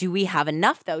 do we have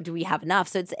enough though? Do we have enough?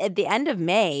 So it's at the end of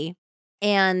May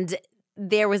and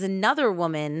there was another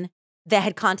woman that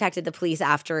had contacted the police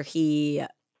after he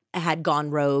had gone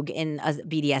rogue in a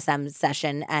BDSM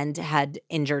session and had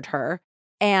injured her.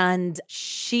 And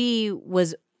she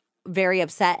was very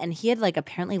upset. And he had like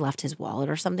apparently left his wallet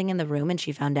or something in the room. And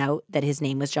she found out that his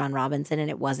name was John Robinson and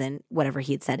it wasn't whatever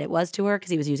he had said it was to her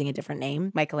because he was using a different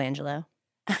name. Michelangelo.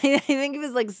 I think it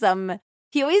was like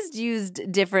he always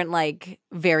used different like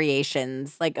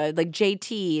variations, like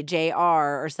JT,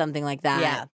 JR or something like that.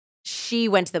 Yeah. She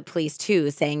went to the police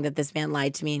too, saying that this man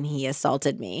lied to me and he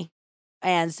assaulted me.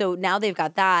 And so now they've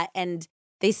got that and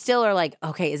they still are like,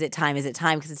 okay, is it time? Is it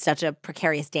time? Because it's such a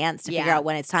precarious dance to figure out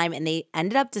when it's time. And they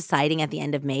ended up deciding at the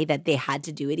end of May that they had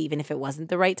to do it even if it wasn't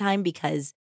the right time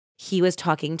because he was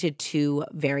talking to two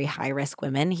very high-risk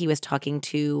women. He was talking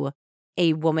to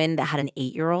a woman that had an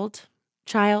 8-year-old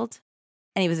child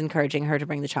and he was encouraging her to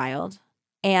bring the child.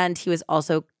 And he was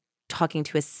also talking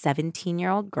to a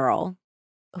 17-year-old girl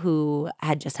who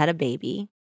had just had a baby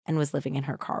and was living in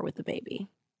her car with the baby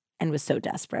and was so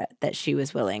desperate that she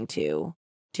was willing to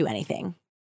do anything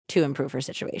to improve her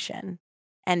situation.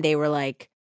 And they were like,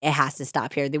 it has to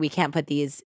stop here. We can't put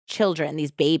these children,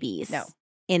 these babies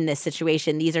in this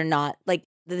situation. These are not like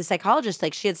the psychologist,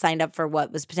 like she had signed up for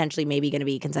what was potentially maybe going to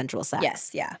be consensual sex.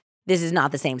 Yes, yeah. This is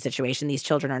not the same situation. These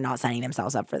children are not signing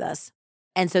themselves up for this.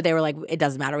 And so they were like, it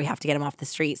doesn't matter. We have to get him off the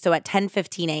street. So at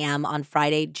 10:15 a.m. on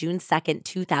Friday, June 2nd,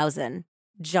 2000,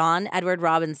 John Edward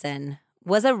Robinson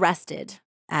was arrested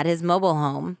at his mobile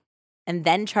home and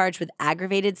then charged with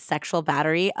aggravated sexual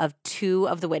battery of two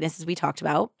of the witnesses we talked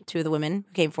about, two of the women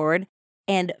who came forward,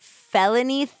 and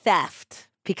felony theft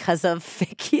because of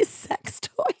Vicky's sex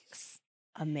toys.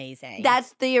 Amazing.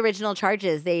 That's the original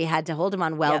charges they had to hold him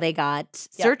on while they got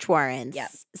search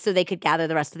warrants so they could gather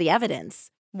the rest of the evidence.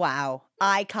 Wow.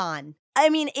 Icon. I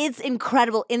mean, it's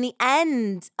incredible. In the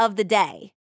end of the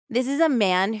day, this is a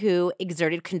man who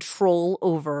exerted control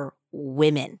over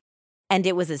women. And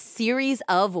it was a series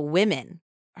of women,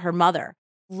 her mother,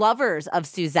 lovers of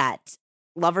Suzette,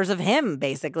 lovers of him,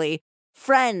 basically,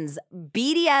 friends,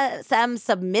 BDSM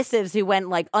submissives who went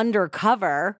like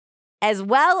undercover, as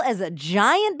well as a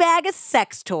giant bag of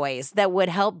sex toys that would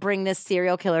help bring this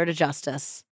serial killer to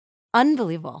justice.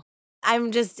 Unbelievable.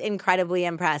 I'm just incredibly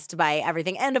impressed by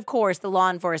everything. And of course, the law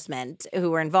enforcement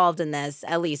who were involved in this,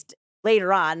 at least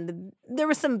later on, there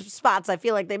were some spots I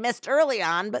feel like they missed early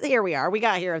on, but here we are. We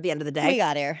got here at the end of the day. We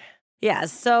got here. Yeah.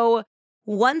 So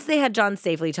once they had John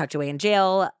safely tucked away in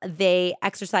jail, they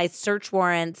exercised search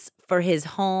warrants for his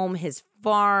home, his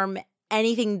farm,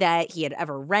 anything that he had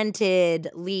ever rented,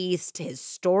 leased, his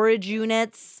storage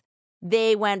units.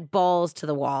 They went balls to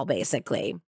the wall,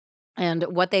 basically. And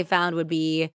what they found would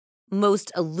be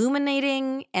most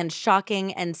illuminating and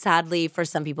shocking, and sadly, for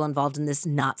some people involved in this,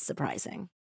 not surprising.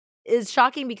 It's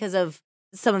shocking because of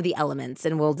some of the elements,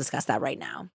 and we'll discuss that right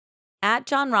now. At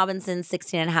John Robinson's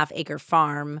 16.5-acre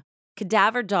farm,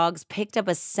 cadaver dogs picked up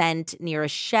a scent near a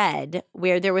shed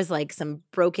where there was like some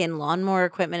broken lawnmower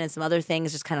equipment and some other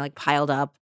things just kind of like piled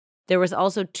up. There was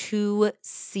also 2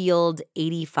 sealed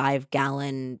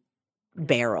 85-gallon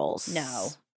barrels. No.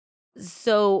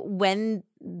 So when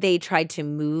they tried to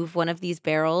move one of these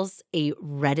barrels, a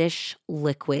reddish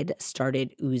liquid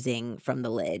started oozing from the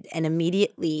lid. And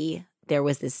immediately there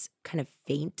was this kind of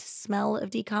faint smell of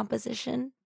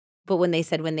decomposition. But when they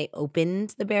said when they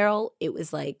opened the barrel, it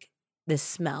was like the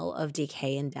smell of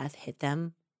decay and death hit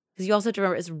them. Because you also have to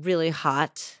remember it's really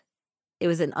hot. It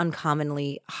was an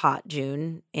uncommonly hot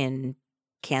June in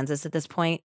Kansas at this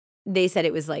point. They said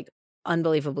it was like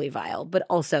unbelievably vile, but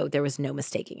also there was no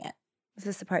mistaking it. Was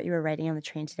this the part you were writing on the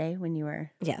train today when you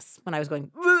were? Yes, when I was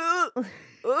going,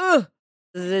 ugh.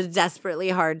 This is a desperately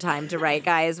hard time to write,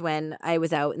 guys, when I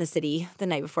was out in the city the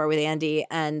night before with Andy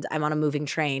and I'm on a moving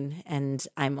train and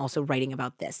I'm also writing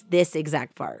about this. This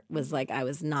exact part was like I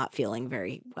was not feeling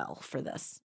very well for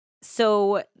this.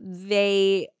 So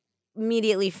they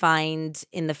immediately find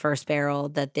in the first barrel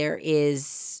that there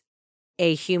is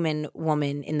a human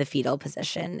woman in the fetal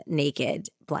position, naked,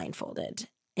 blindfolded,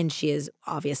 and she is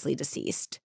obviously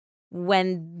deceased.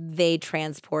 When they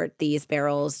transport these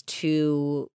barrels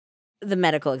to the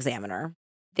medical examiner,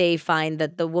 they find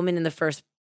that the woman in the first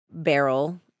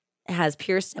barrel has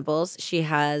pierced nipples. She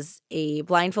has a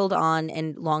blindfold on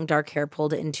and long dark hair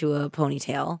pulled into a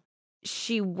ponytail.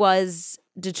 She was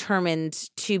determined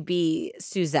to be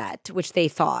Suzette, which they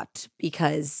thought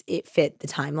because it fit the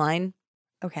timeline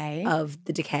of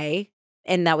the decay,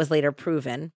 and that was later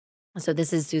proven. So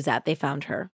this is Suzette. They found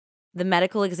her. The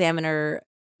medical examiner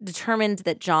determined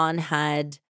that John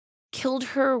had killed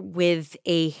her with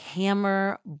a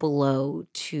hammer blow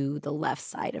to the left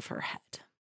side of her head.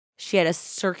 She had a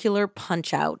circular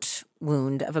punch-out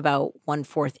wound of about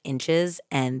 1/4 inches,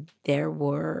 and there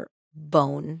were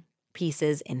bone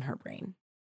pieces in her brain.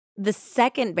 The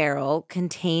second barrel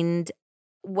contained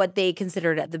what they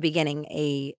considered at the beginning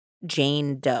a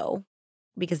Jane Doe,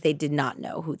 because they did not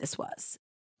know who this was.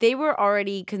 They were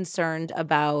already concerned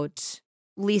about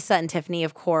Lisa and Tiffany,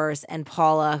 of course, and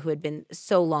Paula, who had been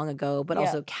so long ago, but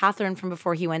also Catherine from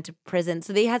before he went to prison.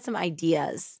 So they had some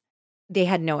ideas. They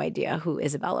had no idea who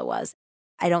Isabella was.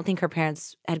 I don't think her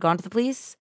parents had gone to the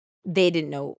police. They didn't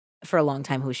know for a long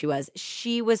time who she was.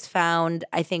 She was found,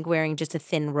 I think, wearing just a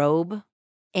thin robe,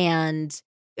 and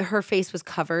her face was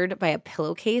covered by a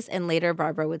pillowcase. And later,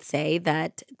 Barbara would say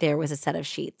that there was a set of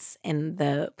sheets in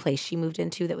the place she moved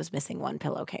into that was missing one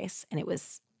pillowcase. And it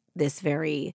was this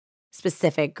very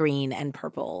specific green and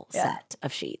purple set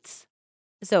of sheets.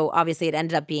 So obviously it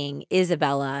ended up being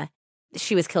Isabella.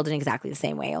 She was killed in exactly the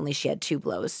same way, only she had 2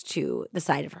 blows to the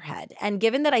side of her head. And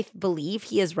given that I believe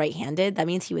he is right-handed, that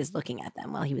means he was looking at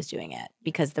them while he was doing it,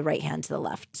 because the right hand to the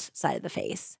left side of the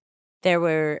face. There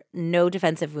were no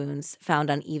defensive wounds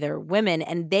found on either women,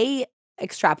 and they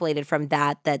extrapolated from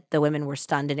that the women were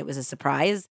stunned and it was a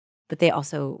surprise, but they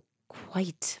also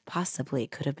quite possibly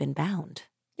could have been bound.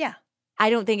 Yeah. I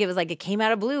don't think it was like it came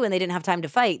out of blue and they didn't have time to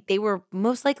fight. They were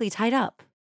most likely tied up.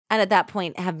 And at that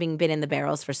point, having been in the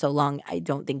barrels for so long, I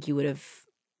don't think you would have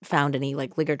found any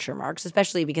like ligature marks,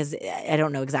 especially because I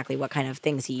don't know exactly what kind of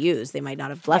things he used. They might not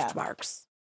have left marks.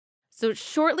 So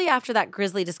shortly after that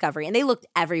grisly discovery, and they looked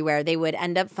everywhere, they would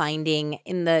end up finding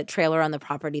in the trailer on the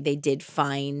property, they did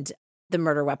find the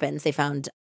murder weapons. They found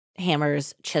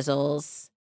hammers,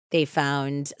 chisels. They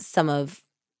found some of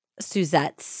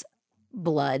Suzette's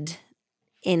blood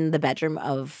in the bedroom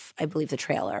of, I believe, the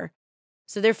trailer.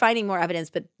 So they're finding more evidence,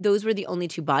 but those were the only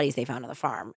 2 bodies they found on the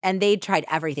farm. And they tried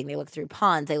everything. They looked through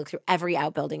ponds. They looked through every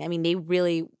outbuilding. I mean, they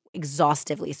really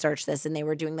exhaustively searched this, and they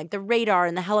were doing like the radar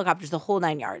and the helicopters, the whole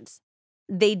 9 yards.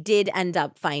 They did end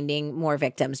up finding more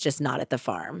victims, just not at the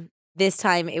farm. This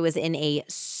time it was in a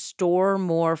Store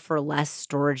More for Less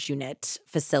storage unit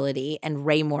facility in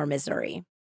Raymore, Missouri.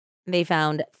 They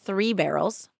found 3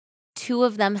 barrels. 2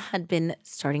 of them had been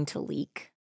starting to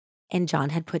leak, and John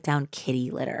had put down kitty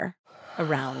litter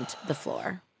around the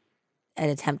floor, an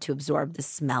attempt to absorb the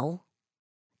smell.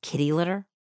 Kitty litter.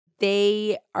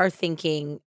 They are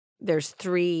thinking there's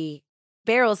 3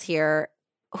 barrels here.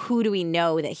 Who do we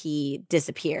know that he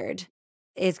disappeared?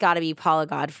 It's got to be Paula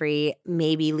Godfrey,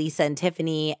 maybe Lisa and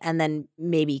Tiffany, and then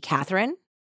maybe Catherine.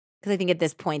 Because I think at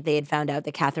this point they had found out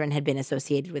that Catherine had been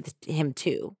associated with him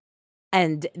too.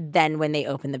 And then when they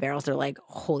open the barrels, they're like,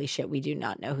 holy shit, we do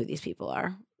not know who these people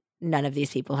are. None of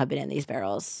these people have been in these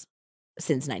barrels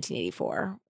since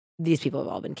 1984. These people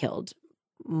have all been killed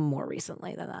more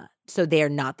recently than that. So they are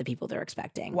not the people they're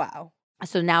expecting. Wow.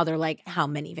 So now they're like, how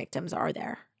many victims are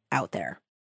there out there?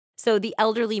 So the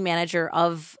elderly manager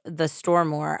of the Store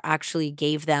More actually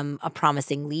gave them a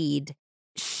promising lead.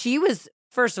 She was,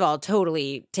 first of all,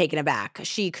 totally taken aback.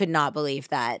 She could not believe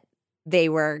that they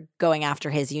were going after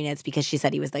his units because she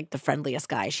said he was like the friendliest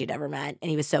guy she'd ever met.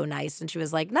 And he was so nice. And she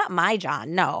was like, not my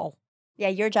John. No. Yeah,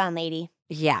 your John lady.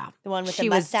 Yeah. The one with She the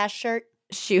was- mustache shirt.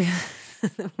 She,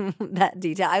 that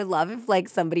detail. I love if like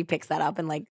somebody picks that up and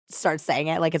like starts saying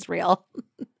it like it's real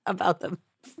about the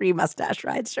free mustache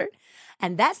ride shirt.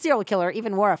 And that serial killer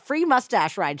even wore a free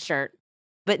mustache ride shirt.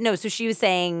 But no, so she was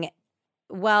saying,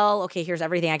 well, okay, here's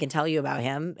everything I can tell you about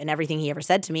him and everything he ever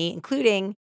said to me,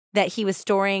 including that he was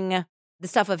storing the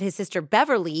stuff of his sister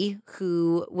Beverly,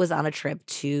 who was on a trip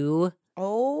to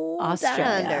Oh, Australia.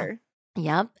 down under.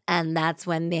 Yep. And that's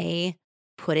when they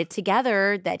put it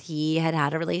together that he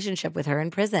had a relationship with her in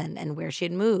prison and where she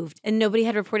had moved. And nobody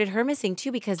had reported her missing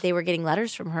too because they were getting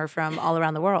letters from her from all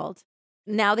around the world.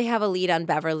 Now they have a lead on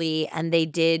Beverly, and they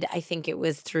did, I think it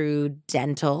was through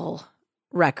dental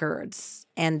records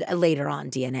and later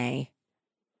on DNA.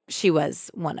 She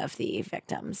was one of the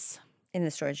victims In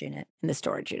the storage unit. in the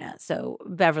storage unit. So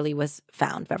Beverly was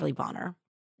found, Beverly Bonner.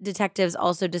 Detectives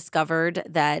also discovered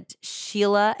that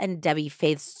Sheila and Debbie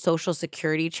Faith's social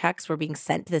security checks were being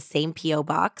sent to the same P.O.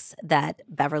 box that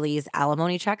Beverly's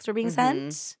alimony checks were being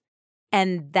sent.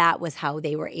 And that was how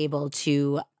they were able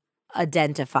to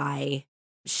identify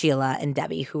Sheila and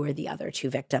Debbie, who were the other two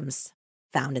victims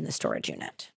found in the storage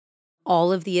unit.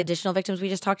 All of the additional victims we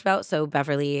just talked about, so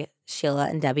Beverly, Sheila,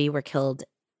 and Debbie were killed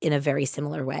in a very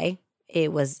similar way.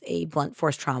 It was a blunt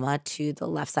force trauma to the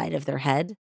left side of their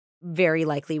head, very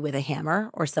likely with a hammer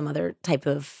or some other type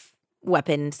of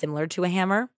weapon similar to a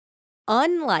hammer.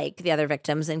 Unlike the other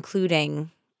victims,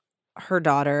 including her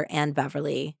daughter and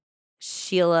Beverly,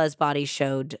 Sheila's body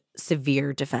showed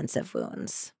severe defensive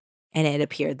wounds. And it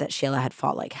appeared that Sheila had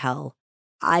fought like hell,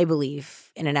 I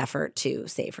believe, in an effort to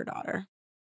save her daughter.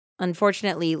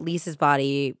 Unfortunately, Lisa's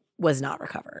body was not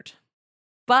recovered.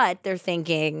 But they're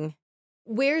thinking,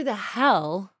 where the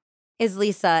hell is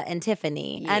Lisa and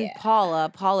Tiffany and Yeah. Paula?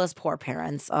 Paula's poor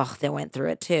parents. Oh, they went through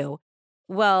it too.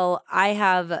 Well, I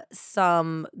have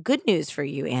some good news for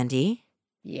you, Andy.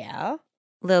 Yeah.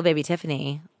 Little baby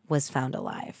Tiffany was found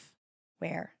alive.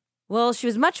 Where? Well, she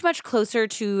was much, much closer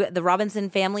to the Robinson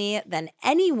family than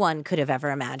anyone could have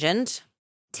ever imagined.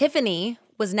 Tiffany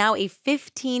was now a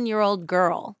 15-year-old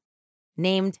girl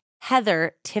named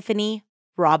Heather Tiffany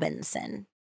Robinson.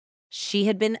 She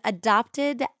had been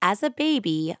adopted as a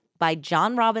baby by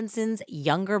John Robinson's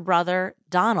younger brother,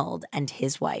 Donald, and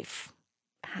his wife.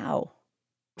 How?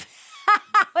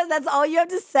 That's all you have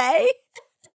to say?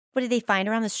 What did they find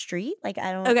her on the street? Like,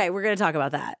 I don't. Okay, we're going to talk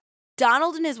about that.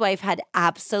 Donald and his wife had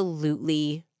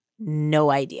absolutely no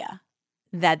idea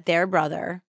that their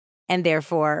brother, and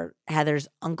therefore Heather's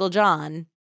Uncle John,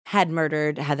 had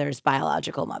murdered Heather's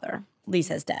biological mother.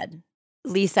 Lisa's dead.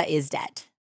 Lisa is dead.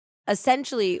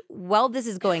 Essentially, while this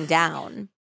is going down,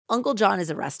 Uncle John is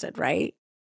arrested, right?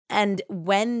 And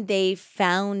when they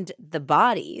found the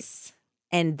bodies,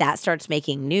 and that starts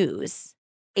making news,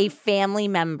 a family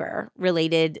member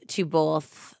related to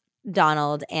both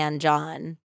Donald and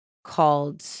John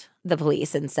called the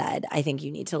police and said, I think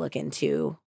you need to look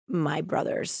into my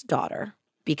brother's daughter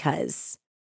because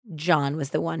John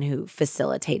was the one who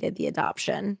facilitated the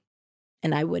adoption.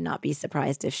 And I would not be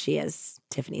surprised if she is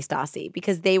Tiffany Stassi,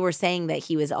 because they were saying that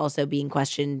he was also being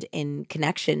questioned in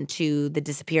connection to the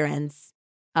disappearance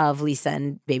of Lisa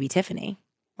and baby Tiffany.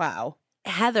 Wow.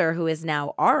 Heather, who is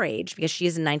now our age, because she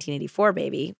is a 1984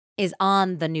 baby, is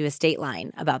on the newest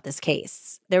Dateline about this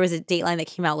case. There was a Dateline that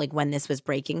came out like when this was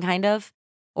breaking, kind of,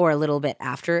 or a little bit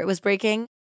after it was breaking.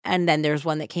 And then there's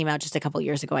one that came out just a couple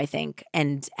years ago, I think,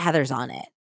 and Heather's on it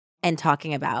and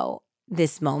talking about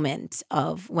this moment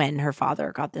of when her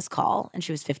father got this call and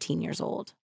she was 15 years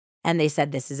old. And they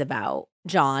said this is about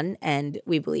John, and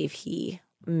we believe he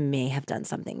may have done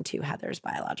something to Heather's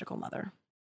biological mother.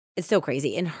 It's so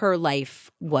crazy. And her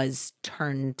life was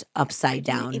turned upside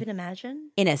Can down you even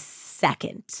imagine? in a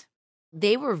second.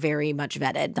 They were very much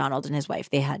vetted, Donald and his wife.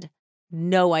 They had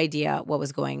no idea what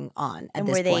was going on at And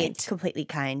this were they point. completely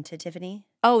kind to Tiffany?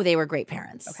 Oh, they were great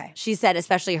parents. Okay. She said,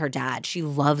 especially her dad. She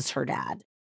loves her dad.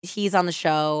 He's on the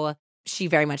show. She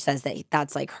very much says that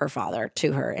that's like her father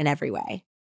to her in every way.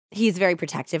 He's very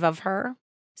protective of her.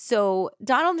 So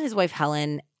Donald and his wife,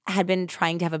 Helen, had been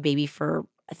trying to have a baby for,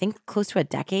 I think, close to a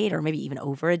decade or maybe even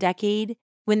over a decade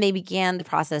when they began the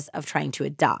process of trying to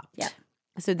adopt. Yeah.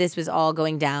 So this was all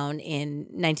going down in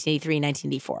 1983,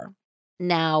 1984.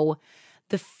 Now,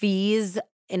 the fees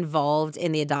involved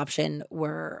in the adoption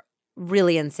were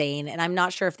really insane. And I'm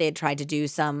not sure if they had tried to do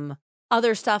some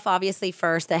other stuff, obviously,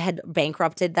 first that had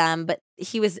bankrupted them. But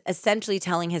he was essentially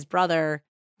telling his brother,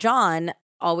 John,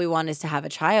 all we want is to have a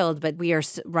child, but we are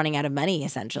running out of money,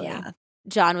 essentially. Yeah.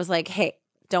 John was like, hey,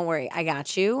 Don't worry, I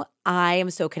got you. I am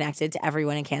so connected to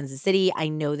everyone in Kansas City. I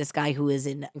know this guy who is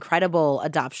an incredible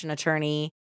adoption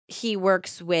attorney. He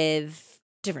works with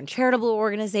different charitable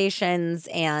organizations,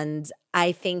 and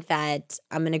I think that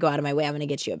I'm going to go out of my way. I'm going to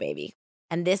get you a baby.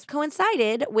 And this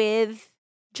coincided with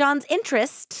John's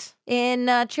interest in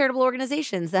charitable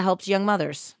organizations that helps young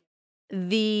mothers.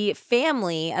 The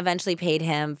family eventually paid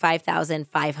him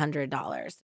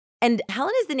 $5,500. And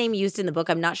Helen is the name used in the book.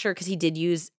 I'm not sure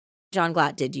because John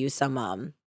Glatt did use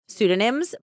some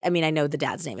pseudonyms. I mean, I know the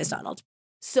dad's name is Donald.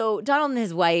 So Donald and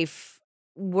his wife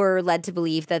were led to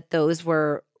believe that those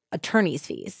were attorney's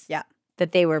fees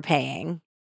that they were paying.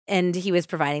 And he was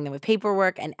providing them with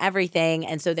paperwork and everything.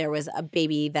 And so there was a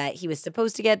baby that he was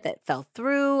supposed to get that fell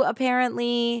through,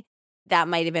 apparently. That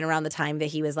might have been around the time that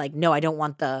he was like, no, I don't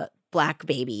want the black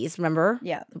babies. Remember?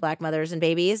 Yeah. The black mothers and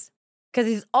babies. Because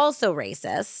he's also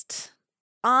racist.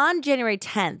 On January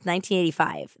 10th,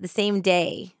 1985, the same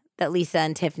day that Lisa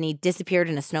and Tiffany disappeared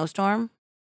in a snowstorm,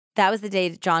 that was the day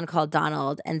that John called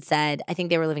Donald and said, I think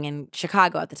they were living in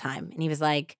Chicago at the time. And he was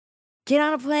like, get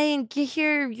on a plane, get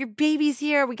here, your baby's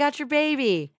here, we got your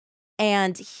baby.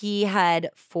 And he had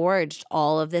forged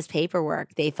all of this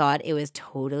paperwork. They thought it was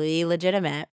totally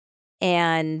legitimate.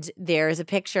 And there's a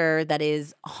picture that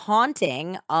is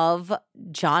haunting of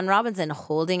John Robinson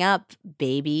holding up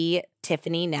baby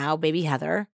Tiffany, now baby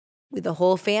Heather, with the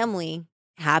whole family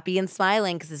happy and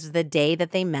smiling because this was the day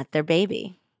that they met their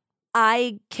baby.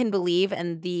 I can believe,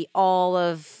 and all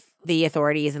of the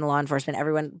authorities and the law enforcement,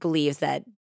 everyone believes that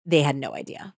they had no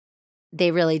idea. They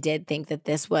really did think that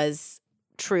this was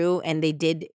true, and they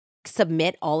did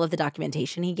submit all of the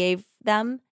documentation he gave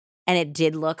them. And it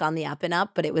did look on the up and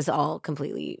up, but it was all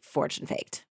completely forged and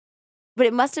faked. But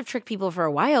it must have tricked people for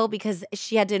a while because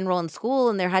she had to enroll in school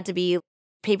and there had to be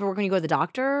paperwork when you go to the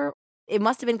doctor. It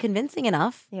must have been convincing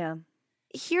enough. Yeah.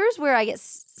 Here's where I get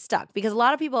stuck because a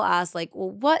lot of people ask, like,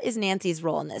 well, what is Nancy's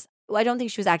role in this? Well, I don't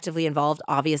think she was actively involved,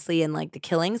 obviously, in like the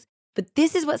killings. But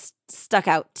this is what stuck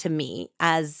out to me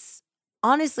as,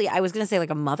 honestly, I was going to say like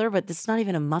a mother, but this is not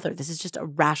even a mother. This is just a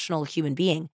rational human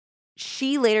being.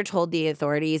 She later told the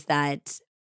authorities that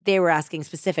they were asking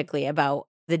specifically about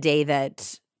the day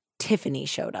that Tiffany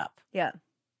showed up. Yeah.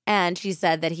 And she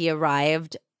said that he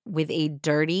arrived with a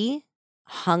dirty,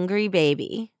 hungry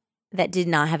baby that did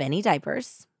not have any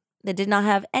diapers, that did not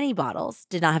have any bottles,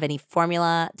 did not have any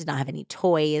formula, did not have any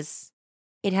toys.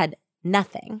 It had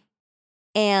nothing.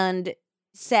 And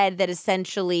said that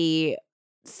essentially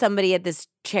somebody at this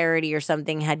charity or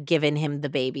something had given him the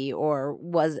baby or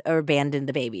abandoned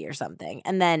the baby or something.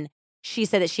 And then she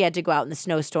said that she had to go out in the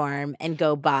snowstorm and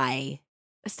go buy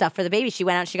stuff for the baby. She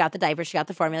went out, she got the diapers, she got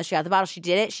the formula, she got the bottle. She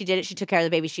did it. She took care of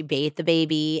the baby. She bathed the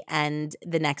baby and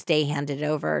the next day handed it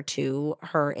over to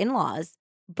her in-laws.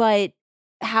 But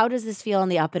how does this feel on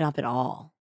the up and up at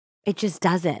all? It just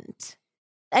doesn't.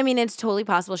 I mean, it's totally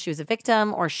possible she was a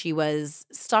victim or she was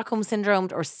Stockholm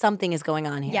syndromed or something is going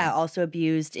on here. Yeah, also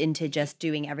abused into just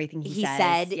doing everything he says.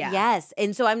 Said, yes.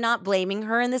 And so I'm not blaming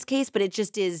her in this case, but it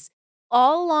just is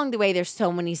all along the way, there's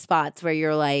so many spots where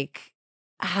you're like,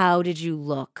 how did you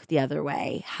look the other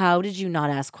way? How did you not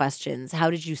ask questions? How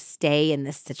did you stay in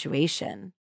this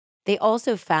situation? They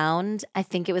also found, I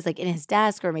think it was like in his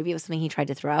desk or maybe it was something he tried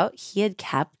to throw out, he had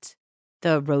kept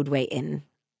the roadway inn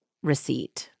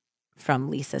receipt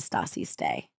from Lisa Stassi's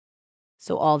stay.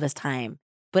 So all this time.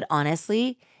 But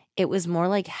honestly, it was more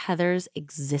like Heather's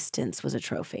existence was a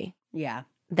trophy. Yeah.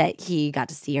 That he got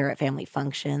to see her at family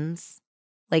functions.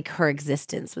 Like her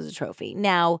existence was a trophy.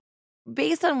 Now,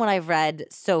 based on what I've read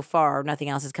so far, nothing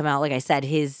else has come out. Like I said,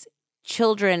 his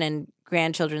children and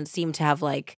grandchildren seem to have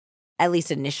like at least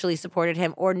initially supported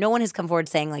him, or no one has come forward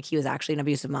saying like he was actually an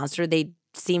abusive monster. They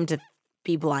seem to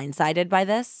be blindsided by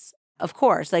this. Of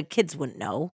course, like kids wouldn't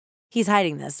know. He's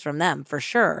hiding this from them for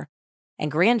sure.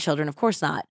 And grandchildren, of course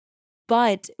not.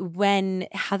 But when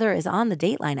Heather is on the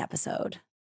Dateline episode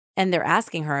and they're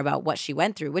asking her about what she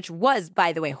went through, which was,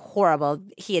 by the way, horrible.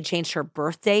 He had changed her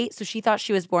birth date. So she thought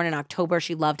she was born in October.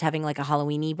 She loved having like a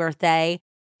Halloween-y birthday.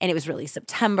 And it was really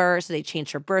September. So they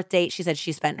changed her birth date. She said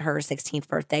she spent her 16th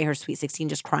birthday, her sweet 16,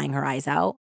 just crying her eyes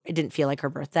out. It didn't feel like her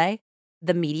birthday.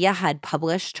 The media had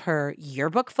published her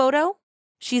yearbook photo.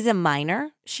 She's a minor.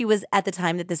 She was, at the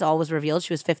time that this all was revealed,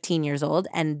 she was 15 years old.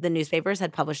 And the newspapers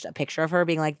had published a picture of her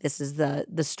being like, this is the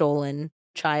stolen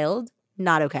child.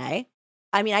 Not okay.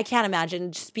 I mean, I can't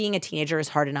imagine just being a teenager is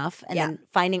hard enough. And then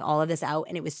finding all of this out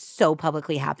and it was so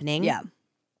publicly happening. Yeah.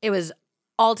 It was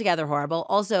altogether horrible.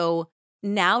 Also,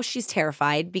 now she's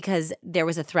terrified because there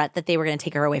was a threat that they were going to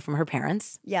take her away from her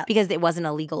parents. Yeah. Because it wasn't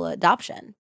a legal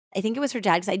adoption. I think it was her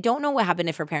dad, because I don't know what happened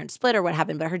if her parents split or what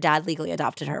happened, but her dad legally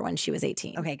adopted her when she was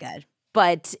 18. Okay, good.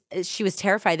 But she was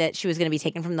terrified that she was going to be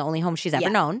taken from the only home she's ever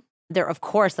known. They're, of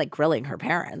course, like grilling her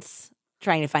parents,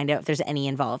 trying to find out if there's any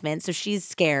involvement. So she's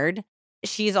scared.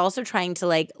 She's also trying to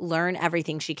like learn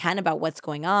everything she can about what's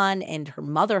going on, and her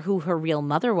mother, who her real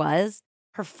mother was.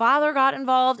 Her father got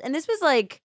involved. And this was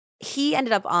like, he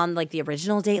ended up on like the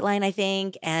original Dateline, I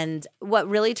think. And what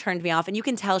really turned me off, and you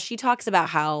can tell she talks about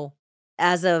how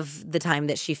as of the time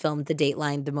that she filmed the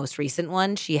Dateline, the most recent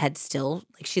one, she had still,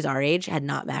 like she's our age, had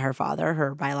not met her father,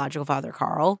 her biological father,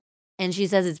 Carl. And she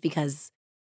says it's because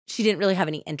she didn't really have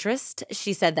any interest.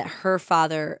 She said that her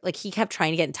father, like he kept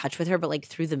trying to get in touch with her, but like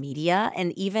through the media.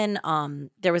 And even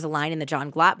there was a line in the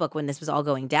John Glatt book when this was all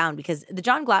going down, because the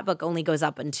John Glatt book only goes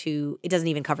up into, it doesn't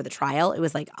even cover the trial. It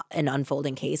was like an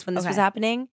unfolding case when this was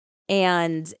happening.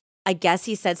 And I guess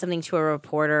he said something to a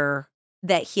reporter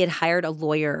that he had hired a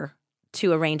lawyer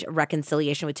to arrange a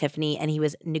reconciliation with Tiffany, and he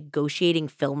was negotiating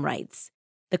film rights.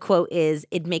 The quote is,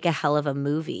 "It'd make a hell of a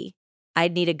movie.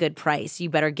 I'd need a good price. You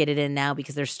better get it in now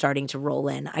because they're starting to roll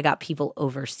in. I got people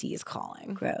overseas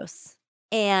calling." Gross.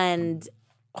 And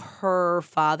her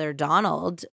father,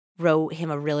 Donald, wrote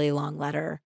him a really long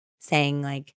letter saying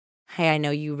like, "Hey, I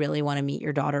know you really want to meet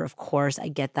your daughter. Of course, I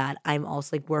get that. I'm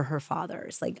also like, we're her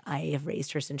fathers. Like, I have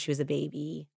raised her since she was a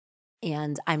baby,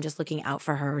 and I'm just looking out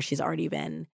for her. She's already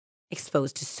been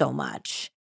exposed to so much.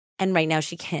 And right now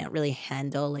she can't really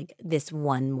handle like this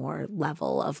one more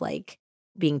level of like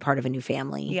being part of a new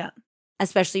family." Yeah.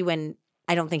 Especially when,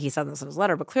 I don't think he said this in his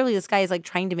letter, but clearly this guy is like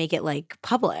trying to make it like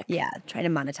public. Yeah. Trying to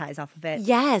monetize off of it.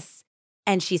 Yes.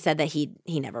 And she said that he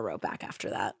never wrote back after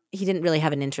that. He didn't really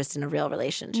have an interest in a real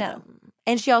relationship. No.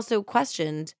 And she also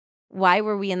questioned, why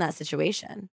were we in that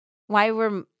situation? Why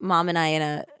were mom and I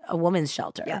in a woman's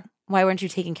shelter? Yeah. Why weren't you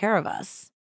taking care of us?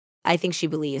 I think she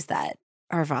believes that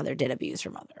her father did abuse her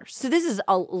mother. So this is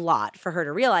a lot for her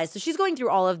to realize. So she's going through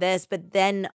all of this, but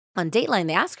then on Dateline,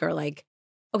 they ask her like,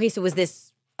 okay, so was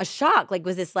this a shock? Like,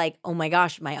 was this like, oh my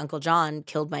gosh, my Uncle John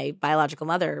killed my biological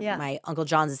mother. Yeah. My Uncle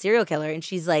John's a serial killer. And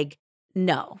she's like,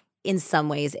 no. In some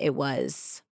ways, it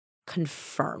was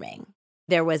confirming.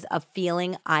 There was a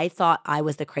feeling, I thought I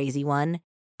was the crazy one.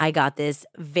 I got this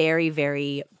very,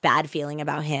 very bad feeling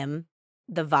about him.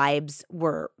 The vibes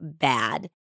were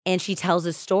bad. And she tells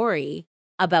a story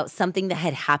about something that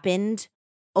had happened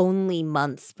only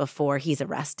months before he's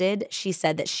arrested. She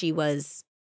said that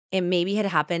it maybe had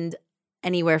happened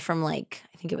anywhere from like,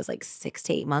 I think it was like 6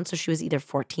 to 8 months. So she was either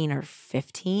 14 or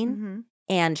 15. Mm-hmm.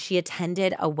 And she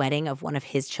attended a wedding of one of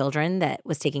his children that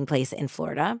was taking place in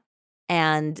Florida.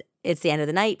 And it's the end of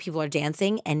the night. People are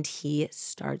dancing and he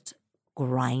starts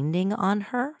grinding on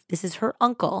her. This is her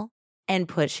uncle, and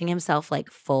pushing himself like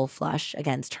full flush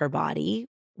against her body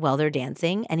while they're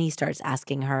dancing. And he starts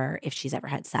asking her if she's ever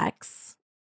had sex,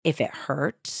 if it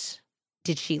hurt.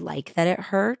 Did she like that it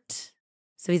hurt?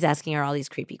 So he's asking her all these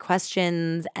creepy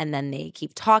questions, and then they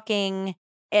keep talking.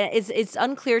 And it's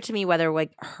unclear to me whether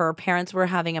like her parents were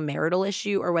having a marital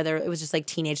issue or whether it was just like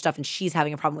teenage stuff and she's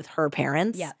having a problem with her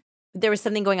parents. Yeah. There was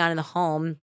something going on in the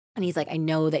home, and he's like, I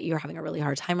know that you're having a really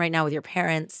hard time right now with your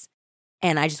parents,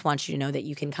 and I just want you to know that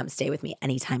you can come stay with me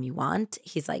anytime you want.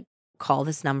 He's like, call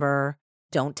this number.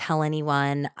 Don't tell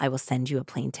anyone. I will send you a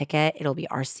plane ticket. It'll be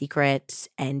our secret,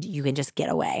 and you can just get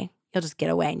away. You'll just get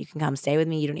away and you can come stay with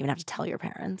me. You don't even have to tell your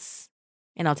parents,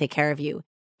 and I'll take care of you.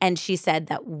 And she said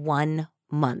that 1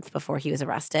 month before he was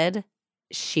arrested,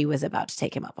 she was about to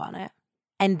take him up on it.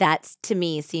 And that, to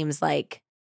me, seems like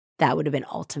that would have been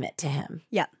ultimate to him.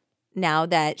 Yeah. Now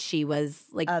that she was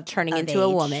like turning of into a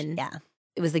age. woman. Yeah.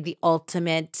 It was like the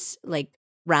ultimate like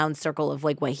round circle of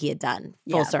like what he had done,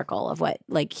 full Yeah. circle of what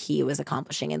like he was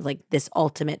accomplishing, and like this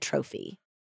ultimate trophy.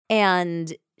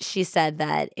 And she said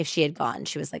that if she had gone,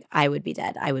 she was like, I would be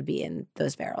dead. I would be in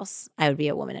those barrels. I would be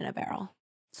a woman in a barrel.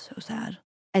 So sad.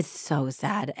 It's so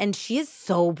sad. And she is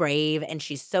so brave and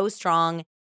she's so strong.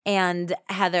 And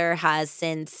Heather has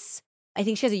since, I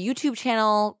think she has a YouTube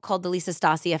channel called The Lisa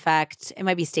Stassi Effect. It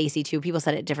might be Stacey too. People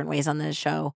said it different ways on the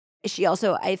show. She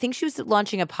also, I think she was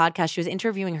launching a podcast. She was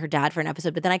interviewing her dad for an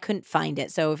episode, but then I couldn't find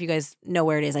it. So if you guys know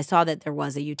where it is, I saw that there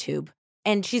was a YouTube.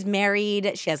 And she's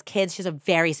married. She has kids. She has a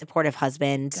very supportive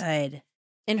husband. Good.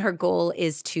 And her goal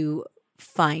is to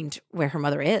find where her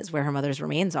mother is, where her mother's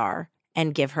remains are,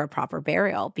 and give her a proper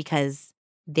burial, because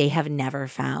they have never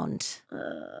found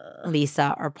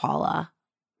Lisa or Paula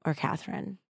or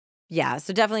Catherine. Yeah,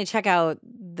 so definitely check out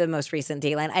the most recent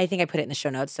Dateline. I think I put it in the show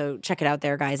notes, so check it out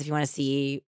there, guys, if you want to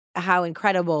see how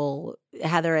incredible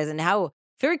Heather is and how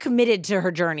very committed to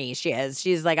her journey she is.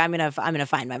 She's like, I'm gonna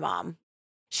find my mom.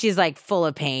 she's like full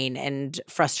of pain and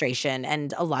frustration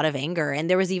and a lot of anger. And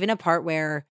there was even a part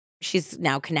where she's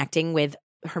now connecting with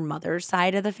her mother's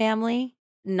side of the family.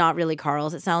 Not really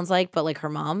Carl's, it sounds like, but like her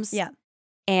mom's. Yeah.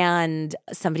 And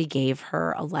somebody gave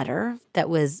her a letter that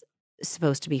was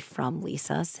supposed to be from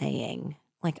Lisa saying,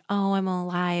 like, oh, I'm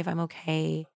alive. I'm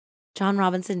okay. John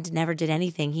Robinson never did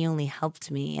anything. He only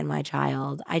helped me and my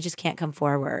child. I just can't come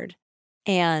forward.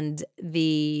 And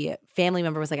the family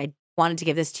member was like, I wanted to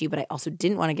give this to you, but I also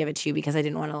didn't want to give it to you because I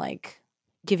didn't want to like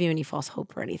give you any false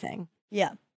hope or anything.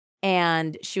 Yeah.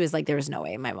 And she was like, there was no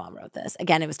way my mom wrote this.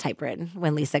 Again, it was typewritten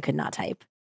when Lisa could not type.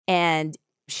 And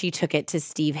she took it to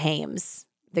Steve Hames,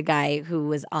 the guy who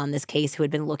was on this case who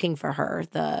had been looking for her,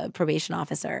 the probation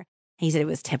officer. He said it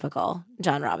was typical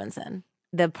John Robinson.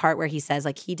 The part where he says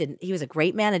like he was a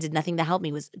great man and did nothing to help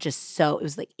me was just so, it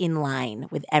was like in line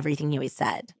with everything he always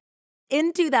said.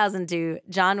 In 2002,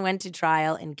 John went to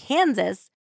trial in Kansas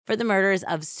for the murders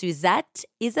of Suzette,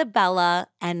 Isabella,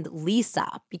 and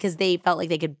Lisa because they felt like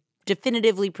they could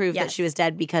definitively prove that she was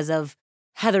dead because of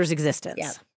Heather's existence.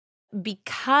 Yeah.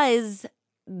 Because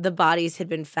the bodies had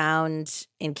been found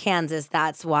in Kansas,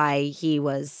 that's why he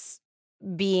was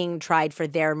being tried for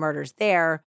their murders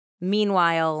there.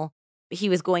 Meanwhile, he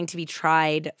was going to be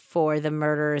tried for the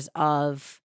murders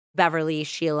of Beverly,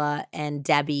 Sheila, and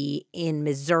Debbie in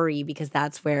Missouri because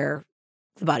that's where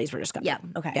the bodies were discovered. Yeah.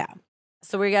 Okay. Yeah.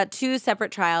 So we got two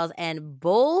separate trials, and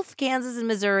both Kansas and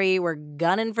Missouri were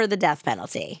gunning for the death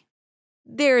penalty.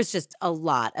 There's just a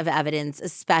lot of evidence,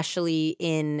 especially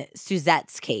in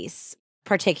Suzette's case,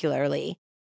 particularly.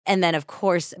 And then, of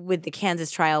course, with the Kansas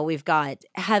trial, we've got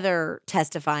Heather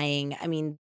testifying. I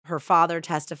mean, her father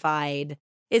testified.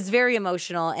 It's very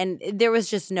emotional, and there was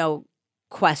just no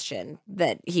question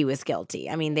that he was guilty.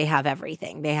 I mean, they have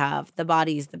everything. They have the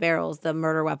bodies, the barrels, the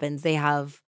murder weapons. They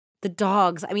have the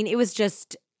dogs. I mean, it was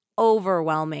just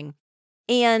overwhelming.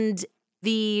 And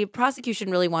the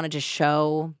prosecution really wanted to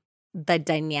show the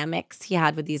dynamics he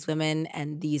had with these women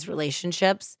and these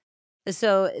relationships.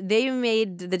 So they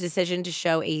made the decision to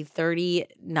show a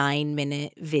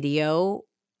 39-minute video,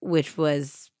 which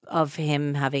was of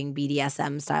him having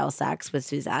BDSM-style sex with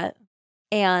Suzette.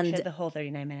 And the whole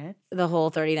 39 minutes. The whole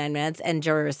 39 minutes. And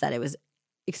jurors said it was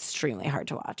extremely hard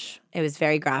to watch. It was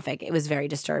very graphic. It was very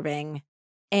disturbing.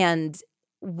 And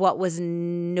what was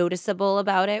noticeable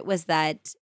about it was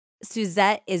that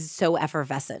Suzette is so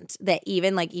effervescent that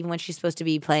even when she's supposed to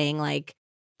be playing like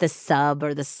the sub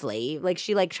or the slave, like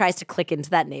she like tries to click into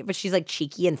that name, but she's like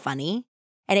cheeky and funny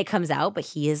and it comes out, but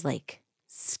he is like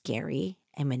scary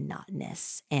and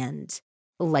monotonous and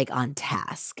like on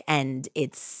task, and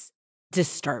it's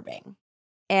disturbing.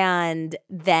 And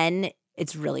then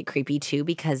it's really creepy too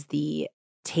because the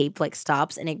tape like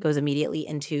stops and it goes immediately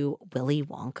into Willy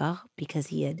Wonka because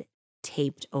he had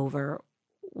taped over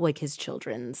like his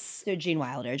children's. So Gene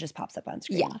Wilder just pops up on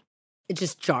screen. Yeah. It's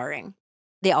just jarring.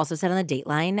 They also said on the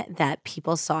Dateline that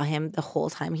people saw him the whole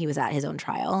time he was at his own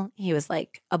trial. He was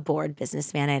like a bored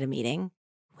businessman at a meeting.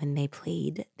 When they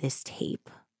played this tape,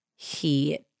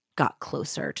 he got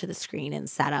closer to the screen and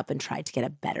sat up and tried to get a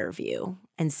better view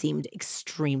and seemed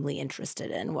extremely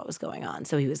interested in what was going on.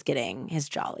 So he was getting his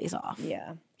jollies off.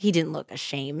 Yeah. He didn't look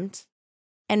ashamed.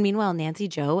 And meanwhile, Nancy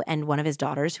Joe and one of his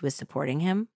daughters who was supporting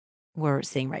him were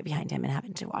sitting right behind him and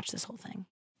having to watch this whole thing.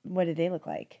 What did they look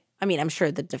like? I mean, I'm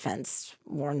sure the defense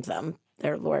warned them.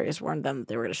 Their lawyers warned them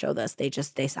they were going to show this. They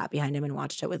sat behind him and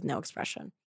watched it with no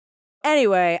expression.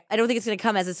 Anyway, I don't think it's going to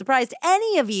come as a surprise to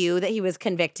any of you that he was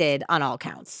convicted on all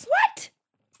counts. What?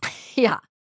 Yeah.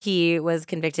 He was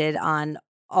convicted on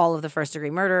all of the first-degree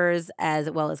murders,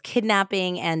 as well as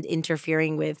kidnapping and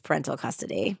interfering with parental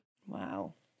custody.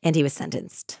 Wow. And he was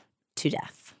sentenced to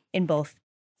death. In both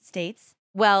states?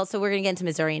 Well, so we're going to get into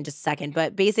Missouri in just a second,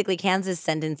 but basically Kansas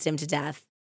sentenced him to death.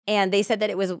 And they said that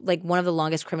it was like one of the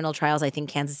longest criminal trials I think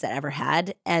Kansas had ever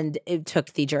had. And it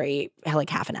took the jury like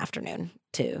half an afternoon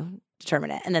to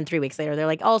determine it. And then 3 weeks later, they're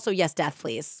like, also, yes, death,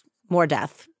 please. More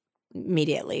death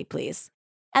immediately, please.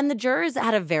 And the jurors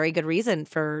had a very good reason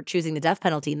for choosing the death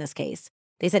penalty in this case.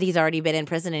 They said he's already been in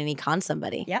prison and he conned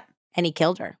somebody. Yep. And he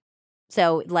killed her.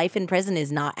 So life in prison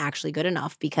is not actually good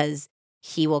enough because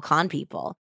he will con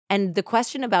people. And the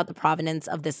question about the provenance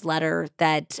of this letter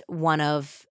that one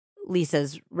of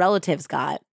Lisa's relatives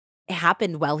got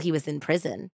happened while he was in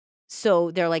prison.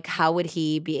 So they're like, how would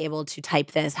he be able to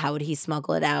type this? How would he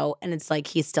smuggle it out? And it's like,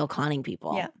 he's still conning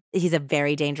people. Yeah. He's a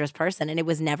very dangerous person. And it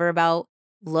was never about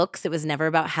looks. It was never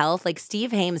about health. Like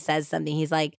Steve Hames says something.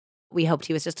 He's like, we hoped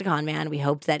he was just a con man. We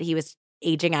hoped that he was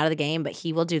aging out of the game, but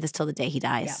he will do this till the day he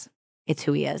dies. Yeah. It's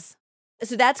who he is.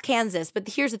 So that's Kansas. But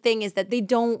here's the thing is that they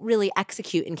don't really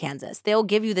execute in Kansas. They'll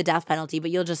give you the death penalty,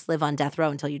 but you'll just live on death row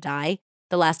until you die.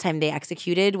 The last time they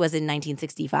executed was in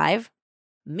 1965.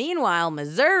 Meanwhile,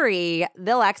 Missouri,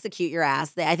 they'll execute your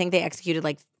ass. I think they executed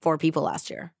like 4 people last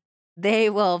year. They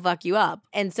will fuck you up.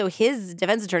 And so his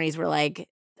defense attorneys were like,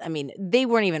 I mean, they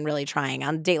weren't even really trying.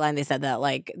 On Dateline, they said that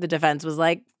like the defense was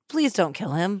like, please don't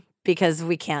kill him because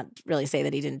we can't really say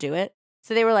that he didn't do it.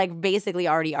 So they were like basically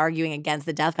already arguing against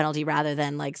the death penalty rather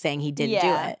than like saying he didn't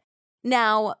do it.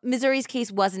 Now, Missouri's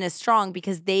case wasn't as strong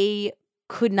because they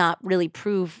could not really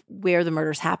prove where the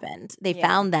murders happened. They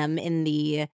found them in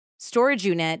the storage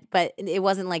unit, but it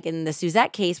wasn't like in the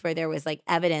Suzette case where there was like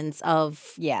evidence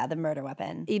of the murder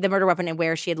weapon. The murder weapon and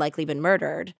where she had likely been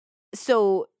murdered.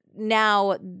 So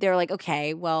now they're like,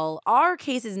 okay, well, our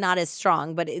case is not as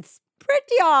strong, but it's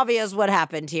pretty obvious what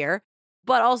happened here.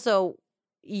 But also,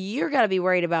 you're going to be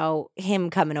worried about him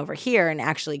coming over here and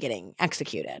actually getting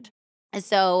executed. And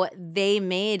so they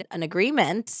made an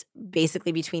agreement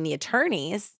basically between the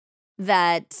attorneys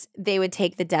that they would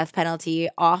take the death penalty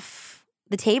off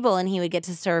the table and he would get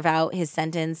to serve out his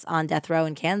sentence on death row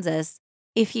in Kansas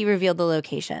if he revealed the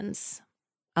locations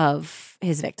of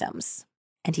his victims.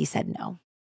 And he said no.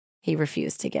 He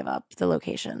refused to give up the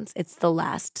locations. It's the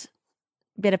last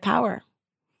bit of power.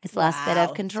 It's the last bit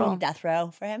of control. So death row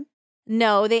for him?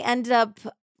 No, they ended up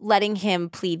letting him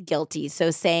plead guilty. So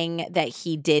saying that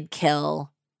he did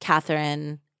kill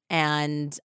Catherine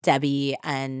and Debbie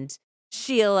and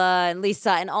Sheila and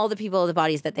Lisa and all the people, the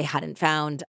bodies that they hadn't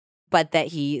found, but that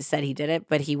he said he did it,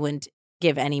 but he wouldn't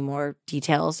give any more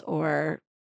details or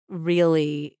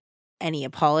really any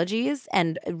apologies.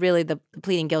 And really the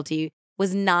pleading guilty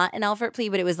was not an Alford plea,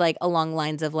 but it was like along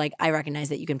lines of like, I recognize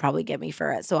that you can probably get me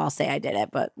for it. So I'll say I did it,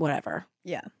 but whatever.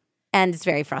 Yeah. And it's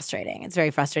very frustrating. It's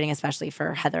very frustrating, especially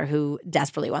for Heather, who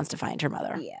desperately wants to find her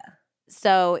mother. Yeah.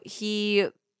 So he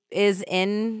is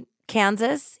in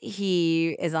Kansas.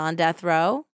 He is on death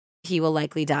row. He will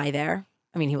likely die there.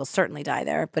 I mean, he will certainly die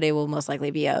there, but it will most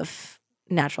likely be of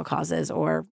natural causes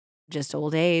or just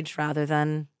old age rather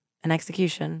than an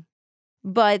execution.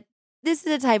 But this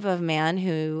is a type of man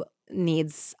who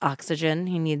needs oxygen.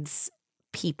 He needs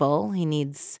people. He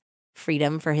needs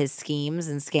freedom for his schemes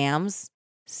and scams.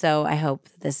 So I hope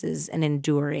this is an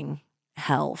enduring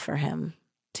hell for him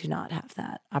to not have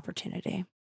that opportunity.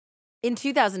 In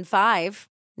 2005,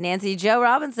 Nancy Jo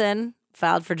Robinson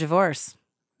filed for divorce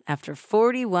after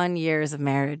 41 years of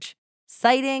marriage,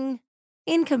 citing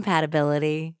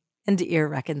incompatibility and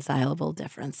irreconcilable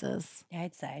differences. Yeah,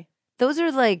 I'd say. Those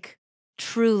are like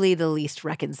truly the least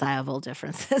reconcilable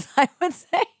differences, I would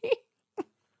say.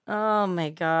 Oh my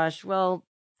gosh. Well,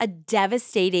 a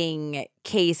devastating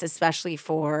case, especially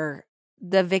for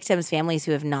the victims' families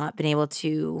who have not been able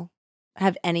to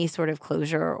have any sort of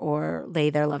closure or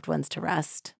lay their loved ones to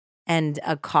rest. And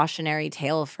a cautionary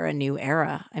tale for a new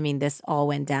era. I mean, this all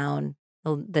went down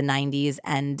the 90s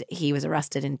and he was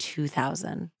arrested in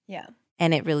 2000. Yeah.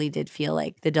 And it really did feel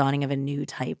like the dawning of a new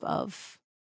type of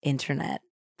internet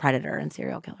predator and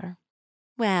serial killer.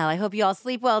 Well, I hope you all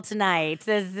sleep well tonight.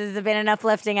 This has been an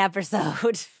uplifting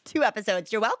episode. 2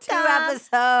 episodes. You're welcome. 2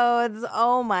 episodes.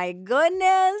 Oh my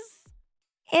goodness.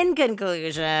 In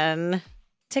conclusion,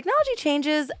 technology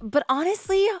changes, but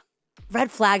honestly,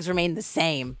 red flags remain the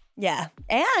same. Yeah.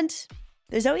 And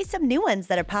there's always some new ones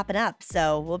that are popping up.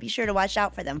 So we'll be sure to watch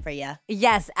out for them for you.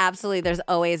 Yes, absolutely. There's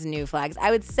always new flags.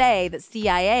 I would say that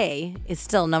CIA is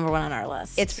still number 1 on our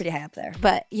list. It's pretty high up there.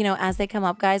 But, you know, as they come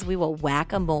up, guys, we will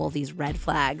whack-a-mole these red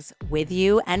flags with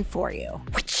you and for you.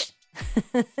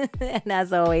 And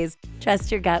as always,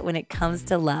 trust your gut when it comes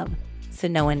to love so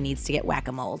no one needs to get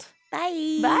whack-a-moled.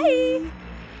 Bye. Bye.